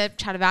happy to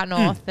chat about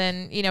North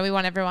and, we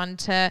want everyone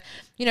to,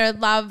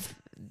 love.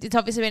 It's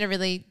obviously been a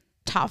really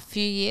tough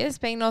few years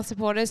being North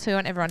supporters, so we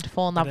want everyone to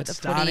fall in love with the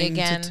footy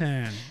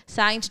again.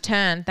 Starting to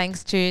turn,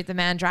 thanks to the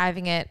man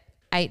driving it,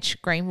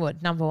 H.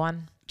 Greenwood, number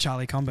 1.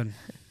 Charlie Comben.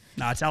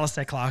 No, it's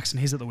Alistair Clarkson.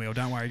 He's at the wheel.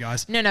 Don't worry,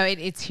 guys. No,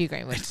 it's Hugh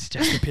Greenwood. It's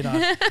just a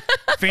pitter.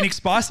 Phoenix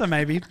Spicer,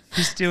 maybe.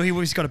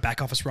 He's got a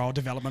back office role,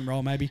 development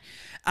role, maybe.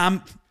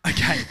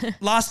 Okay.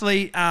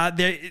 Lastly,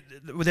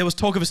 there was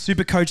talk of a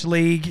Supercoach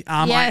League.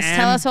 Yes,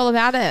 tell us all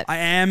about it. I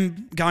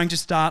am going to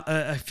start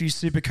a few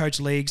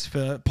Supercoach leagues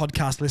for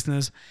podcast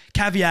listeners.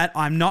 Caveat,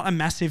 I'm not a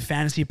massive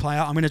fantasy player.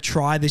 I'm going to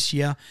try this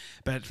year,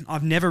 but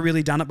I've never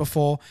really done it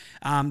before.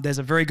 There's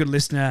a very good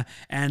listener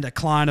and a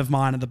client of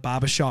mine at the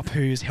barbershop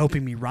who's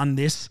helping me run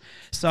this.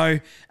 So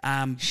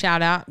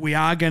shout out. We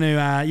are going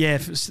to,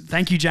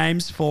 thank you,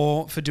 James,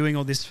 for doing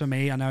all this for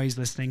me. I know he's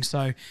listening.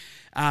 So,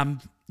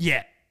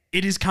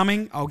 it is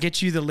coming. I'll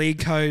get you the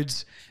league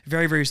codes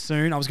very, very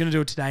soon. I was going to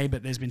do it today,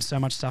 but there's been so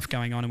much stuff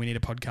going on and we need a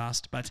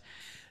podcast. But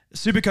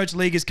Supercoach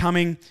League is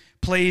coming.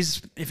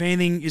 Please, if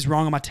anything is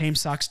wrong and my team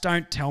sucks,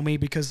 don't tell me,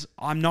 because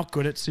I'm not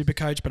good at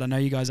Supercoach, but I know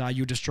you guys are.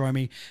 You'll destroy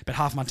me. But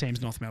half my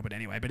team's North Melbourne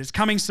anyway. But it's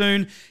coming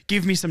soon.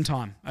 Give me some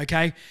time,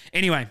 okay?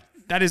 Anyway,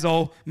 that is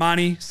all.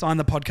 Marnie, sign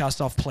the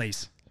podcast off,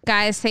 please.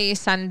 Guys, see you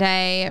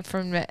Sunday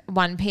from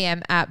 1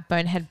 p.m. at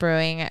Bonehead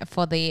Brewing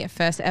for the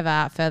first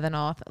ever Further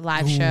North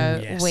live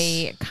show. Yes.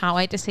 We can't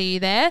wait to see you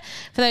there.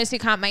 For those who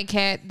can't make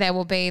it, there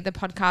will be the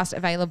podcast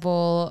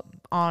available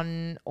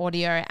on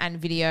audio and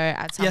video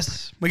at some point.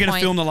 Yes, we're going to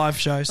film the live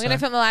show. We're going to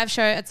film the live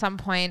show at some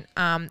point.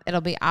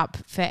 It'll be up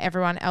for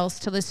everyone else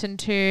to listen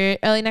to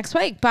early next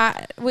week.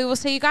 But we will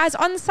see you guys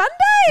on Sunday.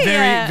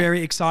 Very,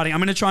 very exciting. I'm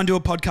going to try and do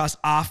a podcast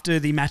after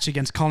the match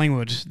against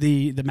Collingwood,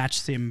 the match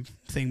sim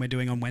thing we're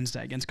doing on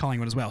Wednesday against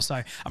Collingwood as well. So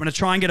I'm going to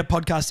try and get a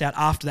podcast out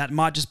after that. It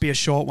might just be a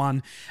short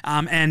one.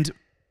 And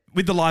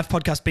with the live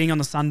podcast being on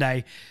the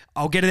Sunday,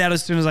 I'll get it out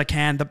as soon as I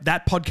can.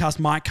 That podcast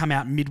might come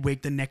out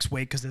midweek the next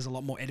week, because there's a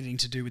lot more editing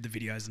to do with the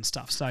videos and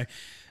stuff. So,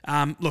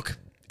 look,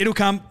 it'll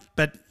come,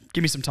 but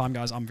give me some time,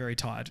 guys. I'm very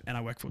tired and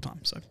I work full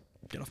time, so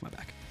get off my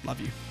back. Love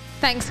you.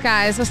 Thanks,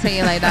 guys. We'll see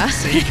you later.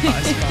 See you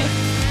guys.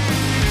 Bye.